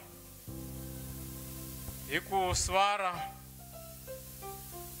vasivara hi ku sivara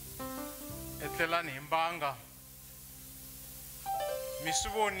etlelani hi mbanga mi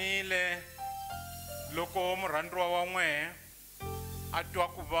swi vonile loko murhandziwa wa n'wehe a twa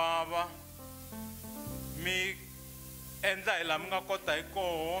ku vava mi endla hi laha mi nga kota hi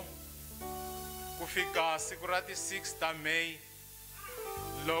koho ku fika siku ra ti 6 ta May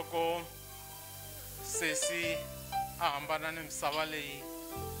loko sesi a hambana ni misava leyi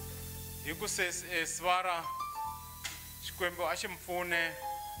hi ku sivara xikwembu a xi mi pfune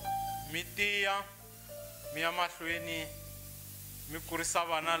mi tiya mi ya mahlweni mi kurisa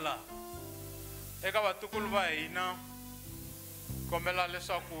vana laha eka vatukulu va hina kombela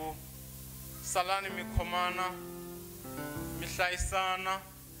leswaku salani mi khomana mi hlayisana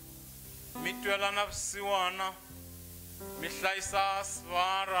mi twelana vusiwana mi hlayisa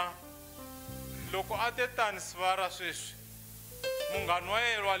sivara loko a te tani sivara sweswi munghani wa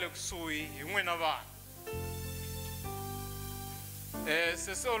yena wa le kusuhi hi n'wina vana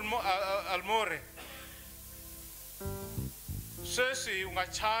sesi Almore sweswi u nga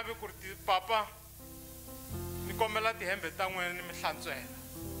chavi ku ri papa ni kombela tihembe ta n'wina ni mi hlantswela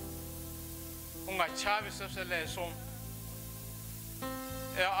u nga chavi swesweleswo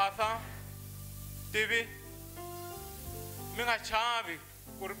Arthur tivi mi nga chavi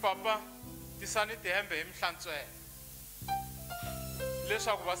ku ri papa tisani tihembe hi mi hlantswela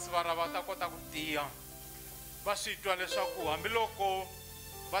leswaku vasivara va ta kota ku tiya va swi twa leswaku hambiloko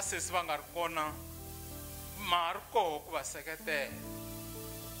vasesi va nga ri kona ma ha ri koho ku va seketela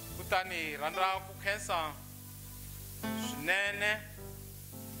kutani hi rhandza ku khensa swinene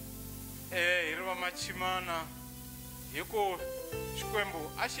hi ri va machimana hi ku xikwembu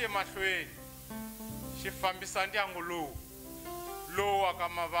a xi ye mahlweni xi fambisa ndyangu lowu wa ka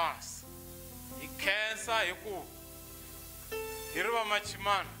Mabasa hi khensa hi ku hi ri va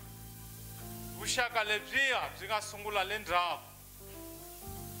machimana vuxaka lebyiya byi nga sungula le ndzhaku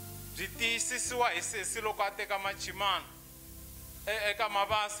byi tiyisisiwa hi sesi loko a teka machimana eka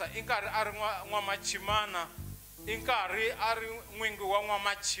Mabasa i nkarhi a ri n'wamachimana i nkarhi a ri n'wingi wa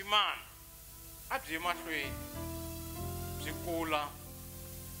n'wamachimana a byi mahlweni byi kula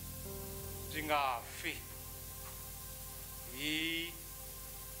byi nga fi hi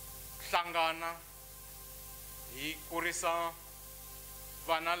hlangana hi kurisa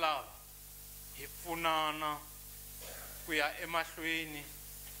vana lava hi pfunana ku ya emahlweni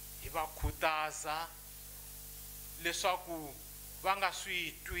hi va khutaza leswaku va nga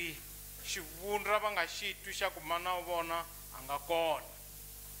swi twi xivundla va nga xi twi xa ku mana wa vona a nga kona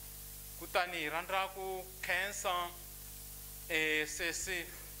kutani hi rhandza ku khensa sesi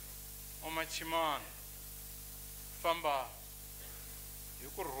Omachimana famba hi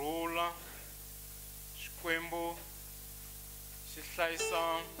ku rhula Xikwembu xi hlayisa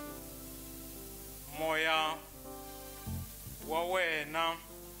moya wa wena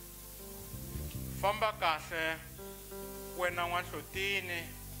famba kahle wena n'wanhlotini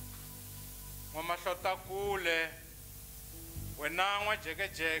n'wamahlotakule wena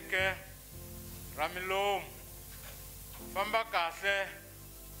n'wajekejeke ra milomu famba kahle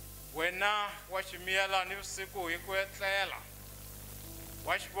wena wa ximiyelani vusiku hi ku etlela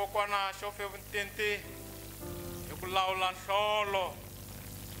wa xivokwana xo fe vuntenti hi ku lawula nhlolo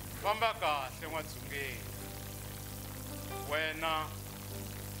famba kahle n'wadzungeni wena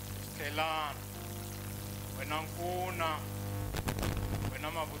tlhelana wena nkuna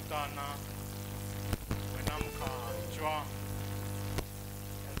wena mavutana wena mkhanjwa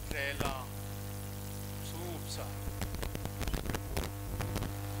ya tlela tshupsa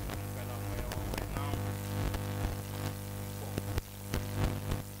amukela moya wa wena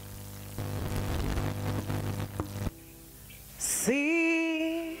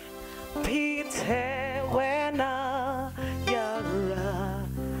Sipithe wena yara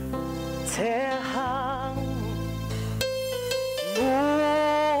tehang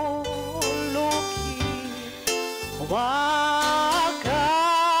muluki waka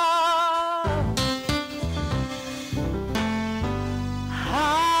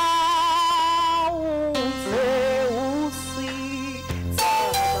hauze usitaba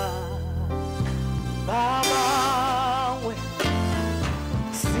babawe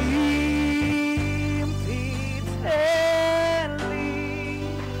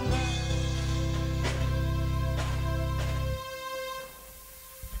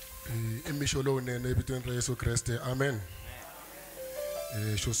imisho lowunene evitweni ra Yesu Kreste amen.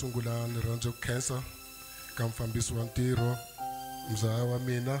 Xo sungula ni rhandza ku khensa ka mufambisi wa ntirho mzaya wa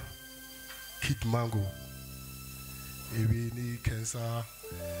mina Kid Mango ivi ni khensa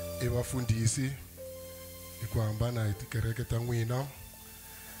evafundhisi hi ku hambana hi tikereke ta n'wina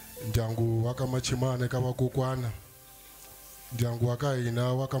ndyangu wa ka Machimane ka vakokwana ndyangu wa ka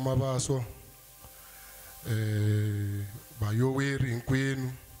hina wa ka Mabaso vayoweri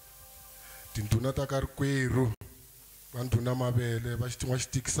hinkwenu tindhuna ta ka rikwerhu va ndhuna mavele va xitin'wa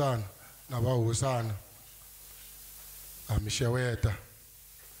xitikisana na vahosana a mixeweta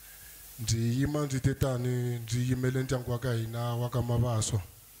ndzi yima ndzi te tani ndzi yimele ndyangu wa ka hina wa ka Mabaso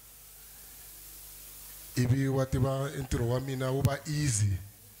ivi wa tiva ntirho wa mina wu va easy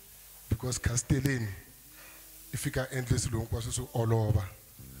because kasteleni i fika endle swilo hinkwaswo swi olova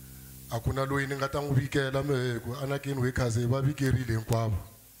a ku na loyi ni nga ta n'wi vikela meheku anakeni we khaze va vikerile hinkwavo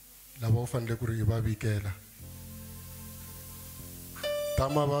lava u fanele ku ri i va vikela ta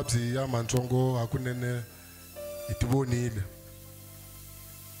mavabyi ya matsongo hakunene hi ti vonile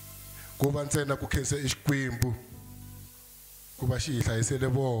ku va ntsena ku khensa Xikwembu ku va xi hi hlayisele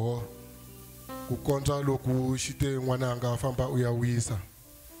voho ku kondza loko xi te n'wananga famba u ya wisa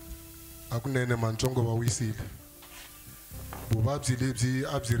hakunene matsongo va wisile vuvabyi lebyi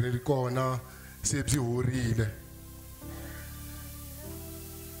a byi ri kona se byi horile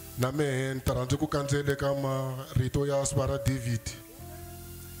na mehe ni ta rhandza ku kandzele ka marito ya Sibara David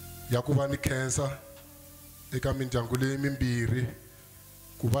ya ku va ni khensa eka mindyangu leyi mimbirhi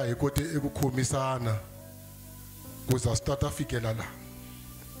ku va hi kote eku khomisana ku za swi ta fikela la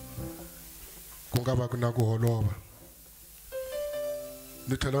ku nga va ku na ku holova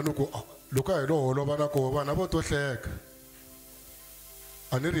ni tlhela ni ku loko hi lo holova na koho vana vo to hleka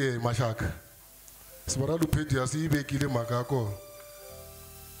a ni ri maxaka Sibara Lupedius yi vekile mhaka ya kona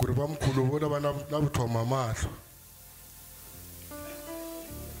ku ri va mkhuluvo lava na vuthoma mahlo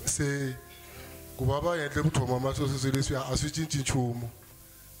se ku va va endle vuthoma mahlo sweswo leswiya a swi cinci nchumu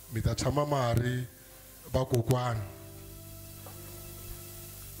mi ta tshama ma ha ri vakokwana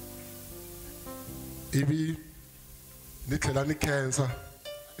ivi ni tlhela ni khensa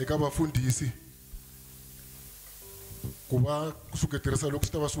eka vafundhisi ku va kusuketerisa loko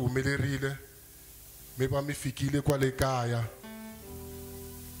swi ta va swi humelerile mi va mi fikile kwale kaya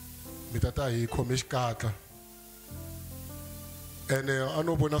mi ta hi khome xikatla ene a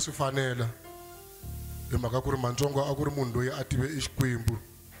no vona swi fanela hi mhaka ku ri Matsongo a ku ri munhu loyi a tive Xikwembu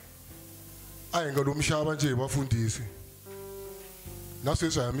a hi nga lomu xava nje hi vafundhisi na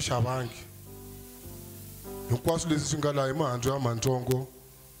sweswi a hi mi xavangi hinkwaswo leswi swi nga laha hi mihandzu ya Matsongo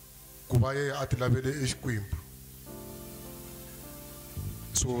ku va yeye a ti lavele Xikwembu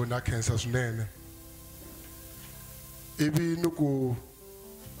so na khensa swinene ivi ni ku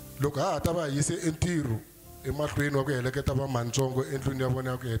loko ha ta va yise entirho emahlweni wa ku heleketa va Matsongo endlwini ya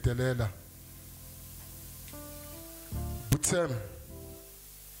vona ya ku hetelela Butsem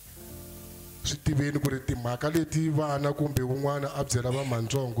swi tiveni ku ri timhaka leti vana kumbe wun'wana a byela va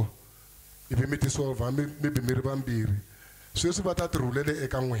Matsongo ivi mi ti solva maybe mi ri vambirhi sweswi va ta tirhulele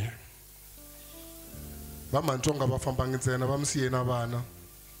eka n'wina va Matsongo va fambangi ntsena va mi siye na vana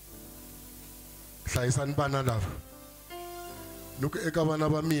hlayisani vana lava loko eka vana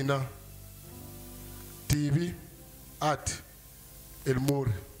va mina Tivi Ati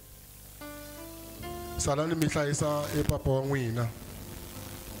Elmuri salani mi hlayisa papa wa n'wina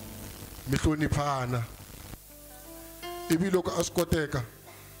mi hloniphana ivi loko a swi koteka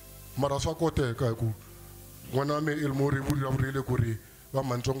mara swa koteka hi ku n'wana wa mina Elmuri vulavurile ku ri va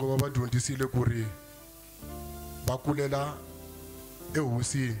Matsongo va va dyondzisile ku ri va kulela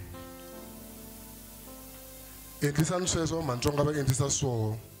ehosini endlisani sweswo va Matsongo va endlisa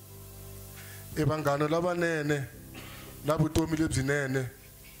swoho vanghana lavanene na vutomi lebyinene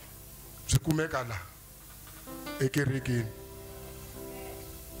byi kumeka la ekerekeni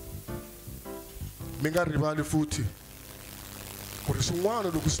mi nga rivali futhi ku ri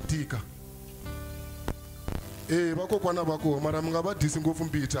swin'wana loko swi tika vakokwana va koho mara mi nga va disi ngopfu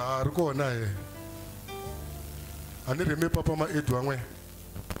mbita ha ri kona a ni rheme papa ma-8 wa n'wena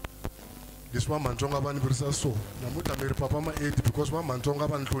leswi va Matsongo va ni virisa so namuntlha mi ri papa ma-8 because va Matsongo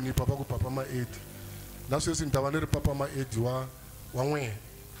va ni hlonipha va ku papa ma-8 na sweswi ni ta va ni ri papa ma-8 wa n'wena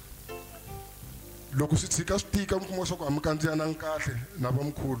loko swi tshika swi tika mi kuma swa ku a mi kandziyanangi kahle na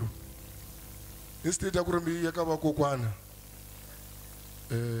vamkhulu instead ya ku ri mi ya ka vakokwana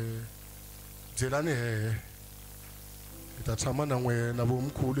byelani hehe hi ta tshama na n'wena na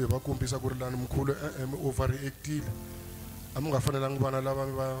vomkhulu hi va kombisa ku ri lani mkhulu mi overreactile a mi nga fanelangi vana lava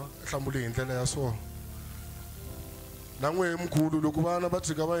mi va hlamule hi ndlela ya so na n'wehe mkhulu loko vana va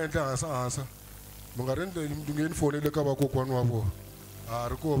tshika va endle hansa mi nga mi nge ni fonele ka vakokwani wa vona a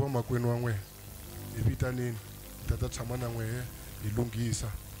ri koho vamakwenu wa n'wena hi vitanini hi ta tshama na n'wehe hi lunghisa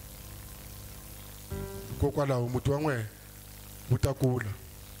hikokwalaho muti wa n'wehe wu ta kula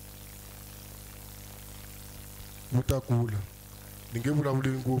ni nge vulavuli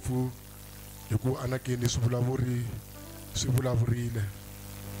ngopfu hi ku anakeni swi vulavurile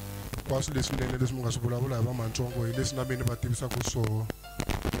hinkwaswo leswinene leswi mi nga swi vulavula hi va Matsongo hi leswi na mina va tivisaka swoho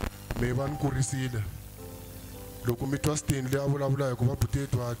mi va ni kurisile loko mi twa Steni leyi a vulavula hi ku va Buti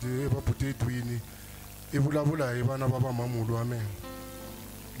Edward va Buti Edwini i vulavula hi vana va vamamulu wa mina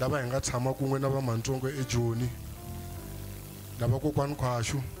lava hi nga tshama kun'we na va Matsongo eJoni na vakokwani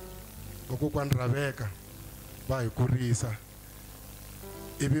Khwashu vakokwani Raveka va hi kurisa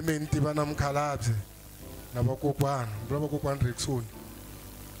ivi mi ni tiva na mukhalabye na vakokwana vula vakokwani Rickson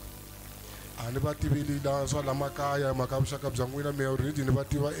a ni va tiveli la swa la makaya mhaka vuxaka bya n'wina mi already ni va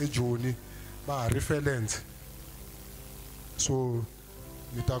tiva eJoni va ha reference so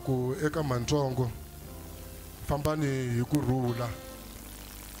ni ta ku eka Matsongo fambani hi kurhula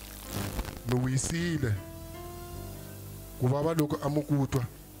mi wisile ku vava loko a mi kutwa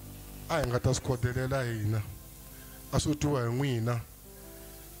a hi nga ta swi khodelela hina a swo twiwa hi n'wina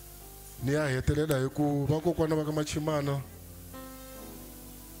ni ya hetelela hi ku vakokwana va ka Machimana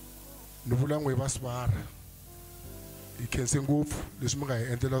ni vula n'we va Sivara hi khense ngopfu leswi mi nga hi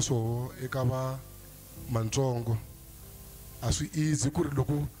endlela swoho eka va Matsongo a swi easy ku ri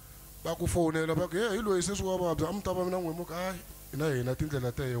loko va ku fonela va ku hi loyi sweswi wa vabya a mi ta va na n'we muka hayi na hina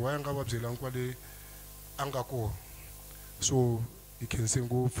tindlela ta hi wa ya nga va byelangi kwale a nga kona so hi khense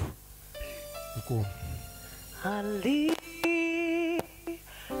ngopfu inkomu alikho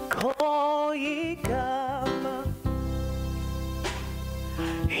igama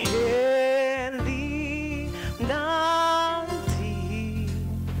elimnandi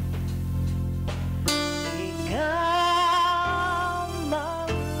igama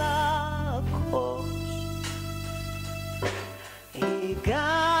lakho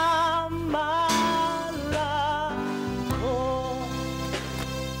igama lakho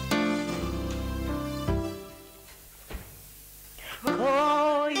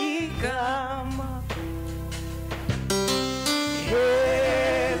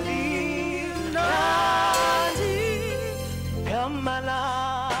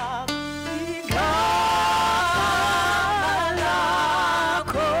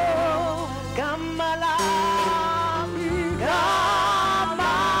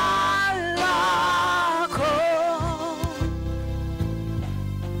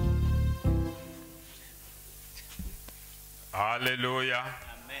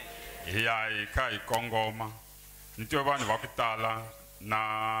ya ika ikongoma nitwe vanhu va ku tala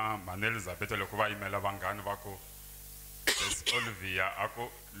na mani Elizabeth loko va yimela vanghani va ku Olivia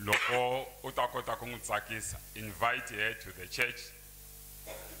ako loko u ta kota ku n'wi tsakisa invite her to the church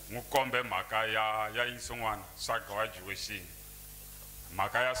n'wi kombe mhaka ya yin'wana swa graduation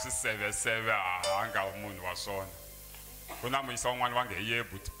mhaka ya swiseveseve a nga munhu wa swona ku na muyisa wun'wana va nge ye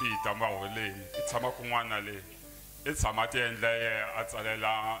but Peter maholeni i tshama kun'wana le i tshama ti endla ye a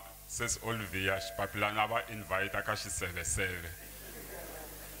tsalela sis Olivia xipapilana va invite ka xiseveseve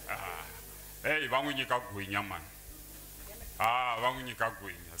hey va n'wi nyika gwinya mani va n'wi nyika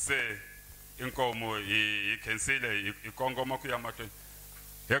gwinya se inkomo hi khensile hi kongoma ku ya mahlweni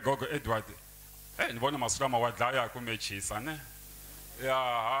he gogo Edward ni vona masiku lama wa dlaya kumbe chisa ne ya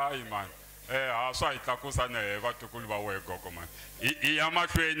hayi man swa hi tlakusa ne vatukulu va we gogo man hi ya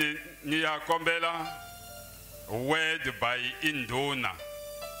mahlweni ni ya kombela word by induna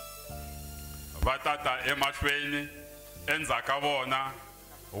va tata emahlweni endzhaka vona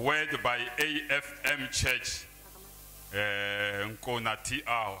word by AFM Church nkona T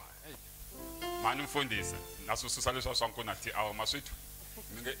hour mani mfundisi nasususa leswa swa nkona T hour maswithu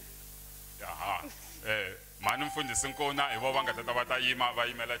ninge yaha mani mfundisi nkona hi vo va nga tata va ta yima va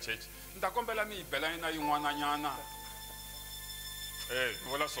yimela church ni ta kombela mi bela na yin'wana nyana ni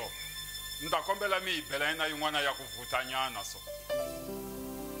vula so ni ta kombela mi bela na yin'wana ya ku vuta nyana so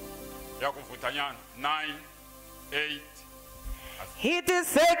ya ku vuta nyana 9 8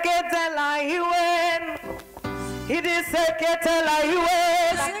 Itiseketela iwen Itiseketela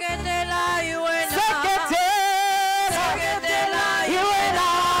iwen Seketela iwen Seketela iwen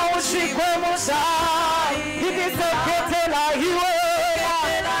Ushikwe musa Itiseketela iwen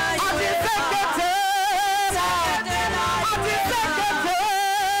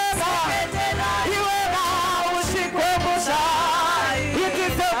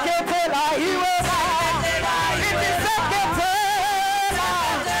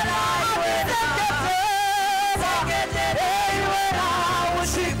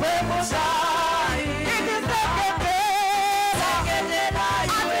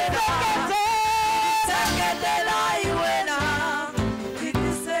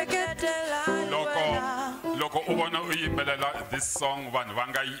ubona uyimbelela this song vanhu va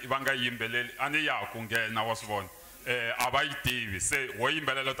nga yimbeleli ani ya ku nghena wa swivona a va yi tivi se wo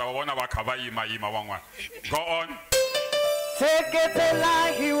yimbelela ta va vona va kha va yima van'wana go on seketela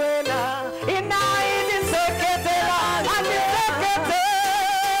hiwena ina ini seketela ani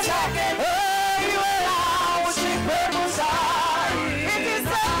seketela hiwena ushikwe musa ini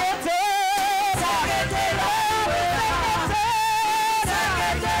seketela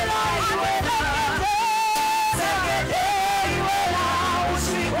seketela hiwena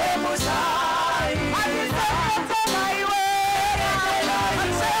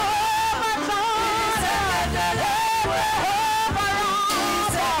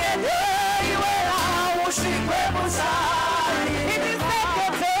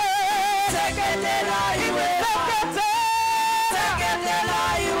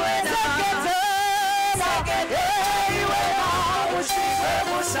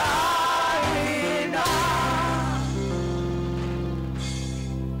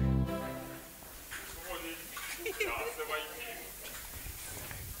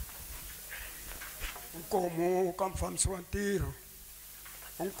Nkomo ka mfambisi wa ntirho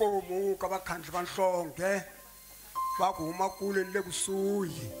nkomo ka vakhandli va nhlonge va ku huma kule ni le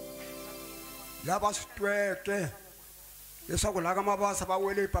kusuhi lava swi tweke leswaku laha ka Mabasa va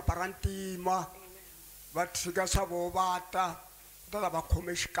wele hi papa ra ntima va tshika swa vo vata ta lava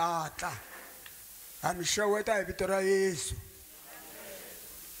khome xikatla ha mi xeweta hi vito ra Yesu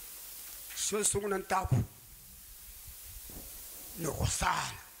xo sungula ni ta ku ni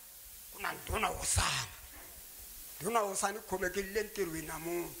hosana ku na ndhuna hosana ndhuna hosana i khomekile ntirhweni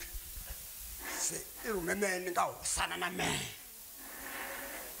namuntlha se i rhume mehe ni nga hosana na mehe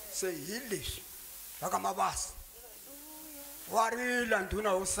se hi leswi va ka Mabasa wa rila ndhuna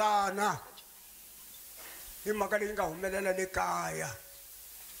hosana hi mhaka leyi nga humelela le kaya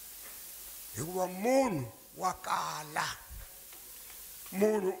hikuva munhu wa kala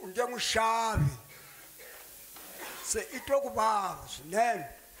munhu u nge n'wi xavi se i twa ku vava swinene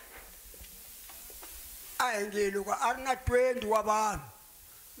a hi nge loko a ri na 20 wa vanhu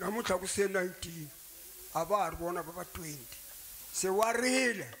namuntlha ku se 19 a va ha ri vona va 20 se wa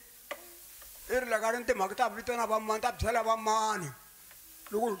rile i ri laka ri ni timhaka ta vitana va mani ta byela va mani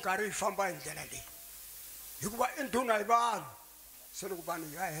loko hi karhi hi famba hi ndlela leyi hikuva i ndhuna hi vanhu se loko vanhu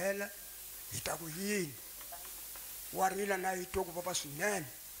hi ya hela hi ta ku yini wa rila na yi twa ku vava swinene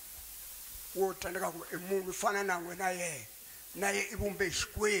wo tsandzeka ku i munhu fana na n'wina yena na ye i vumbe hi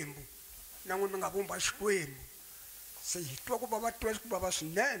Xikwembu na n'we mi nga vumba Xikwembu se hi twa ku vava twa ku vava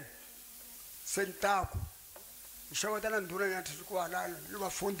swinene se ni ta ku hi xeweta na ndhuna ya kwalano ni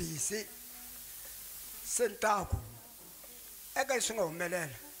vafundhisi se ni ta ku eka leswi nga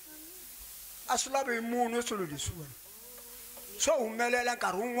humelela a swi lavi hi munhu swilo leswiwani swo humelela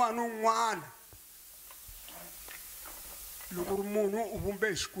nkarhi wun'wana na wun'wana loko ri munhu u vumbe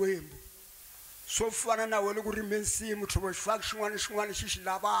hi Xikwembu swo fana na wena ku rime nsimu tlhelo xifaki xin'wana na xin'wana xi xi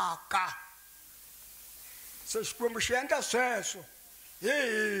lavaka se Xikwembu xi endla sweswo hi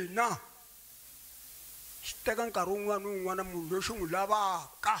hina xi teka nkarhi wun'wana na wun'wana munhu loyi xi n'wi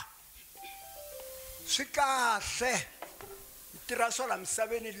lavaka swi kahle hi tirha swa la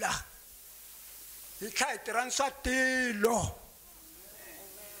misaveni laha hi tlha hi tirha ni swa tilo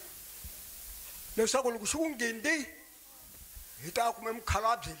leswaku loko xi ku ngindi hi ta kume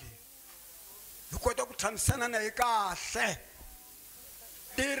mukhalabye leyi hi kota ku tshamisana na hi kahle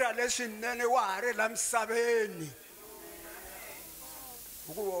tirha leswinene wa ha ri la misaveni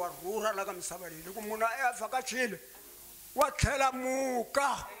hikuva wa rhurha la ka misava leyi loko munhu a vhakachile wa tlhela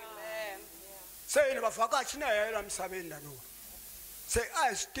muka se yini vavhakachi na hi la misaveni laniwa se a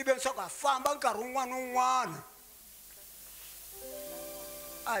hi swi tiveni swa ku ha famba nkarhi wun'wana na wun'wana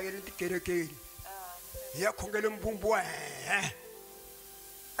a hi ri tikerekeni hi ya khongele mbumbu wa hehe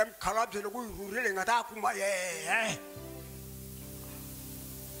emukhalabye loko hi rhurile hi nga ta kuma yehe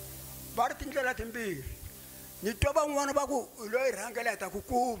va ri tindlela timbirhi ni twa van'wana va ku hi loyi rhangela hi ta ku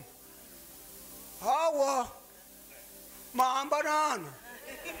kuma hawa ma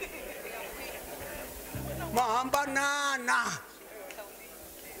hambanana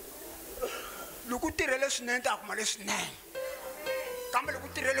loko u tirhele swinene ta kuma leswinene kambe loko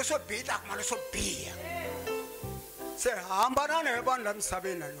u tirhele swo biha ta kuma leswo biha se hambanana hi vanhu la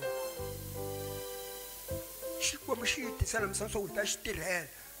misaveni laniwa Xikwembu xi hi tisela misava swa ku hi ta xi tirhela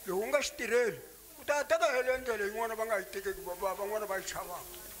loko u nga xi tirheli u ta teka hele ndlela yin'wana va nga yi tekeki van'wana va yi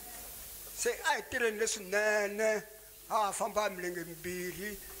chavaka se a hi tirheni leswinene a ha famba hi milenge mimbirhi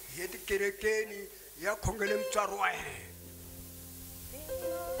hi ye tikerekeni hi ya khongele mutswari wa yena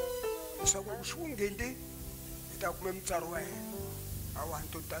leswaku loko xi ku nghendi hi ta kume mutswari wa yena awani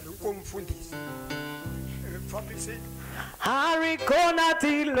to tala inkomu mfundhisi mfambiseni Hari kona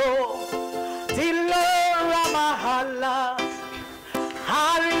tilo ramahala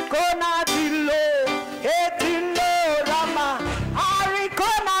Hari kona tilo rama Hari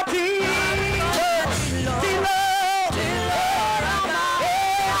kona tilo rama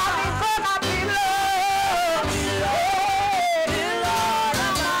Hari kona tilo rama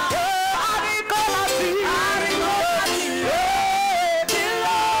Hari kona tilo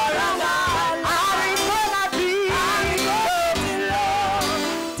rama Hari kona tilo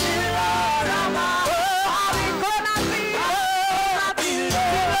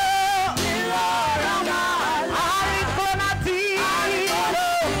rama Hari kona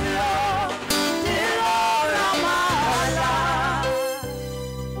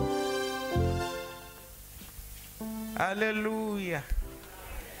Hallelujah.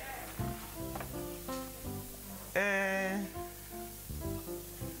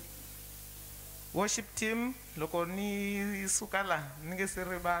 Worship team loko ni suka la ni nge se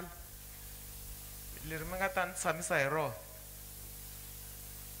rivala leri mi nga ta ni tshamisa hi rona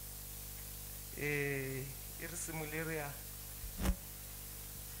i risimu leriya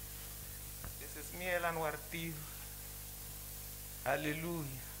leswi mi yelani wa ri tiva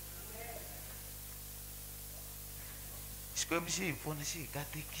haleluya Xikwembu xi hi pfuna xi hi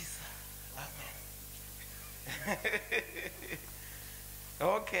katekisa amen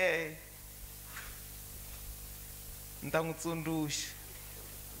okay ni ta n'wi tsundzuxa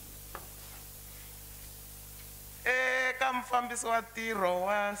eka mufambisi wa ntirho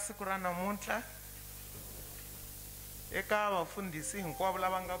wa siku ra namuntlha eka vafundhisi hinkwavo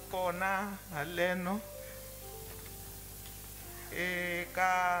lava nga kona haleno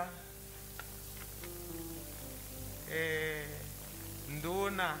eka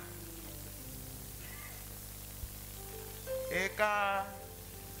ndhuna eka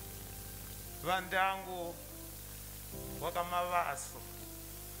vandyangu wa ka Mabaso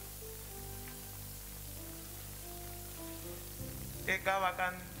eka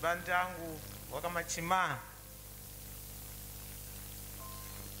vandyangu wa ka Machimana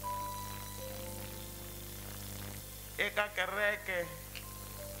eka kereke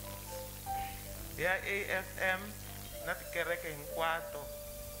ya AFM na tikereke hinkwato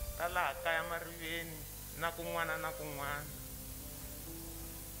ta laha kaya Mariveni na kun'wana na kun'wana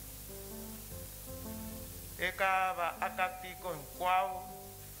eka vaakatiko hinkwavo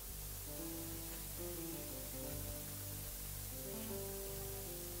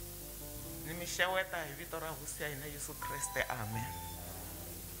xeweta hi vito ra hosi ya hina Yesu Kriste amen.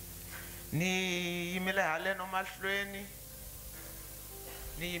 Ni yimile haleno mahlweni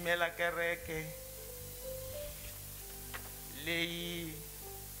ni yimela kereke leyi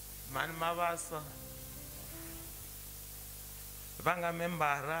mani Mabaso va nga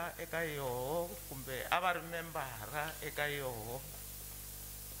membara eka yoho kumbe a va ri membara eka yoho.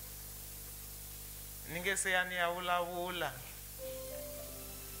 Ni nge se ya ni ya vulavula,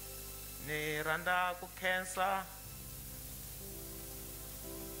 ni rhandza ku khensa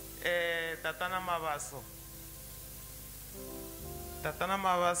tatana Mabaso. Tatana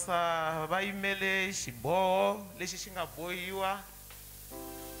Mabasa va yimele xiboho lexi xi nga bohiwa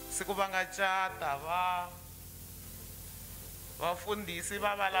siku va nga cata, vafundhisi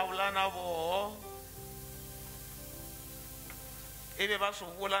va vulavula na voho ivi va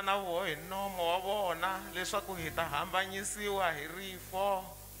swi vula na voho hi nomo wa vona leswaku hi ta hambanyisiwa hi rifo.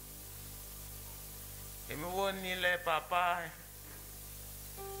 Hi mi vonile papa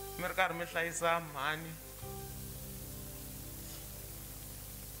mi ri karhi mi hlayisa mhani,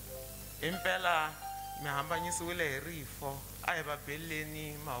 impela mi hambanyisiwile hi rifo. A hi va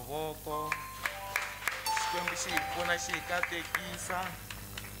beleni mavoko, Xikwembu xi hi pfuna xi hi katekisa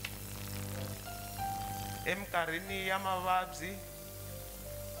eminkarhini ya mavabyi,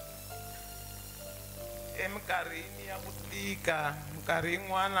 eminkarhini ya ku tika, minkarhi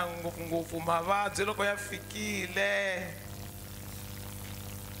yin'wana ngopfungopfu mavabyi loko ya fikile.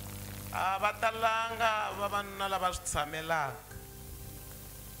 A va talanga vavanuna lava swi tshamelaka,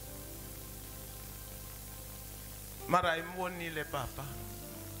 mara hi mi vonile papa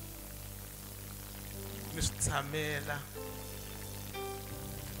mi swi tshamela.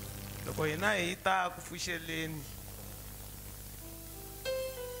 Loko hina hi ta ku pfuxeleni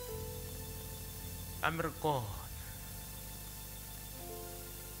a mi ri kona,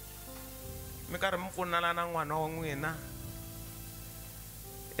 mi karhi mi pfunana na n'wana wa n'wina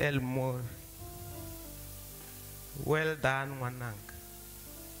Elmore. Well done n'wananga,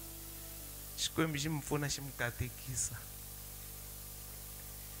 Xikwembu xi mi pfuna xi mi katekisa.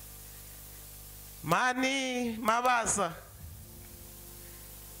 Mani Mabasa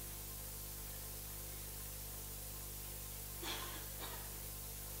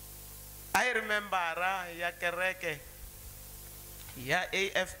I remember ya kereke ya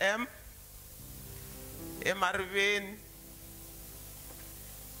AFM eMariveni,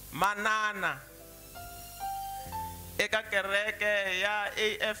 manana eka kereke ya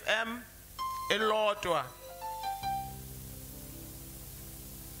AFM elotwa,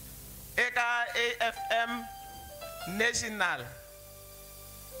 eka AFM National,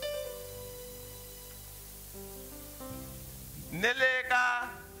 nelega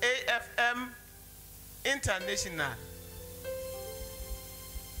AFM International.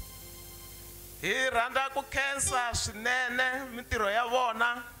 Hi rhandza ku khensa swinene mintirho ya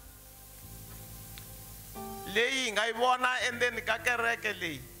vona leyi hi nga yi vona endzeni ka kereke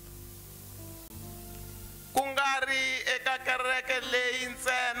leyi, ku nga ri eka kereke leyi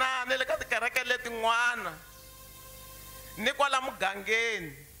ntsena ni le ka tikereke letin'wana ni kwala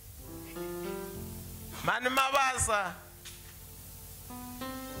mugangeni. Mani Mabasa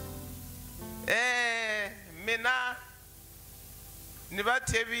mina ni va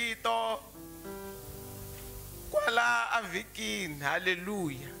thye vito kwala a vhikini.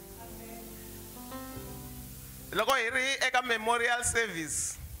 Haleluya. Loko hi ri eka memorial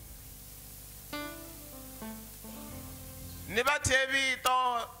service ni va thye vito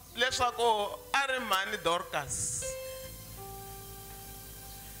leswaku a ri mhani Dorcas,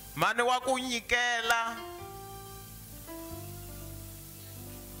 mhani wa ku nyikela,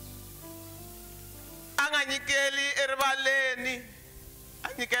 a nga nyikeli erivaleni, a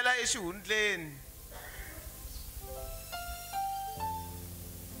nyikela exihundleni.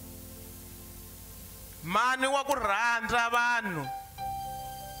 Mhani wa ku rhandza vanhu,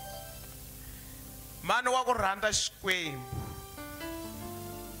 mhani wa ku rhandza Xikwembu,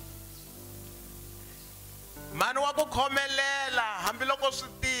 mhani wa ku khomelela hambiloko swi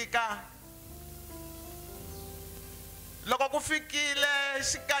tika. Loko ku fikile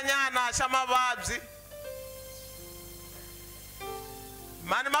xikanyana xa mavabyi,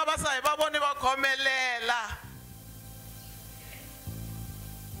 mani Mabasa hi va voni va khomelela.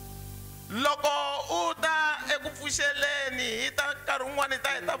 Loko u ta eku pfuxeleni hi ta nkarhi wun'wani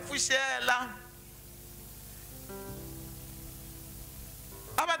hi ta pfuxela,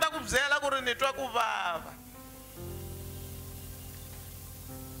 a va ta ku byela ku ri ni twa ku vava,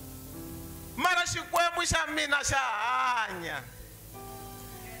 mara Xikwembu xa mina xa hanya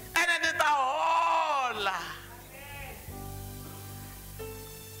ene ni ta hola.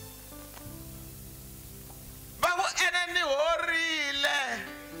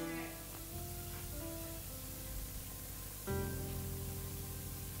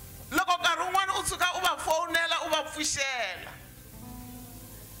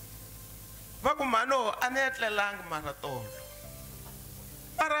 va ku mano a ni etlelangi mara tolo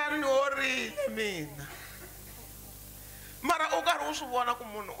mara ni horile mina mara u karhi u swi vona ku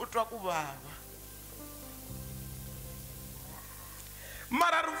munhu u twa ku vava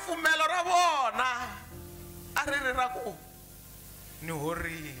mara ripfumelo ra vona a ri ri ra ku ni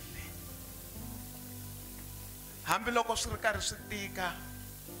horile hambiloko swi ri karhi swi tika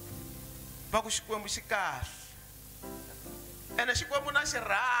va ku Xikwembu xi kahle ene Xikwembu na xi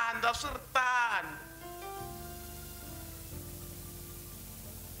rhandza swi ri tano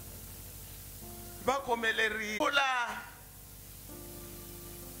va khomelerile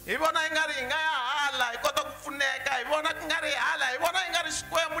hi vona hi nga ri hi nga ya hala hi kota ku pfuneka hi vona ku nga ri hala hi vona hi nga ri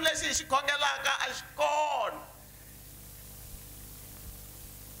Xikwembu lexi hi xi khongelaka a xi kona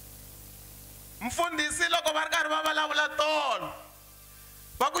mfundhisi loko va ri karhi va vulavula tolo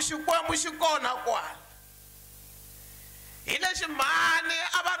va ku Xikwembu xi kona kwala hi lexi mhani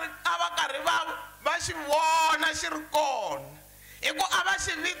a va karhi va xi vona xi ri kona hi ku a va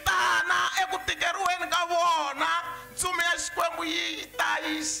xi vitana eku tikeriweni ka vona ntsumi ya Xikwembu yi ta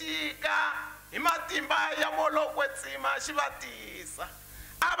yi xika hi matimba ya molokwetsima xi va tisa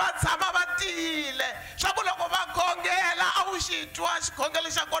a va tshama va tiyile swa ku loko va khongela a wu xi twa xikhongelo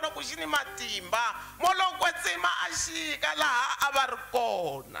xa kona ku xi ni matimba molokwetsima a xika laha a va ri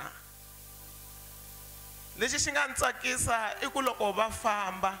kona lexi xi nga ni tsakisa i ku loko va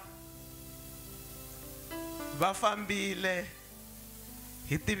famba va fambile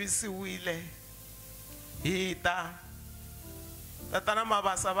hi tivisiwile hi ta tatana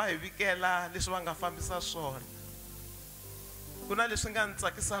Mabaso va hi vikela leswi va nga fambisa swona ku na leswi nga ni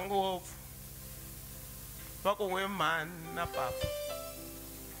tsakisa ngopfu va ku n'we mhani na papa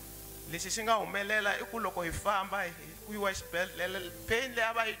lexi xi nga humelela i ku loko hi famba ku yiwa exibedhlele pain leyi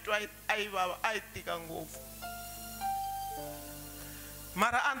a va yi twa a yi vava a yi tika ngopfu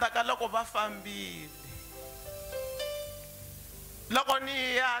mara endzhaku ka loko va fambile loko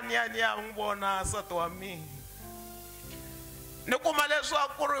ni ya n'wi vona nsati wa mina ni kuma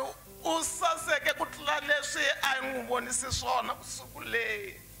leswaku ri u saseke ku tlula leswi a yi n'wi vonisi swona kusuku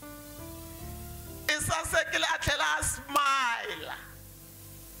leyi i sasekile a tlhela a smile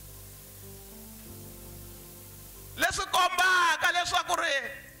leswi kombaka leswaku ri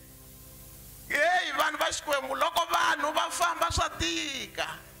heyi vanhu va Xikwembu loko vanhu va famba swa tika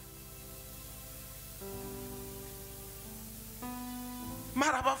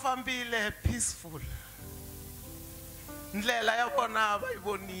mara va fambile peaceful ndlela ya vona va yi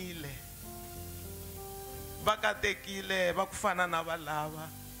vonile va katekile va ku fana na valava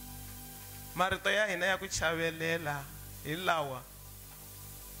marito ya hina ya ku chavelela hi lawa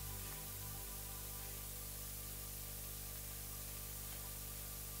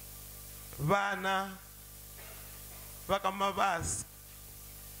vana va ka Mabaso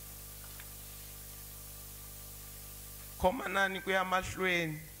khomanani ku ya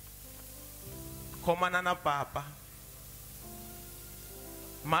mahlweni khomana na papa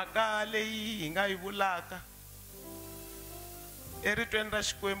mhaka leyi hi nga yi vulaka eritweni ra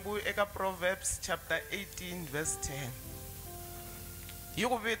Xikwembu eka Proverbs chapter 18 verse 10 yi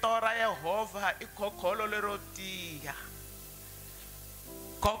ku vito ra Yehovha i khokholo lero tiya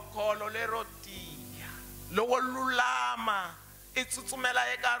khokholo lero tiya loko lulama i tsutsumela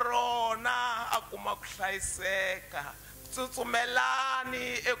eka rona a kuma ku hlayiseka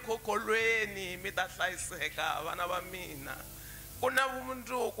tsutsumelani ekhokholweni mi ta hlayiseka vana va mina ku na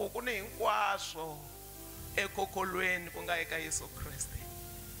vumundzuku ku ni hinkwaswo ekhokholweni ku nga eka Yesu Kriste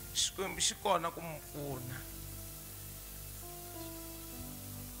Xikwembu xi kona ku mi pfuna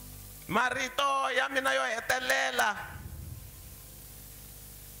marito ya mina yo hetelela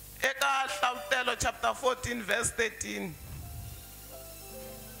eka Hlavutelo chapter 14 verse 13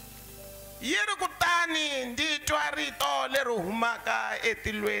 yi ri kutani ndi twa rito leri humaka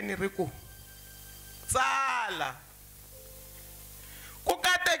etilweni ri ku tsala ku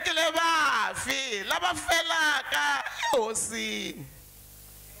katekile vafi lava felaka ehosini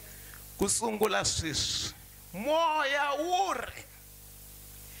ku sungula sweswi moya wu ri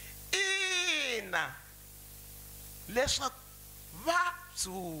ina leswaku va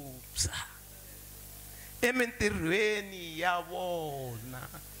dzubya emintirhweni ya vona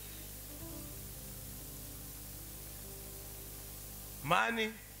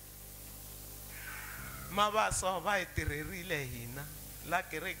mani Mabaso va hi tirherile hina la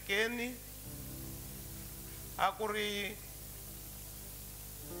kerekeni a ku ri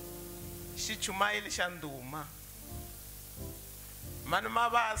xichumayeli xa ndhuma mani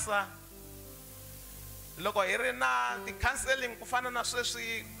Mabaso loko hi ri na ti-counseling ku fana na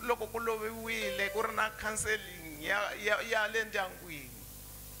sweswi loko ku loviwile ku ri na counseling ya le ndyangwini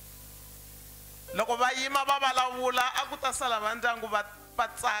loko va yima va vulavula a ku ta sala va ndyangu va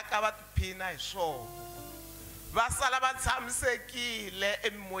tsaka va tiphina hi swona, va sala va tshamisekile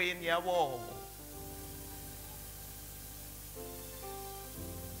emimoyeni ya vona.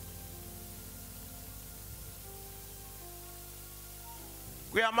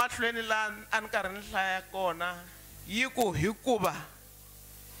 Ku ya mahlweni laha a ni karhi ni hlaya kona yi ku hikuva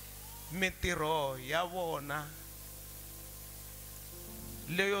mintirho ya vona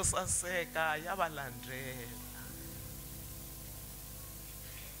leyo saseka ya va landzela.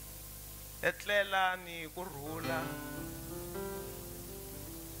 Etlela ni kurhula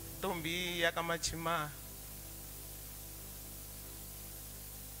ntombi ya ka Machimana,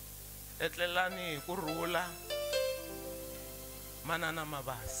 etlela ni kurhula manana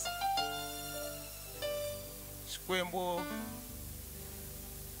Mabaso, Xikwembu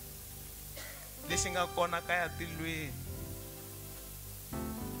lexi nga kona kaya tilweni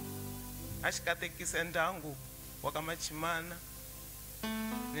a xi katekise ndyangu wa ka Machimana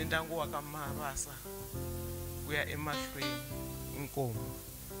ni ndyangu wa ka Mabaso ku ya emahlweni. Inkomo.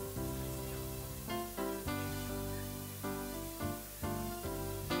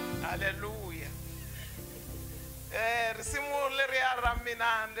 Haleluya. Risimu leriya ra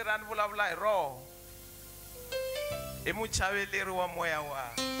mina ni ra ni vulavula hi roho i muchaveleri wa moya wa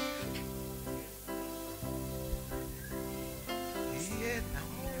yena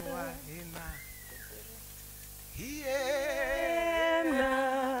munhu wa hina,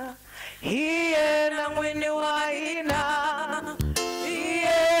 yena n'wini wa hina,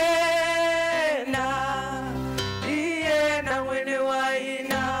 yena n'wini wa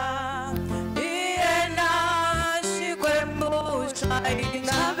hina, yena Xikwembu xa hina,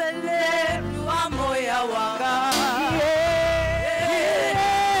 muchaveleri wa moya wanga,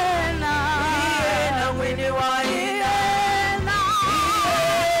 yena n'wini wa hina,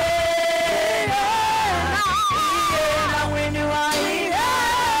 yena n'wini wa hina,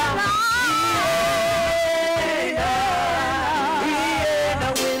 yena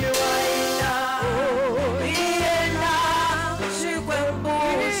n'wini wa hina, yena Xikwembu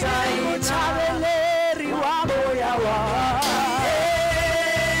xa hina, muchaveleri wa moya wanga,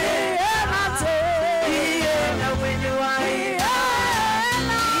 yena n'wini wa hina,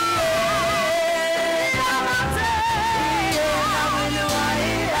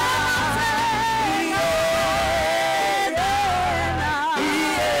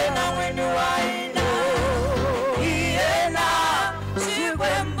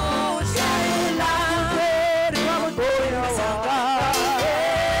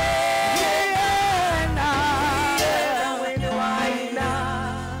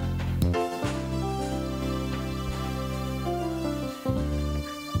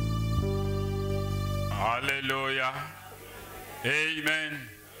 Hallelujah. Amen.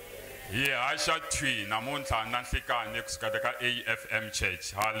 Yeah, I shall twi namuntlha na nhlikani kusuka ka AFM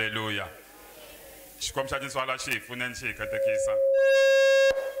Church. Hallelujah. Xikwembu xa tinswala xi hi pfuneni xi hi katekisa.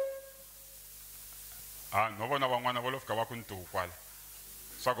 No vona van'wana va lo fika va ku ntuku kwala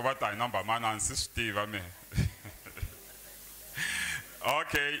swa ku va ta hi namba mani a ni si swi tiva mehe.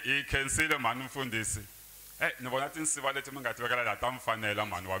 Okay, hi khensile mhani mfundhisi. Ni vona tinsiva leti mi nga ti vekela laha ta mi fanela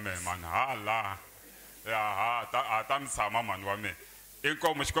mhani wa mehe mani hala ta mi tshama mhani wa mehe.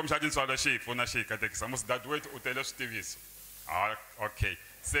 Inkomo Xikwembu xa tinswala xi hi pfuna xi hi katekisa. Musi dadewethu u tele switiviso. Okay,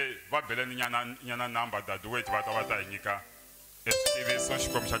 se va beleni nyana namba dadewethu va ta hi nyika switiviso.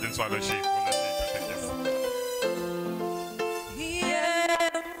 Xikwembu xa tinswala xi hi pfuna xi hi katekisa.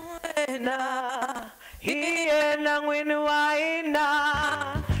 Yena n'wini wa hina,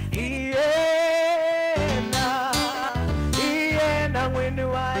 yena n'wini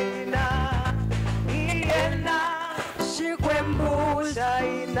wa hina, yena Xikwembu xa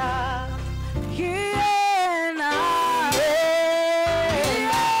hina, yena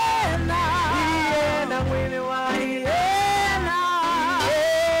n'wini wa hina,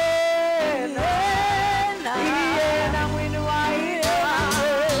 yena n'wini wa hina,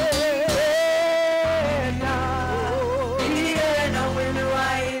 yena n'wini wa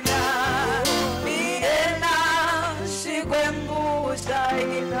hina, yena Xikwembu xa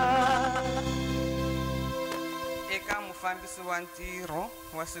hina. Eka mufambisi wa ntirho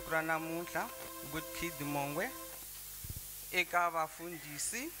wa siku ra namuntlha Good Kid Mongwe, eka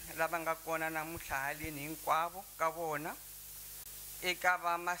vafundhisi lava nga kona namuntlha haleni hinkwavo ka vona, eka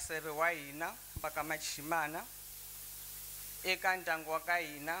vamaseve wa hina va ka Machimana, eka ndyangu wa ka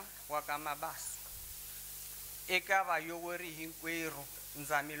hina wa ka Mabaso, eka vayoweri hinkwerhu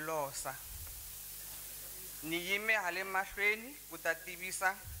ndza mi losa. Ni yime hale mahlweni ku ta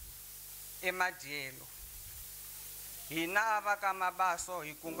tivisa emadyelo. hina va ka Mabaso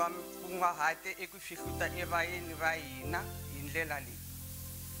hi kunguhate eku fihluta evayeni va hina hi ndlela leyi.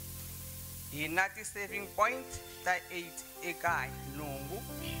 Hina ti-saving point ta 8 ekaya nhungu.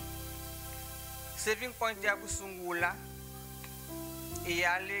 Saving point ya ku sungula i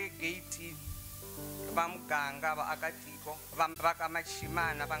ya le gate va muganga vaakatiko va ka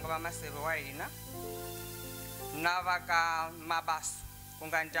Machimana va nga va maseve wa hina na va ka Mabaso ku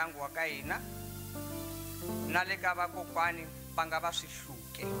nga ndyangu wa ka hina na le ka vakokwani va nga va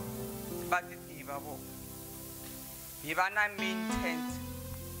Swihluke va ti tiva vona. Hi va na main tent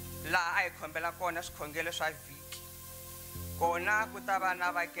laha a hi khombela kona swikhongelo swa vhiki. Kona ku ta va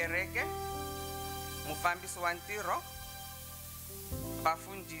na vakereke, mufambisi wa ntirho,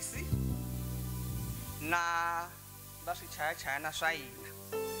 vafundhisi na va swichayachayana swa hina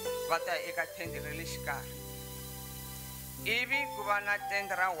va ta eka tende ra le xikarhi. Ivi ku va na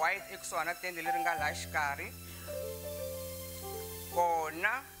tende ra white ekusuhana na tende leri nga laha xikarhi.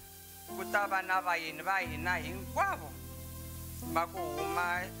 Kona ku ta va na vayeni va hina hinkwavo va ku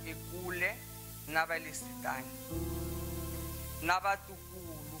huma ekule na va le Sitani na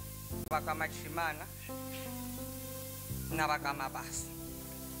vatukulu va ka Machimana na va ka Mabaso.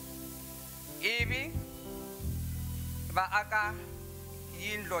 Ivi va aka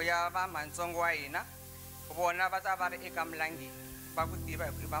yindlo ya va Matsongo wa hina vona va ta va ri eka Mlangeni va ku tiva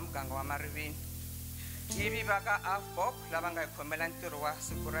hi va muganga wa Mariveni. Ivi va ka Afbok lava nga hi khomela ntirho wa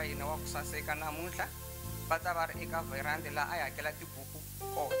siku ra hina wa ku saseka namuntlha va ta va ri eka veranda laha a hi hakela tibuku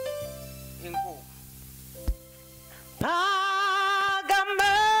kona. Inkomu.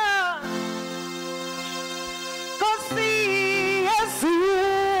 Pagama Kosi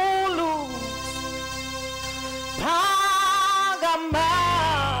Zulu Pagama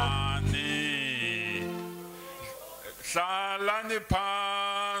hlalani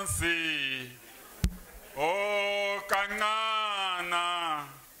phansi kancana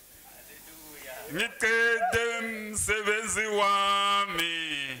ngiqede umsebenzi wami.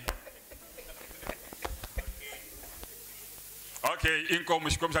 Okay, inkomo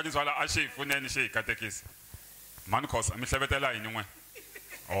xikwembu xa tintswala a xi hi pfuneni xi hi katekisa. Mani Khosa mi hlevetela yini n'we?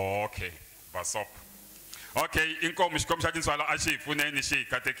 Okay, Basop. Okay, inkomo xikwembu xa tintswala a xi hi pfuneni xi hi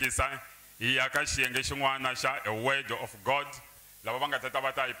katekisa hi ya ka xiyenge xin'wana xa a word of God. Lava va nga ta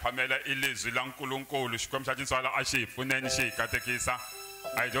va ta hi phamela ilizwi la nkulunkulu xikwembu xa tintswala a xi hi pfuneni xi hi katekisa.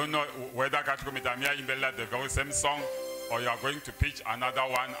 I don't know whether ka mi ta mi ya yimbelela the very same song or you are going to pitch another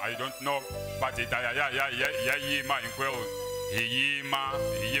one. I don't know, but hi ta ya yima hinkwerhu hi yima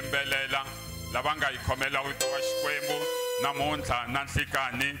hi yimbelela lava nga hi khomela wito wa xikwembu namuntlha na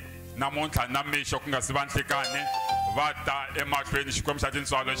nhlikani namuntlha na mixo ku nga si va nhlikani va ta emahlweni xikwembu xa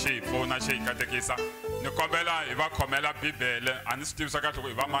tintswalo xi hi pfuna xi hi katekisa. Ni kombela hi va khomela bibele a ni swi tivisa kahle ku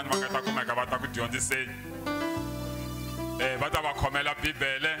hi va mani va nga ta kumeka va ta ku dyondziseni. Va ta va khomela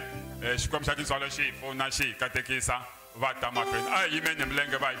bibele xikwembu xa tintswalo xi hi pfuna xi hi katekisa va ta mahlweni. A hi yimeni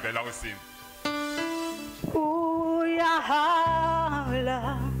milenge va hi bela wisimu.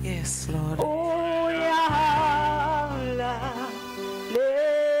 Yes, Lord.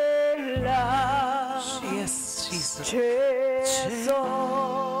 Yes, Jesus.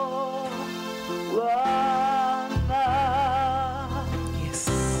 Wow.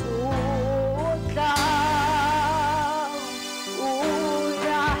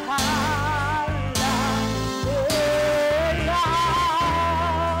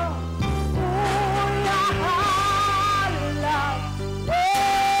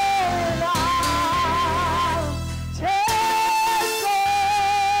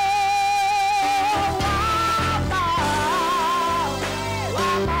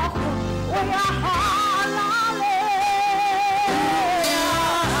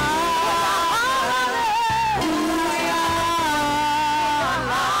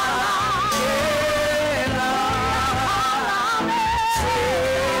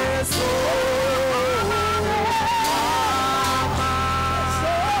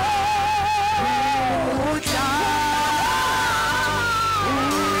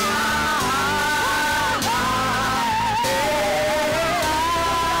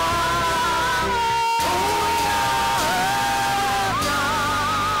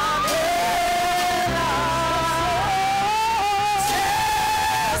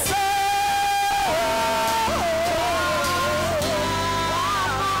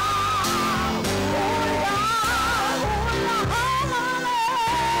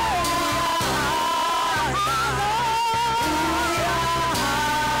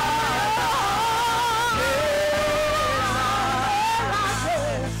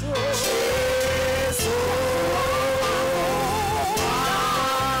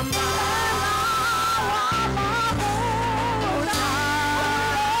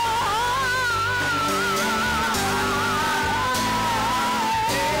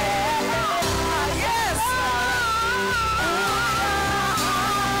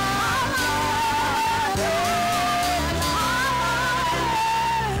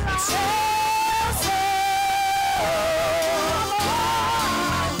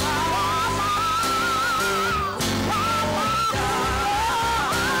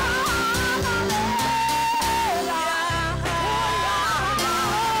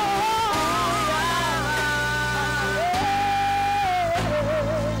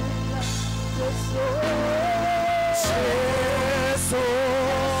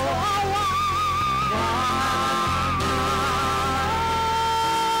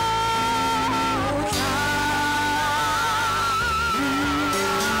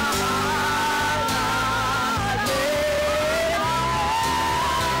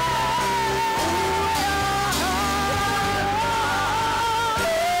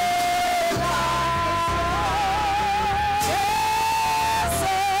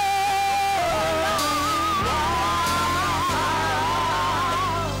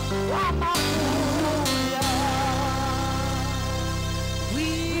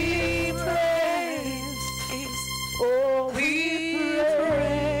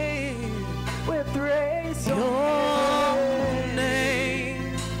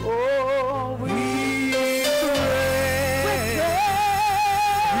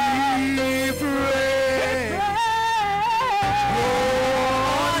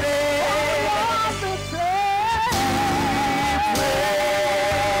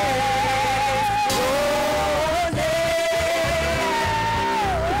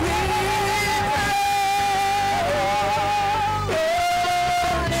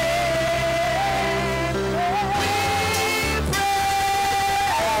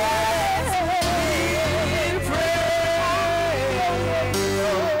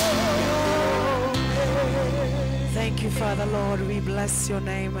 Father, Lord. We bless your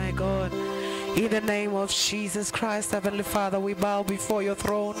name, my God. In the name of Jesus Christ, Heavenly Father, we bow before your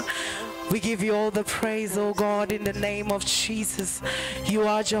throne. We give you all the praise, oh God, in the name of Jesus. You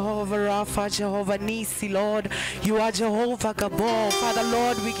are Jehovah Rapha, Jehovah Nisi, Lord. You are Jehovah Gabor. Father,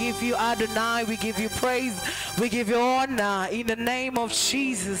 Lord, we give you Adonai. We give you praise. We give you honor in the name of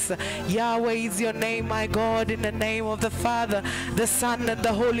Jesus. Yahweh is your name, my God, in the name of the Father, the Son, and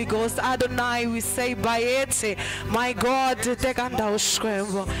the Holy Ghost. Adonai, we say, Bayete, my God, tekanda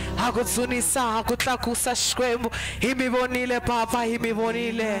ushkwembo. Hakutsunisa, hakutlakusa shkwembo. Himibonile, Papa,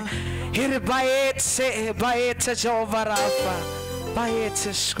 himibonile. Here bayete Jehovah Rapha,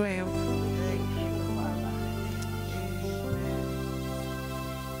 bayete scream.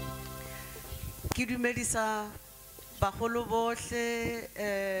 Ke dumedisa bagolo bohle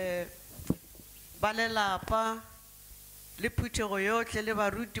ba lelapa le phuthego yotlhe le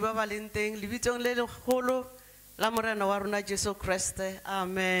baruti ba ba leng teng lebitsong le legolo la morena wa rona Jesu Kriste.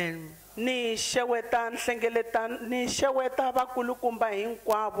 Amen. Ni xeweta vakulukumba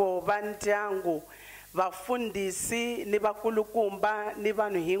hinkwavo va ndyangu, vafundhisi ni vakulukumba ni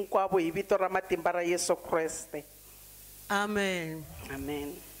vanhu hinkwavo hi vito ra matimba ra Yesu Kriste. Amen.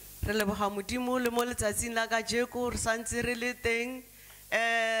 Amen. Re leboga modimo le mo letsatsing la kajeko re santse re le teng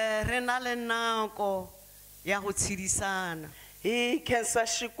re na le nako ya go tshedisana. Hi khensa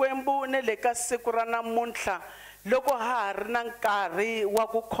Xikwembu ne le ka siku ra namuntlha loko ha ri na nkarhi wa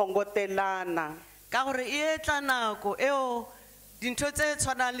ku khongotelana, ka gore e etla nako eo dintho tse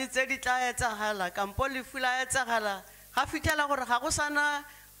tshwanang le tse di tla etsagala kampo lefu la etsagala ga fitlhela gore ga go sana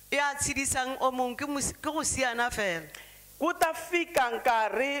e a tshedisang o mongwe ke go siana fela. ku ta fika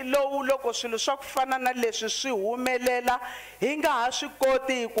nkarhi lowu loko swilo swa ku fana na leswi swi humelela hi nga ha swi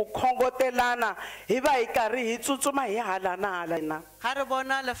koti ku khongotelana, hi va hi karhi hi tsutsuma hi hala na hala. Ga re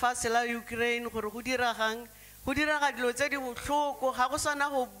bona lefatshe la Ukraine gore go diragang go diraga dilo tse di botlhoko ga go sana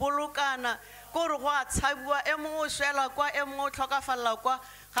go bolokana gore go a tshabiwa e mongwe o swela kwa e mongwe o tlhokafalela kwa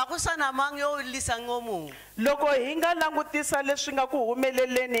ga go sana mang yo o lisang o mongwe. Loko hi nga langutisa leswi nga ku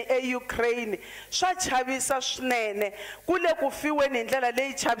humeleleni eUkraine swa chavisa swinene, ku le ku fiweni hi ndlela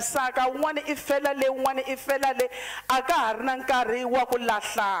leyi chavisaka, un'wana i fela le un'wana i fela le, a ka ha ri na nkarhi wa ku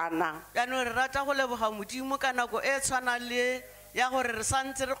lahlana. Jaanong re rata go leboga modimo ka nako e tshwanang le ya gore re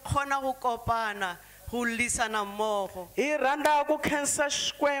santse re kgona go kopana go lisana mmogo. Hi rhandza ku khensa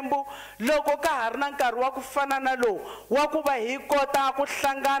Xikwembu loko ka ha ri na nkarhi wa ku fana na lowu wa ku va hi kota ku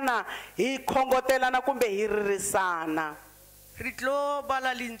hlangana hi khongotelana kumbe hi ririsana. Re tlo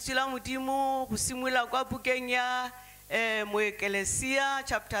bala lentswe la modimo go simolola kwa bukeng ya Moekelesia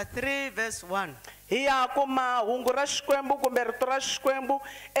chapter 3 verse 1. Hi ya kuma hungu ra Xikwembu kumbe rito ra Xikwembu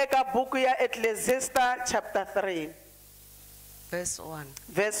eka buku ya Ecclesiastes chapter 3 verse 1.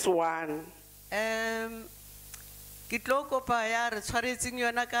 Verse 1. Ke tlo kopa ya re tshwaretseng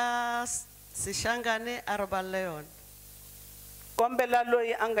yona ka seshangane a re balle yona. Kombela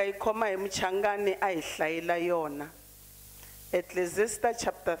loyi a nga yi khoma hi muchangani a hi hlayela yona. Ecclesiastes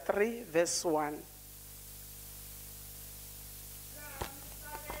chapter 3 verse 1.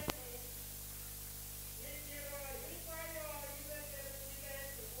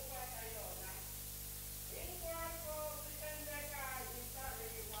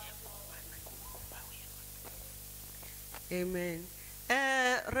 Amen.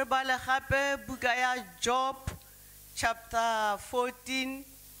 Re bale gape buka ya Job chapter 14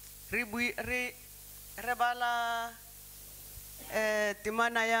 re bala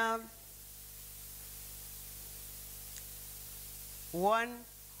temana ya 1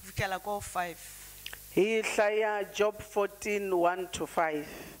 fikela ko 5. Hi hlaya Job 14 1 to 5.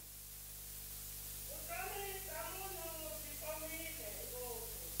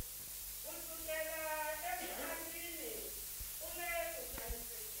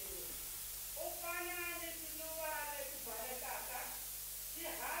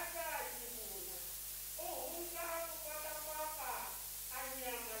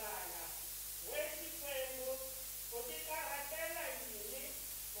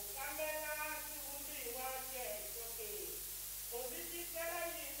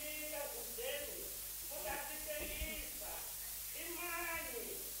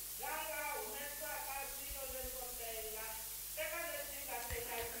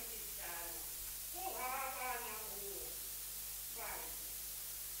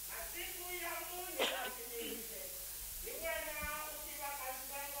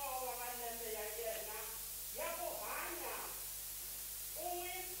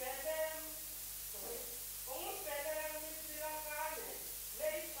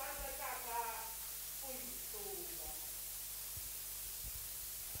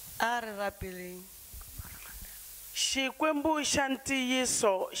 Xikwembu xa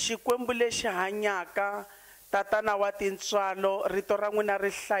ntiyiso, Xikwembu lexi hanyaka, tatana wa tintswalo, rito ra n'wina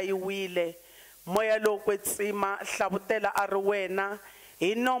ri hlayiwile, moya lowo kwetsima hlavutela a ri wena,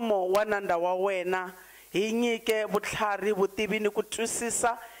 hi nomo wa nandza wa wena, hi nyike vutlhari, vutivi ni ku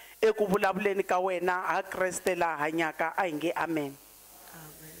twisisa eku vulavuleni ka wena, ha Kreste la hanyaka, a hi nge amen.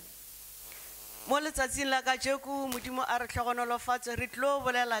 Mo letsatsing la kajeko modimo a re tlhogonolofatse re tlo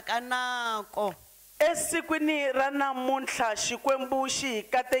bolela ka nako. Esikwini ra namuntlha Xikwembu xi hi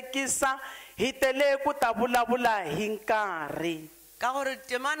katekisa hi tele ku ta vulavula hi nkarhi. Ka gore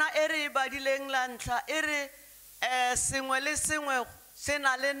temana e re badileng la ntlha e re sengwe le sengwe se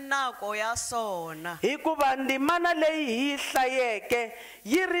na le nako ya sona. Hikuva ndimana leyi hi hlayeke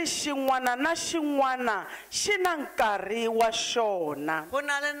yi ri xin'wana na xin'wana xi na nkarhi wa xona. Go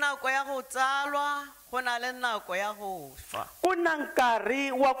na le nako ya go tsalwa, go na le nako ya go fa. Ku na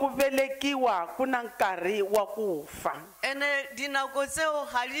nkarhi wa ku velekiwa, ku na nkarhi wa ku fa. Ene dinako tseo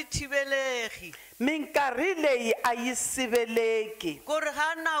ga di thibelegi. Minkarhi leyi a yi siveleki. Gore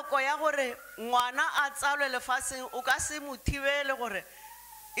ga nako ya gore ngwana a tsalwe lefatsheng o ka se mo thibele gore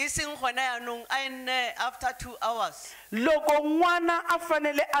e seng gona yanong a nne after 2 hours. Loko n'wana a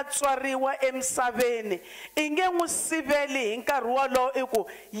fanele a tswariwa emisaveni i nge n'wi siveli hi nkarhi wolowo i ku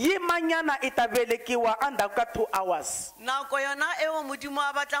yimanyana i ta velekiwa endzhaku ka 2 hours. Nako yona eo modimo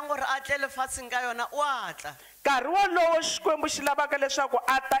a batlang gore a tle lefatsheng ka yona o atla. Nkarhi wolowo Xikwembu xi lavaka leswaku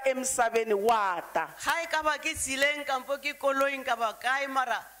a ta emisaveni wa ta. Ga e ka ba ke tsileng kampo ke koloing ka ba kae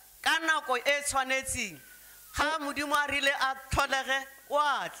mara ka nako e tshwanetseng ga modimo a rile a tlholege o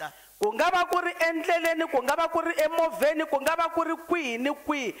atla. Ku nga va ku ri endleleni, ku nga va ku ri emovheni, ku nga va ku ri kwihi ni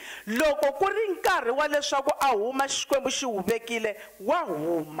kwihi, loko ku ri nkarhi wa leswaku a huma Xikwembu xi wu vekile wa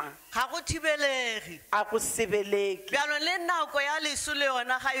huma. Ga go thibelegi. A ku siveleki. Bjalo le nako ya leso le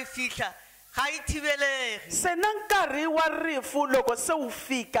yona ga e fitlha ga e thibelegi. Se na nkarhi wa rifu loko se wu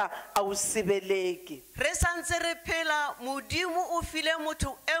fika a wu siveleki. Re santse re phela modimo o file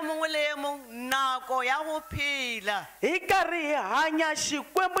motho e mongwe le e mongwe nako ya go phela. Hi karhi hi hanya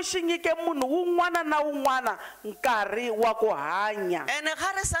Xikwembu xi nyike munhu wun'wana na wun'wana nkarhi wa ku hanya. Ene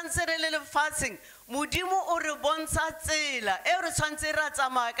ga re santse re le lefatsheng modimo o re bontsha tsela e re tshwantse ra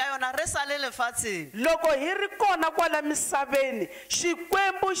tsamaya ka yona re sa le lefatsheng. Loko hi ri kona kwala misaveni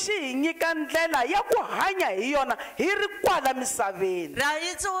Xikwembu xi hi nyika ndlela ya ku hanya hi yona hi ri kwala misaveni. Ra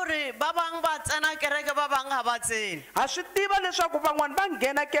itse gore ba bang ba tsena kereke ba bang ga ba tsene. Ha swi tiva leswaku van'wana va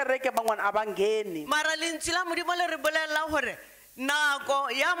nghena kereke van'wana a va ngheni. Mara lentswe la modimo le re bolelela gore nako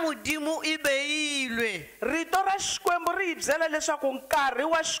ya modimo e beilwe. Rito ra Xikwembu ri hi byela leswaku nkarhi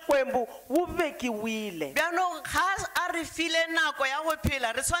wa Xikwembu wu vekiwile. Bjanong ga a re file nako ya go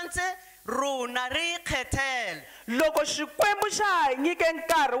phela re tshwantse rona re ikgethele. Loko Xikwembu xa hi nyike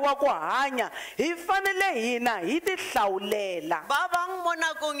nkarhi wa ku hanya hi fanele hina hi ti hlawulela. Ba bang mo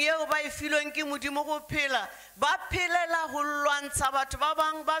nakong eo ba e filweng ke modimo go phela ba phelela go lwantsha batho, ba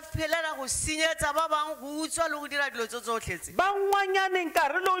bang ba phelela go senyetsa, ba bang go utswa le go dira dilo tso tsotlhe tse. Van'wanyani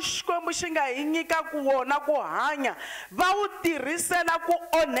nkarhi lowu Xikwembu xi nga hi nyika ku wona ku hanya va wu tirhisela ku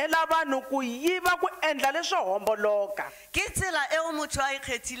onhela vanhu, ku yiva, ku endla leswo homboloka. Ke tsela eo motho a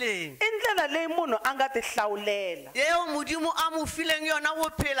ikgethileng. I ndlela leyi munhu a nga ti hlawulela. Eo modimo a mo fileng yona go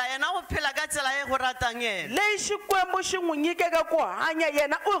phela, yena go phela ka tsela e go ratang yena. Leyi Xikwembu xi n'wi nyikeka ku hanya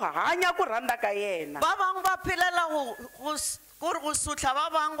yena u hanya ku rhandza ka yena. Ba bang ba phelela go sotla ba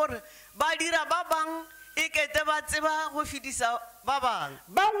bang gore ba dira ba bang e kete ba tseba go fetisa ba bang.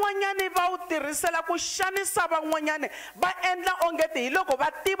 Van'wanyani va wu tirhisela ku xanisa van'wanyani, va endla ongeti hi loko va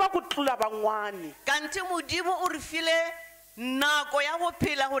tiva ku tlula van'wani. Kanti modimo o re file nako ya go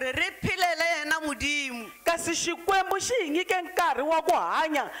phela gore re phelele yena modimo. Kasi Xikwembu xi hi nyike nkarhi wa ku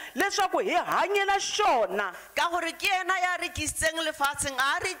hanya leswaku hi hanyela xona. Ka gore ke yena ya re kisitseng lefatsheng,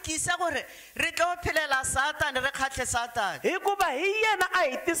 a re kisa gore re tlo phelela Satane, re kgatlhe Satane. Hikuva hi yena a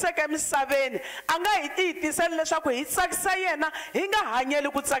hi tiseke emisaveni, a nga hi tiseli leswaku hi tsakisa yena hi nga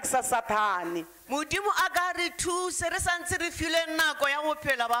hanyeli ku tsakisa Satani. Modimo a ka re thuse re santse re file nako ya go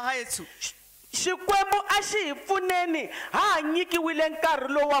phela ba gaetsho. Xikwembu a xi hi pfuneni ha nyikiwile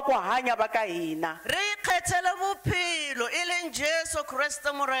nkarhi lowu wa ku hanya va ka hina. Re ikgethele bophelo e leng Jesu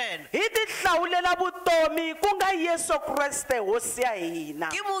Kriste morena. Hi ti hlawulela vutomi ku nga Yesu Kriste hosi ya hina.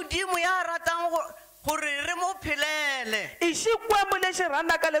 Ke modimo ya ratang gore re mo phelele. I Xikwembu lexi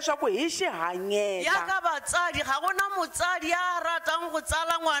rhandzaka leswaku hi xi hanyela. Ya ka batsadi ga gona motsadi ya ratang go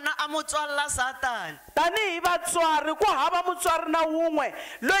tsala ngwana a mo tswalela Satane. Tanihi vatswari ku hava mutswari na wun'we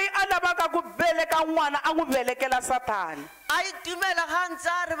loyi a lavaka ku beleka n'wana a n'wi velekela Satani. A itumela ga ntse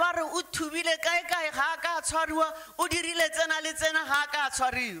a re ba re o thubile kae ga a ka tshwariwa o dirile tsena le tsena ga a ka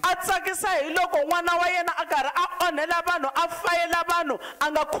tshwariwa a tsakisa hi loko n'wana wa yena a karhi a onhela vanhu a fayela vanhu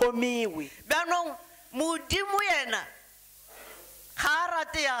a nga khomiwi bjanong modimo yena ga a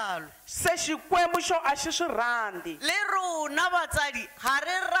rate yalo se xikwembu xo a xi swi rhandzi le rona batsadi ga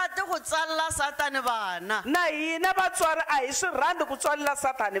re rate go tsalela satane bana na hina vatswari a hi swi rhandzi ku tswalela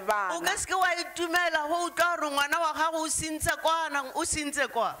satani vana o ka se ke wa itumela go utlwa gore ngwana wa gago o sentse kwana o sentse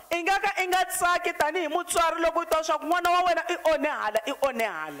kwa i nga ka i nga tsaki tanihi mutswari loko u twa swa ku n'wana wa wena i one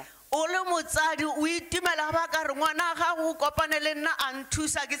hala o le motsadi o itumela ga ba ka re ngwana wa gago o kopane le nna a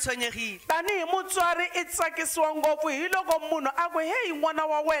nthusa ke tshwenyegile tanihi mutswari i tsakisiwa ngopfu hi loko munhu a ku heyi n'wana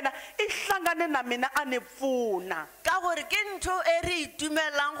wa wena i hlangane na mina a ni pfuna ka gore ke ntho e re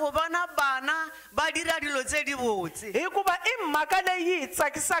itumelang go bona bana ba dira dilo tse di botse hikuva i mhaka leyi hi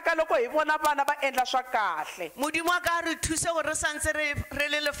tsakisaka loko hi vona vana va endla swa kahle modimo a ka re thuse gore re santse re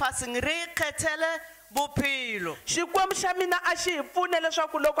le lefatsheng re ikgethele bophelo xikwembu xa mina a xi hi pfune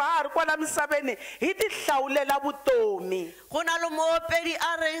leswaku loko ha ha ri kwala misaveni hi ti hlawulela vutomi go na le moopedi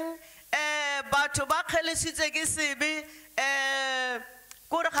a reng batho ba kgelesitswe ke sebe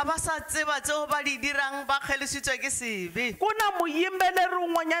kore ga ba sa tseba tseo ba di dirang ba kgelesitswe ke sebe ku na muyimbeleri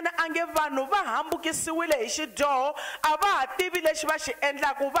un'wanyana a nge vanhu va hambukisiwile hi xidyoho a va ha tivi lexi va xi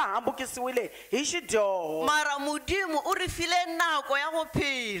endlaku va hambukisiwile hi xidyoho mara modimo o re file nako ya go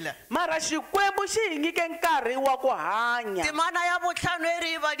phela mara xikwembu xi hi nyike nkarhi wa ku hanya temana ya botlhano e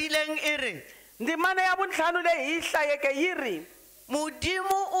re e badileng e re ndzimana ya vuntlhanu leyi hi hlayeke yi ri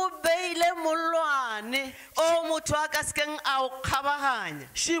modimo o beile molwane o motho a ka sekeng a o kgabaganya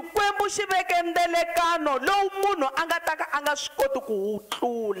xikwembu xi veke ndelekano lowu munhu a nga ta ka a nga swi koti ku wu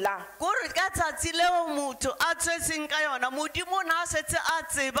tlula kore ka tsatsi leo motho a tswetseng ka yona modimo na a setse a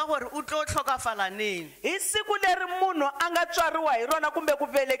tseba gore o tlo tlhokafala neng hi siku leri munhu a nga tswariwa hi rona kumbe ku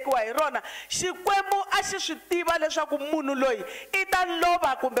velekiwa hi rona xikwembu a xi swi tiva leswaku munhu loyi i ta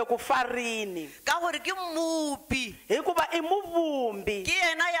lova kumbe ku fa rini ka gore ke mupi hikuva i muvumbi ke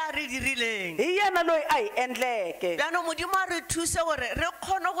yena ya re dirileng hi yena loyi a hi endleke bjano modimo a re thuse gore re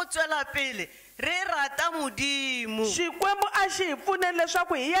kgone go tswela pele re rata modimo xikwembu a xi hi pfune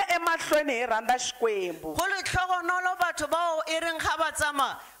leswaku hi ya emahlweni hi rhandza xikwembu go le tlhogonolo batho bao e reng ga ba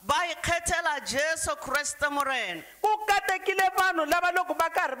tsamaya ba ikgethela jesu kreste morena ku katekile vanhu lava loko va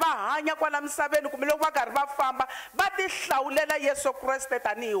karhi va hanya kwala misaveni kumbe loko va karhi va famba va ti hlawulela yesu kreste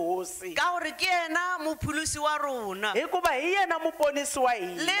tanihi hosi ka gore ke yena mopholosi wa rona hikuva hi yena muponisi wa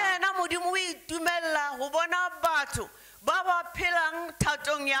hina le yena modimo o itumelela go bona batho ba ba phelang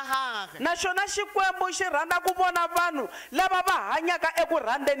thatong ya gage naxona xikwembu xi rhandza ku vona vanhu lava va hanyaka eku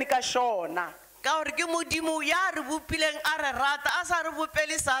rhandzeni ka xona ka gore ke modimo ya re bopileng a re rata a sa re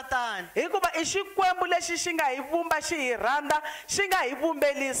bopeli satane hikuva i xikwembu lexi xi nga hi vumba xi hi rhandza xi nga hi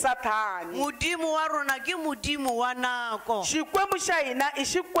vumbeli sathani modimo wa rona ke modimo wa nako xikwembu xa hina i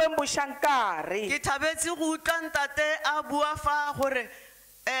xikwembu xa nkarhi ke thabetse go utlwa ntate a bua fa gore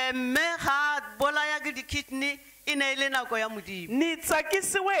mme ga bolaya ke di-kidney e ne e le nako ya modimo ni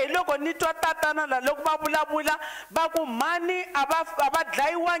tsakisiwe hi loko ni twa tatana la loko va vulavula va ku mhani a va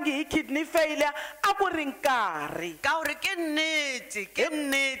dlayiwangi hi kidney failure a ku ri nkarhi ka gore ke nnete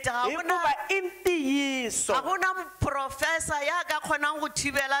hikuva i ntiyiso a gona professor ya ka kgonang go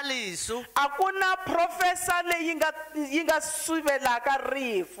thibela leso a ku na professor leyi yi nga sivelaka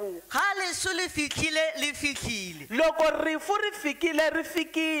rifu ga leso le fitlhile loko rifu ri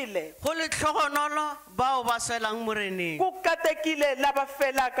fikile go le tlhogonolo bao ba swelang moreneng ku katekile lava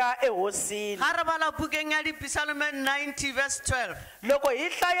felaka ehosini ga re bala bukeng ya dipisalme 90 verse 12 loko hi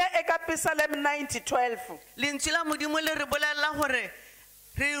hlaya eka pisalme 90:12 lentswe la modimo le re bolelela gore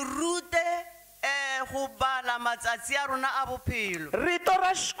re rute go bala matsatsi a rona a bophelo rito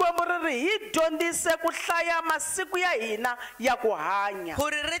ra xikwembu ri ri hi dyondzise ku hlaya masiku ya hina ya ku hanya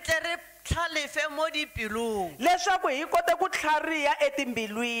gore re tle re tlhalefe mo dipelong leswaku hi kote ku tlhariha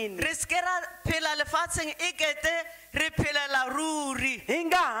etimbilwini re seke ra phela lefatsheng e kete re phelela ruri hi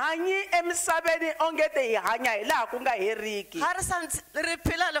nga hanyi emisaveni ongete hi hanya hi laha ku nga heriki ga re santse re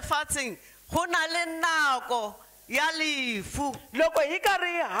phela lefatsheng go na le nako ya lefu loko hi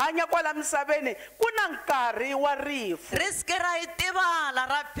karhi hi hanya kwala misaveni ku na nkarhi wa rifu re seke ra itebala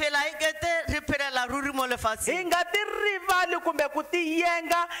ra phela e kete re phelela ruri mo lefatsheng hi nga ti rivali kumbe ku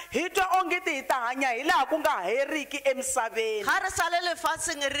tiyenga hi twa ongeti hi ta hanya hi laha ku nga heriki emisaveni ga re sale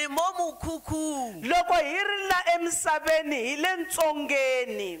lefatsheng re mo mokhukhung loko hi ri la emisaveni hi le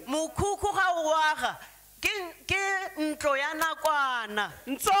ntsongeni mokhukhu ga o aga ke ntlo ya nakwana.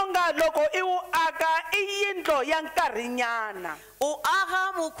 Ntsonga loko i wu aka i yindlo ya nkarhinyana. O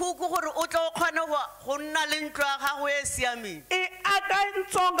aga mokhukhu gore o tlo kgone go nna le ntlo ya gago e siameng. I aka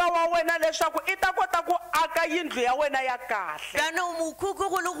ntsonga wa wena leswaku i ta kota ku aka yindlu ya wena ya kahle. Jaanong mokhukhu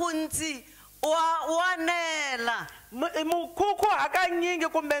go le gontsi wa nela. Mukhukhu hakanyingi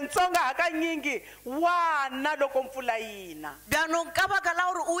kumbe ntsonga hakanyingi wana loko mpfula yina. Jaanong ka baka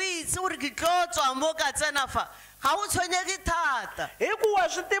la gore o itse gore ke tlo tswa mo ka tsena fa ga o tshwenyege thata. Hikuva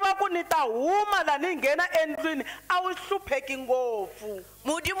swi tiva ku ni ta huma la ni nghena endlwini a wu hlupheki ngopfu.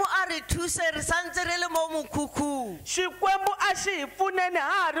 Modimo a re thuse re santse re le mo mokhukhung. Xikwembu a xi hi pfuneni ha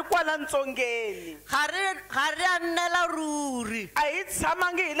ha ri kwala ntsongeni. Ga re a nnela ruri. A hi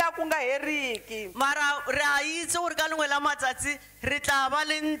tshamangi hi laha ku nga heriki. Mara re a itse gore ka lengwe la matsatsi re tla ba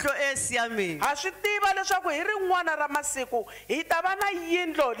le ntlo e siameng. Ha swi tiva leswaku hi rin'wana ra masiku hi ta va na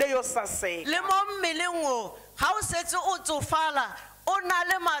yindlo leyo saseka. Le mo mmeleng o ga o setse o tsofala o na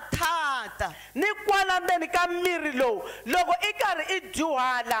le mathata. Ni kwala ndzeni ka miri lowu loko i karhi i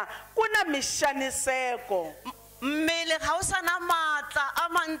dyuhala ku na mixaniseko. Mmele ga o sana maatla a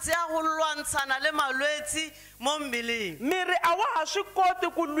mantsi a go lwantshana le malwetsi mo mmeleng. Miri a wa ha swi koti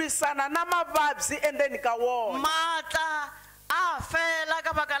ku lwisana na mavabyi endzeni ka wona. Maatla a fela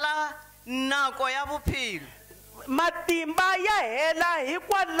ka baka la nako ya bophelo. Matimba ya hela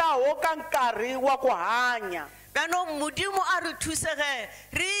hikwalaho ka nkarhi wa ku hanya. Jaanong Modimo a re thusege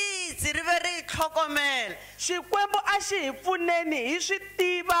re itse re be re itlhokomela. Xikwembu a xi hi pfuneni hi swi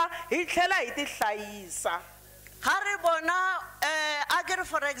tiva hi tlhela hi ti hlayisa. Ga re bona a ke re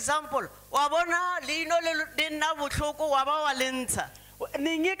for example wa bona leino le nna botlhoko wa ba wa le ntsha.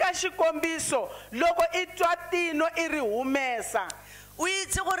 Ni nyika xikombiso loko i twa tino i ri humesa. O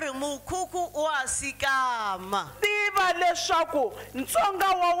itse gore mokhukhu o a sikama. Tiva leswaku ntsonga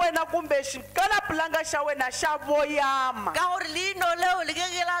wa wena kumbe xikalapulanga xa wena xa voyama. Ka gore leino leo le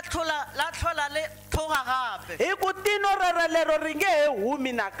ke la tlhola le thoga gape. Hi ku tino rero ri nge he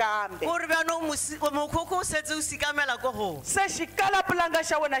humi nakambe. Gore bjanong mokhukhu o setse o sikamela ko go. Se xikalapulanga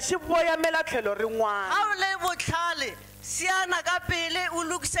xa wena xi voyamela tlhelo rin'wana. Ga o le botlhale siana ka pele o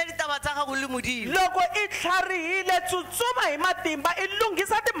lokise ditaba tsa gago le Modimo. Loko i tlharihile tsutsuma hi matimba i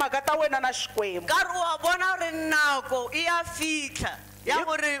lunghisa timhaka ta wena na Xikwembu. Ka re wa bona gore nako e ya fitlha ya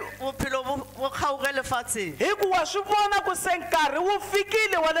gore bophelo bo kgaoge lefatsheng. Hikuva swi vona ku se nkarhi wu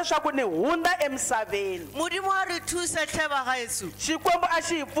fikile wa leswaku ni hundza emisaveni. Modimo a re thuse tlhe bagaetsho. Xikwembu a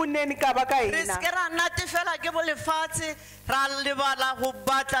xi hi pfuneni ka va ka hina. Re seke ra natefela ke bo lefatshe ra lebala go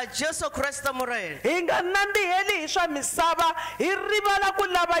batla Jesu Kriste morena. Hi nga nandziheli hi swa misava hi rivala ku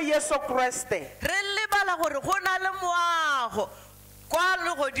lava Yesu Kriste. Re lebala gore go na le moago kwa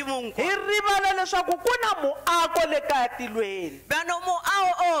legodimong kwa. Hi rivala leswaku ku na muako le kaya tilweni. Bjanong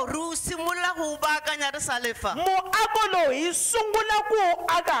moago o re o simolola go baakanya re sa lefa. Muako lowu hi sungula ku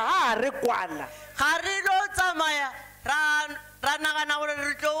aka ha ha ri kwala. Ga re lo tsamaya ra nagana gore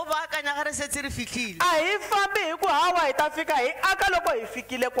re tlo baakanya ga re setse re fitlhile. A hi fambi hi ku hawa hi ta fika hi aka loko hi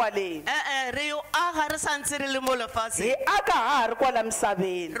fikile kwaleni. Re o aga re santse re le mo lefatsheng. Hi aka ha ha ri kwala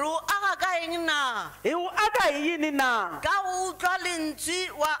misaveni. Re o aga ka eng na? Hi wu aka hi yini na? Ka o utlwa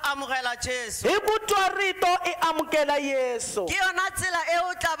lentswe wa amogela Jesu. Hi ku twa rito i amukela Yesu. Ke yona tsela e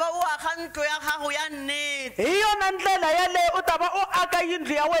o tla ba o aga ntlo ya gago ya nnete. Hi yona ndlela yaleyo u ta va u aka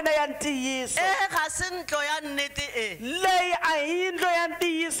yindlu ya wena ya ntiyiso. Ga se ntlo ya nnete e. Leyi a hi yindlu ya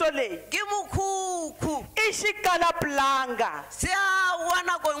ntiyiso leyi. Ke mokhukhu. I xikalapulanga. Se a wa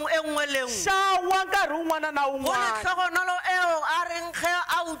nako e nngwe le nngwe. Xa wa nkarhi wun'wana na Go le wun'wana. tlhogonolo eo a reng ge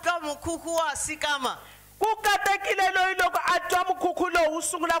a utlwa mokhukhu wa sikama. Ku katekile loyi loko a twa mukhukhu lowu wu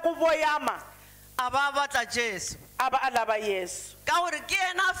sungula ku voyama. A ba batla Jesu. A ba a lava Yesu. Ka gore ke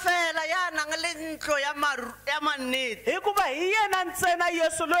ena fela ya nang le ntlo ya mannete. Hikuva hi yena ntsena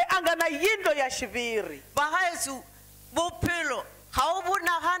Yesu loyi a nga na yindlo ya xiviri. Bagaetsho bophelo ga o bo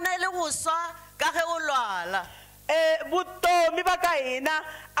naganele go swa ka ge o lwala. Vutomi va ka hina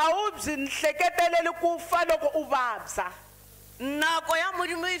a wu byi nhleketeleli ku fa loko u vabya. Nako ya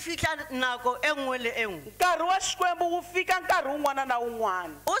Modimo e fitlha nako e nngwe le e nngwe. Nkarhi wa Xikwembu wu fika nkarhi wun'wana na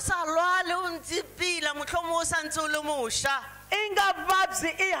wun'wana. O sa lwale o ntse pila motlhomo o santse o le mošwa. I nga vabyi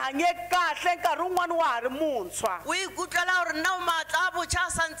i hanye kahle nkarhi wun'wana wa ha ri muntshwa. O ikutlwela gore nna maatla a botšha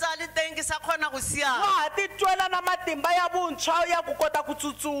a santse a le teng ke sa kgona go siama. Wa ha titwela na matimba ya vuntshwa ya ku kota ku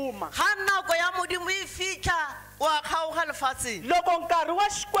tsutsuma. Ga nako ya Modimo e fitlha wa kgaoga lefatsheng. Loko nkarhi wa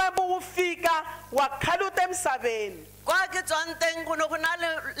Xikwembu wu fika wa khaluta emisaveni. Kwa ke tswang teng go ne go na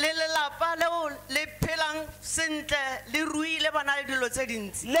le lelapa leo le phelang sentle le ruile ba na le dilo tse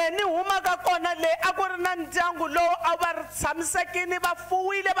dintsi le ni humaka kona le a ku ri na ndyangu lowu a va ri tshamisekini va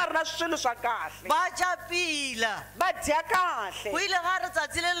fuwile va ri na swilo swa kahle ba ja pila va dya kahle go ile ga re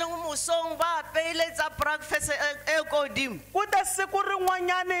tsatsi le lengwe mosong ba apeile tsa breakfast e kodimo ku te siku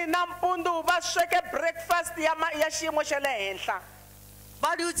rin'wanyani nampundzu va sweke breakfast ya xiyimo xa le henhla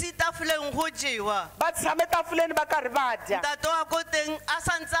ba dutse tafoleng go jewa va tshame tafuleni va karhi va dya ntate wa ko teng a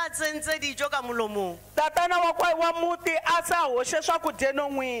santse a tsentse dijo ka molomong tatana wa muti a se a hoxe swakudya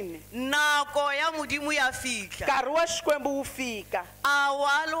enon'wini nako ya modimo ya fitlha nkarhi wa xikwembu wu fika a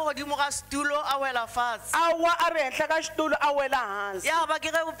wa le godimo ga setulo a wela fatshe a wa a ri henhla ka xitulu a wela hansi ya ba ke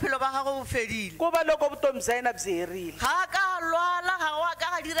ge bophelo ba gagwe bo fedile ku va loko vutomi bya yena byi herile ga ka lwala ga wa ka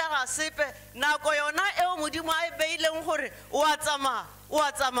ga direga sepe nako yona eo modimo a e beileng gore o a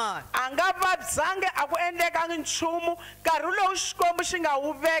tsamaya a nga vabyanga a ku endlekangi nchumu nkarhi lowu xikwembu xi nga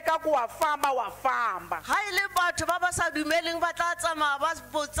wu veka ku wa famba ga e le batho ba ba sa dumeleng ba tla tsamaya ba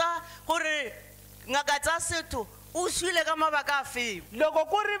botsa gore ngaka tsa setho o swile ka mabaka a feng loko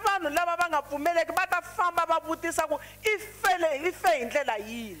ku ri vanhu lava va nga pfumeleki va ta famba va vutisa ku i fe hi ndlela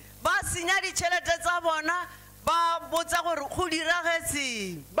yini ba senya ditšhelete tsa bona ba botsa gore go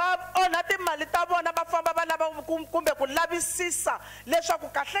diragetseng ba onha timali ta vona va famba va lava kumbe ku lavisisa leswaku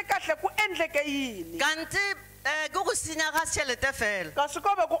kahlekahle ku endleke yini kanti ke go senya ga tšhelete fela kasi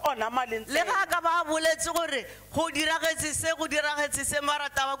ko ve ku onha mali le ga ka ba boletse gore go diragetse se mara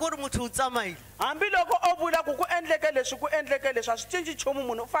taba ku ri motho o tsamaile hambiloko o vula ku ku endleke leswi a swi cinci nchumu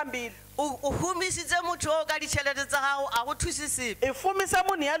munhu u fambile o humisitse motho o ka ditšhelete tsa gago a go thusi sepe i fumise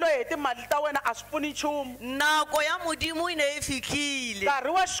munhu yaloye hi timali ta wena a swi pfuni nchumu nako ya modimo e ne e fitlhile nkarhi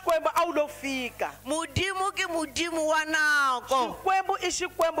wa xikwembu a wu lo fika modimo ke modimo wa nako xikwembu i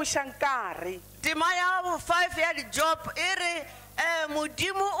xikwembu xa nkarhi tema ya bo 5 ya di-job e re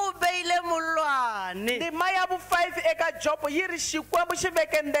modimo o beile molwane tema ya bo 5 eka job yi ri xikwembu xi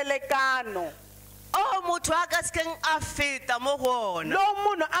veke ndelekano o motho a ka sekeng a feta mo go ona lowu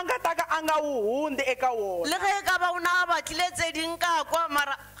munhu a nga ta ka a nga wu hundzi eka wona le ge ka ba o na a batlile tse ding ka kwa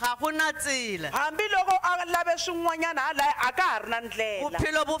mara ga go na tsela hambiloko a lave swin'wanyana halaya a ka ha ri na ndlela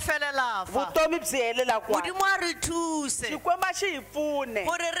bophelo bo felela fa vutomi byi helela kwa modimo a re thuse xikwembu a xi hi pfune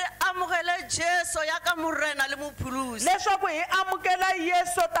gore re amogele jesu yaka morena le mopholosi leswaku hi amukela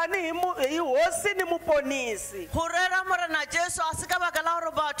yesu tanihi hosi ni muponisi go rera morena jesu a se ka baka la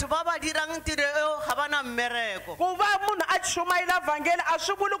gore batho ba ba dirang tiro eo ga ba na mmereko ku va munhu a chumayela vhangeli a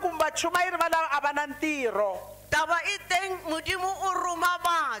swi vuli ku vachumayeri va lava a va na ntirho taba e teng modimo o roma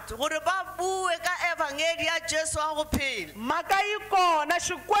batho gore ba bue ka evangeli ya jesu wa go phela mhaka yi kona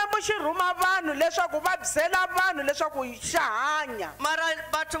xikwembu xi rhuma vanhu leswaku va byela vanhu leswaku xa hanya mara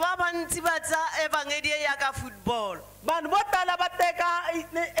batho ba bantsi ba tsa evangeli e ya ka football vanhu vo tala va teka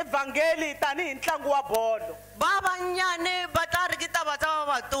evhangeli tanihi ntlangu wa bolo ba banyane ba tla re ke taba tsa ba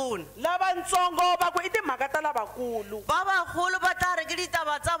batona lavatsongo va ku i timhaka ta lavakulu ba bagolo ba tla re ke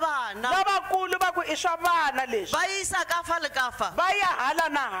ditaba tsa bana lavakulu va ku i swa vana leswi ba isa ka fa le ka fa va ya hala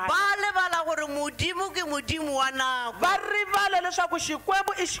na hala ba lebala gore modimo ke modimo wa nako va rivala leswaku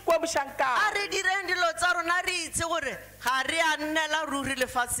xikwembu i xikwembu xa nkarhi a re direng dilo tsa rona re itse gore ga re a nnela ruri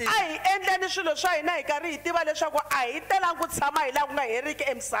lefatsheng a hi endleni swilo swa hina hi karhi hi tiva leswaku a hi telangi ku tshama hi laha ku nga heriki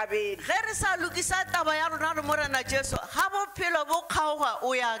emisaveni ge re sa lokisa taba ya rona re morena jesu ga bophelo bo kgaoga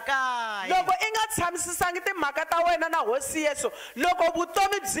o ya kae loko i nga tshamisisanga timhaka ta wena na hosi yesu loko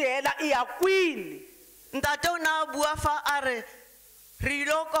vutomi byi hela i ya kwini ntate o na bua fa a re re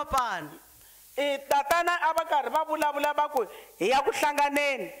ilo kopana tatana a va karhi va vulavula va ku hi ya ku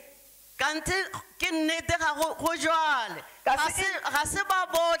hlanganeni kanti ke nnete ga go jwale ga se ba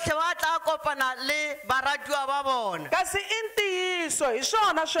botlhe ba tla kopana le baratuwa ba bona kasi i ntiyiso hi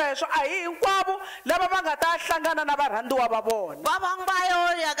swona sweswo a hi hinkwavo lava va nga ta hlangana na varhandziwa va vona ba bangwe ba yo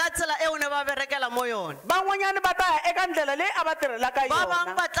ya ka tsela eo ne ba berekela mo yona van'wanyana va ta ya eka ndlela leyi a va tirhelaka ba bangwe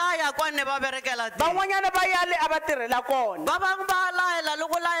yona ba tla ya kwa ne ba berekela teng van'wanyana va ya le a va tirhela kona ba bangwe ba laela le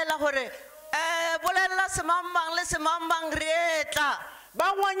go laela gore bolelela semambang le semambang re etla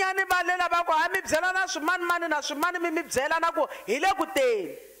van'wanyani va lela va ku ha mi byela na swimanimani na swimani mi byela na ku hi le ku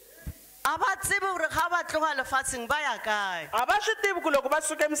teni a ba tsebe gore ga ba tloga lefatsheng ba ya kae a va swi tivi ku loko va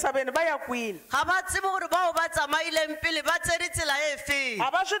suka emisaveni va ya kwini ga ba tsebe gore bao ba tsamaileng pele ba tsere tsela e feng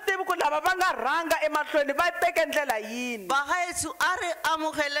a va swi tivi ku lava va nga rhanga emahlweni va teke ndlela yini bagaetso a re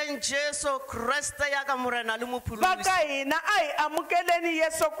amogeleng jesu kreste yaka morena le va mopholosi ka hina a hi amukeleni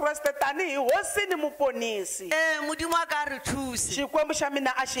yesu kreste tanihi hosi ni muponisi modimo a ka re thuse xikwembu xa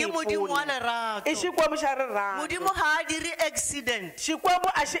mina a xi ke hi modimo wa pfuni lerato i xikwembu xa rirhandzu modimo ga a dire accident xikwembu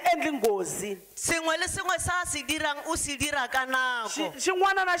a xi endli nghozi nghozi sengwe le sengwe sa se dirang o se dira ka nako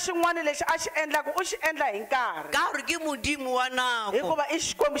xin'wana na xin'wana lexi a xi endlaka u xi endla hi nkarhi ka gore ke modimo wa nako hikuva i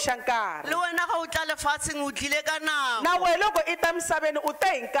xikwembu xa nkarhi le wena ga o tla lefatsheng o tlile ka nako na wehe loko i ta misaveni u te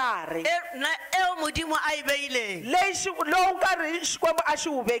hi nkarhi eo modimo a e beileng lowu nkarhi xikwembu a xi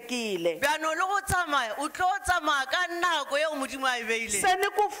wu vekile bjano le go tsamaya o tlo tsamaya ka nako eo modimo a e beileng se ni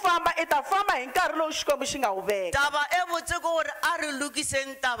ku famba i ta famba hi nkarhi lowu xikwembu xi nga wu veka taba e botse ke gore a re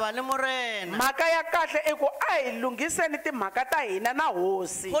lokiseng taba le morena mhaka ya kahle i ku a hi lunghiseni timhaka ta hina na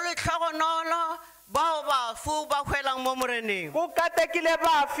hosi go le tlhogonolo bao bafu ba hwelang mo moreneng ku katekile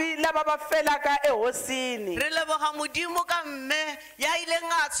bafi lava va felaka ehosini re leboga modimo ka mme ya ileng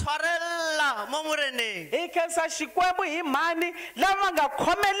a tshwarella mo moreneng hi khensa xikwembu hi mhani lava nga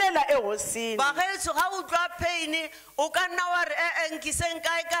khomelela ehosini bagaetso ga o utlwa pain o ka nna wa re nkiseng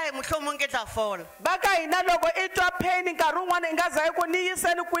kae mohlomong ke tla fola va ka hina loko i twa pain nkarhi wun'wana i nga za hi ku ni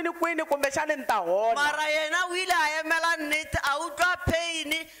yiseni kwini kumbexani ni ta hola mara yena o ile a emela nnete a utlwa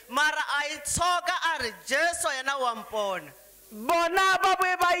pain mara a e tshoka a re jesu yena wa mpona bona va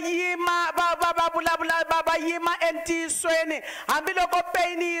vuye va yima va vulavula va yima entiyisweni hambiloko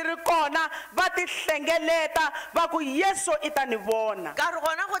pain yi ri kona va ti hlengeleta va ku yesu i ta ni vona ka re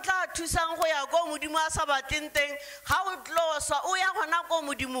gona go tla thusang go ya ko modimo a sa batleng teng ga o tloswa o ya gona ko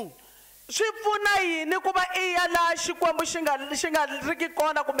modimong swi pfuna yini ku va i ya laha xikwembu xi nga riki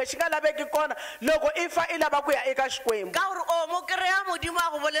kona kumbe xi nga laveki kona loko i fa i lava ku ya eka xikwembu ka gore o mo kry-a modimo a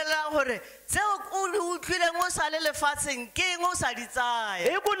go bolelela gore tseo o di utlwileng o sa le lefatsheng ke eng o sa di tsaya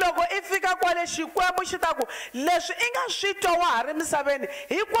hi ku loko i fika kwale xikwembu xi ta ku leswi i nga swi twa wa ha ri misaveni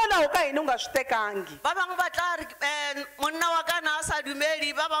hikwalaho ka yini u nga swi tekangi ba bangwe ba tla re monna wa kana a sa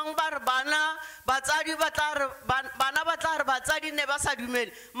dumedi ba bangwe ba re bana batsadi ba tla re bana ba tla re batsadi ne ba sa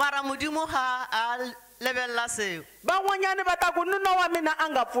dumedi mara modimo ha a lebelela seo van'wanyani va ta ku nuna wa mina a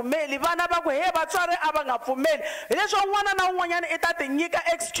nga pfumeli vana va ku he vatswari a va nga pfumeli hi leswo un'wana na un'wanyani i ta ti nyika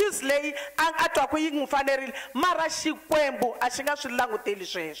excuse leyi a twaku yi n'wi fanerile mara xikwembu a xi nga swi languteli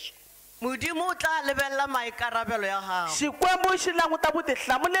sweswo modimo o tla lebelela maikarabelo ya gago xikwembu xi languta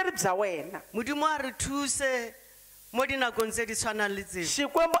vutihlamuleri bya wena modimo a re thuse mo dinakong tse di tshwanang le tseo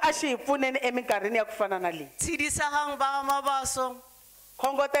xikwembu a xi hi pfuneni eminkarhini ya ku fana na leyi tshidisegang ba Mabaso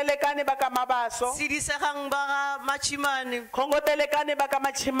khongotelekani va ka Mabaso tshidisegang ba Machimane khongotelekani va ka e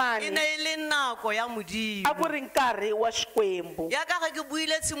Machimane ne e le nako ya modimo a ku ri nkarhi wa xikwembu ya ka ga ke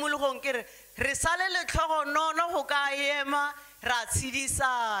buile tshimologong ke re sale letlhogonono go ka ema ra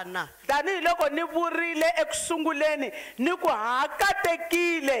tshidisana tanihiloko ni vurile ekusunguleni ni ku ha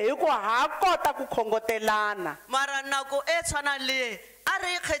katekile hi ku ha kota ku khongotelana mara nako e tshwanang le a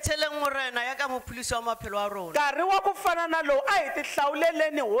re ikgetheleng morena ya ka mopholosi wa maphelo a rona nkarhi wa ku fana na lowu a hi ti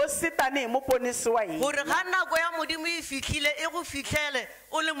hlawuleleni hosi tanihi muponisi wa hina gore ga nako ya modimo e fitlhile e go fitlhele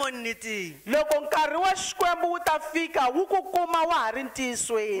o le mo nneteng loko nkarhi wa xikwembu wu ta fika wu ku kuma wa ha ri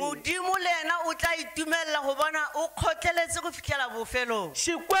ntiyisweni modimo le ena o tla itumelela go bona o kgotlheletse go fitlhela bofelong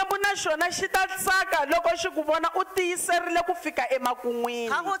xikwembu na xona xi ta tsaka loko xi ku vona u tiyiserile ku fika emakun'wini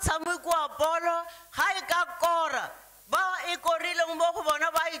ga go tshamekiwa bolo ga e ka kora ba e korile mo go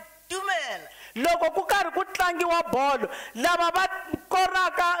bona ba itumela loko ku karhi ku tlangiwa bolo lava va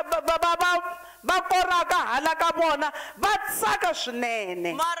koraka hala ka vona va tsaka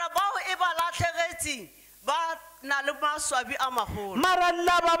swinene mara bao e ba latlhegetseng ba na le maswabi a magolo mara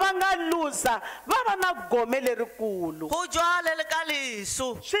lava va nga luza va va na gome lerikulu go jwale le ka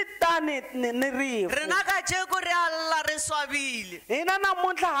leso swi tani ni rifu rena ka jeko re alla re swabile hina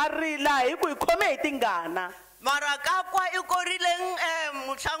namuntlha ha rila hi ku hi khome hi tingana mara ka kwa e korileng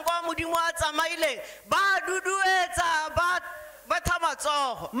motlhanko wa modimo a tsamaileng ba duduetsa ba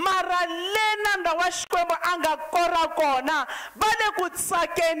thamatsogo mara lenanda wa xikwembu a nga kora kona va le ku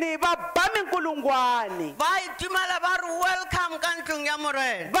tsakeni va ba minkulungwani ba itumela ba re welcome ka ntlong ya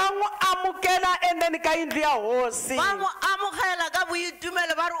morena va n'wi amukela endzeni ka yindlu ya hosi ba n'wi amogela ka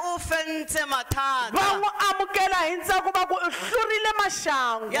boitumelo ba re o fentse mathata va n'wi amukela hi ntsako va ku u hlurile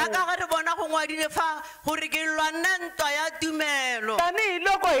maxangu ya ka ga re bona go ngwadile fa gore ke lwanne ntwa ya tumelo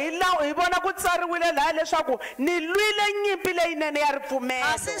tanihiloko hi vona ku tsariwile laha leswaku ni lwile nyimpi leyinene ya ripfumelo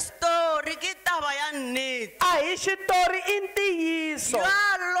a si story ke taba ya nnete a hi xitori i ntiyiso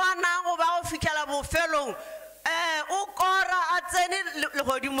ya lwanang go ba go fitlhela bofelong o kora a tsene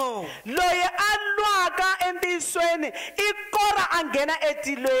legodimong loyi a lwaka entiyisweni i kora a nghena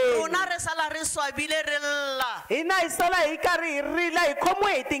etilweni rona re sala re swabile re lla hina hi sala hi karhi hi rila hi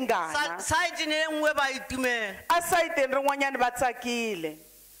khomiwe hi tingana saitini e nngwe ba itumela a sayitini rin'wanyani va tsakile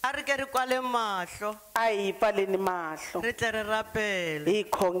a re ke re kwale mahlo a hi pfaleni mahlo re tle re rapele hi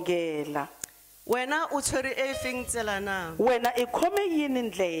khongela wena o tshwere e feng tsela na wena i khome yini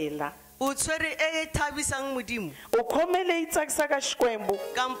ndlela o tshwere e thabisang modimo u khomele yi tsakisaka xikwembu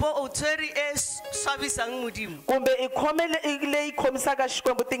kampo o tshwere e swabisang modimo kumbe i khomele leyi khomisaka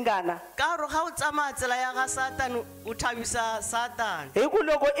xikwembu tingana ka gore ga o tsamaya tsela ya ga satane o thabisa satane hi ku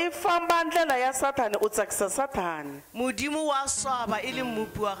loko i famba ndlela ya sathani u tsakisa sathani modimo wa swaba e le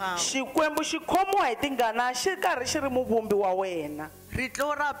mmupi wa gago xikwembu xi khomiwa hi tingana xi karhi xi ri muvumbi wa wena re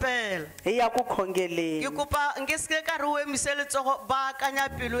tlo rapela hi ya ku khongeleni ke kopa nke seke ka re o emise letsogo baakanya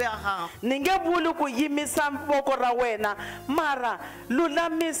pelo ya gago ni nge vuli ku yimisa voko ra wena mara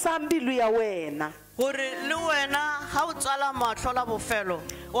lulamisa mbilu ya wena gore le wena ga o tswala matlho la bofelo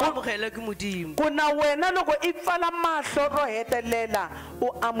o amogele ke modimo ku na wena loko i pfala mahlo ro hetelela u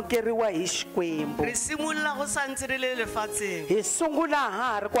amukeriwa hi xikwembu re simolola go santse re le lefatsheng hi sungula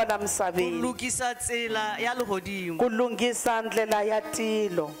ha ri kwala go misaveni lokisa tsela ya legodimo ku lunghisa ndlela ya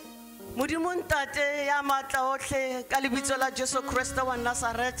tilo modimo ntate ya maatla otlhe ka lebitso la jesu kriste wa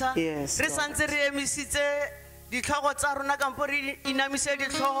nasareta Yes, re Lord. santse re emisitse ditlhogo tsa rona kampo re inamise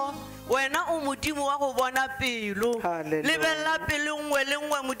ditlhogo wena o modimo wa go bona pelo lebelela pelo nngwe le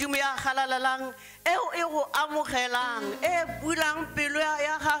nngwe modimo ya galalelang eo e go amogelang e bulang pelo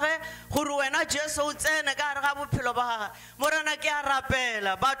ya gage gore wena jesu o tsene ka gare ga bophelo ba gage morena ke a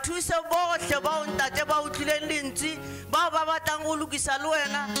rapela ba thuse botlhe ba o ntate ba utlwileng lentswe bao ba batlang go lokisa le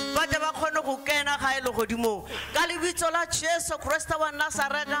wena ba tle ba kgone go kena ga e le godimong ka lebitso la jesu kriste wa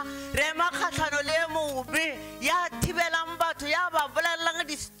nasareta re ema kgatlhano le e mobe ya thibelang batho ya ba bolelelang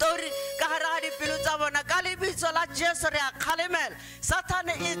distori ka gare ga dipelo tsa bona ka lebitso la jesu re a kgalemela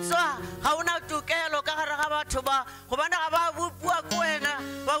satane e tswa ga ona tokelo ka gare ga batho ba gobane ga ba bopiwa ke wena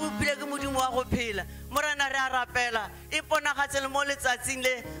ba bopile ke modimo wa go phela morena re a rapela e ponagatse le mo letsatsing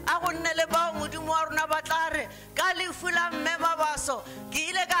le a go nne le bao modimo wa rona ba tla re ka lefu la mme Mabaso ke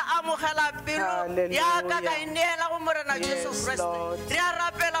ile ka amogela pelo ya ka ka ineela go morena jesu kriste re a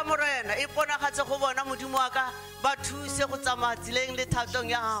rapela morena e ponagatse go bona modimo wa ka ba thuse go tsamaya tseleng le thatong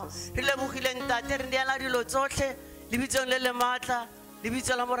ya gago re lebogileng tate re neela dilo tsotlhe lebitsong le le maatla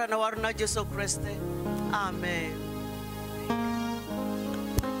lebitso la morena wa rona jesu kriste amen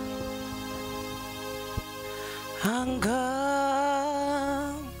Anga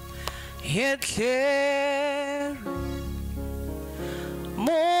yetler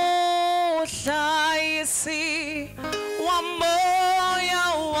mohlayisi wa moya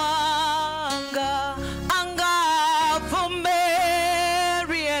wanga anga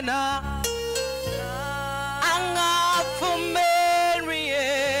vumeriena anga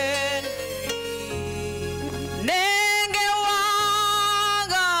vumerien nenge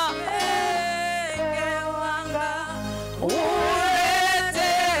wanga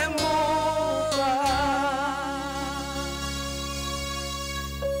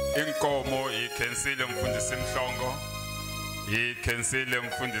inkomo ikhensile mfundisi Mhlongo ikhensile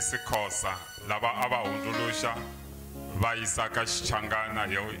mfundisi Khosa laba abahundulusha bayisaka xichangana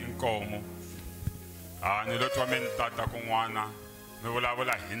yo inkomo ni lo twa mina tata kun'wana mi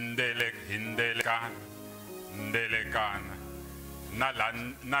vulavula hindelekana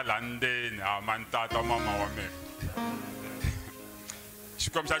na landeni mantata mama wa mina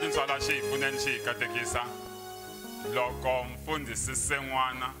xikwembu xa tintswala xi hi pfuneni xi hi katekisa loko mfundhisi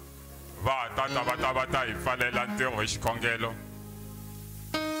sen'wana va tata va ta hi pfalela ntirho hi xikhongelo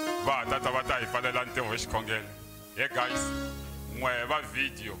va tata va ta hi pfalela ntirho hi xikhongelo hey guys n'we va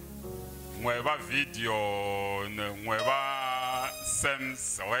video n'we va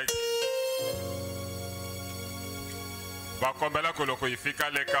Sam's work va kombela ku loko hi fika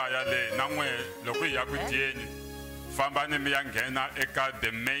le kaya le na n'we loko hi ya ku dyeni fambani mi ya nghena eka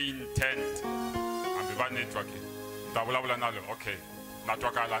the main tent hambi va network ta vulavula na lo okay na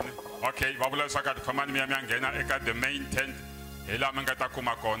twakalani okay va vula leswaku fambani mi ya nghena eka the main tent hi laha mi nga ta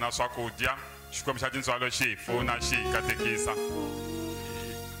kuma kona swakudya xikwembu xa tintswalo xi hi pfuna xi hi katekisa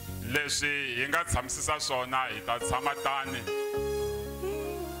leswi hi nga tshamisisa swona hi ta tshama tani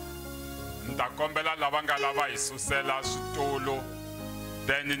ni ta kombela lava nga lava hi susela switulu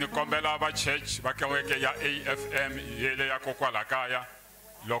then ni kombela va church va kereke ya AFM yele ya kokwala kaya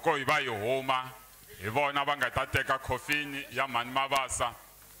loko hi va hi huma hi vona va nga ta teka khofini ya mhani Mabasa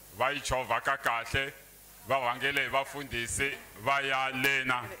va yi chovha ka kahle va rhangele hi vafundhisi va ya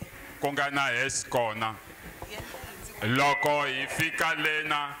lena ku nga na hes kona loko hi fika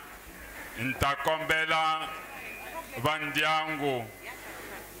lena ni ta kombela va ndyangu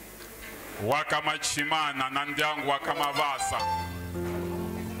wa ka Machimana na ndyangu wa ka Mabasa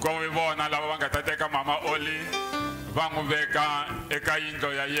ko vi vona lava va nga ta teka mama Oli va n'wi veka eka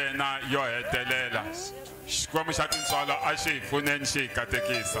yindlo ya yena yo hetelela xikwembu xa tintswalo a xi hi pfuneni xi hi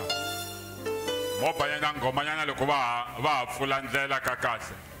katekisa mo bayana ngomanyana loko va ha pfula ndlela ka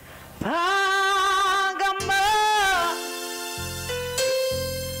kahle Phakama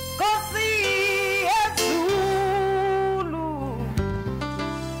Nkosi yezulu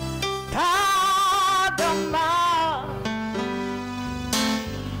Phakama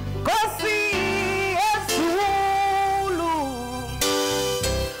Nkosi yezulu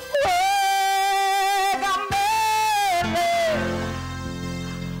Wekamele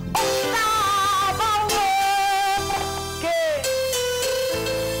umhlaba wonke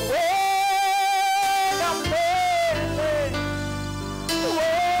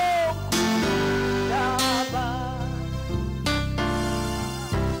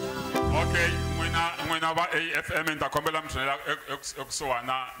Okay, mwina ba AFM ndakombela mthunela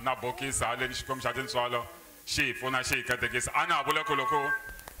ekusuwana na bokisa hale nxikomxati ntswalo xifuna xi katekisa anavo loko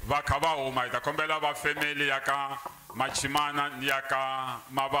va kha va huma hi ta kombela va family ya ka Machimana ni ya ka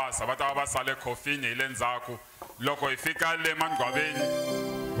Mabaso va ta va sale khofini hi le ndzhaku loko hi fika le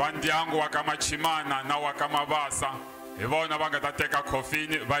mandgwaveni va ndyangu wa ka Machimana na wa ka Mabaso hi vona va nga ta teka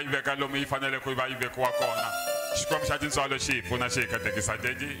khofini va yi veka lomu yi fanele ku va yi vekiwa kona xikwembu xa tintswalo xi hi pfuna xi hi katekisa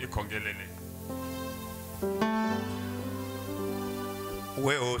dedi i khongelele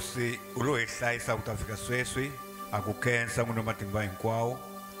we hosi u lo hi hlayisa ku ta fika sweswi a ku khensa n'wini matimba hinkwawo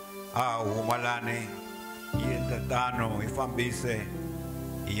a huma lani yi endla tano hi fambise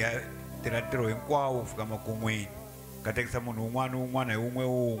hi ya tirha ntirho hinkwawo ku fika makun'wini katekisa munhu un'wana ni un'wana hi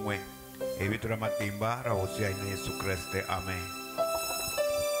wun'we hi vito ra matimba ra hosi ya hina Yesu Kreste amen.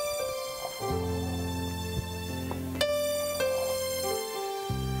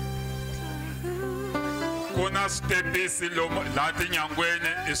 kuna switepisi lomu laha tinyangweni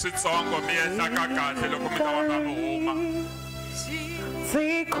i switsongo mi endlaka kahle loko mi ta va ka mi huma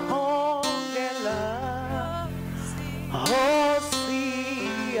Zikhongela hosi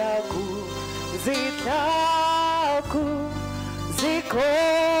yaku zitlaku zikho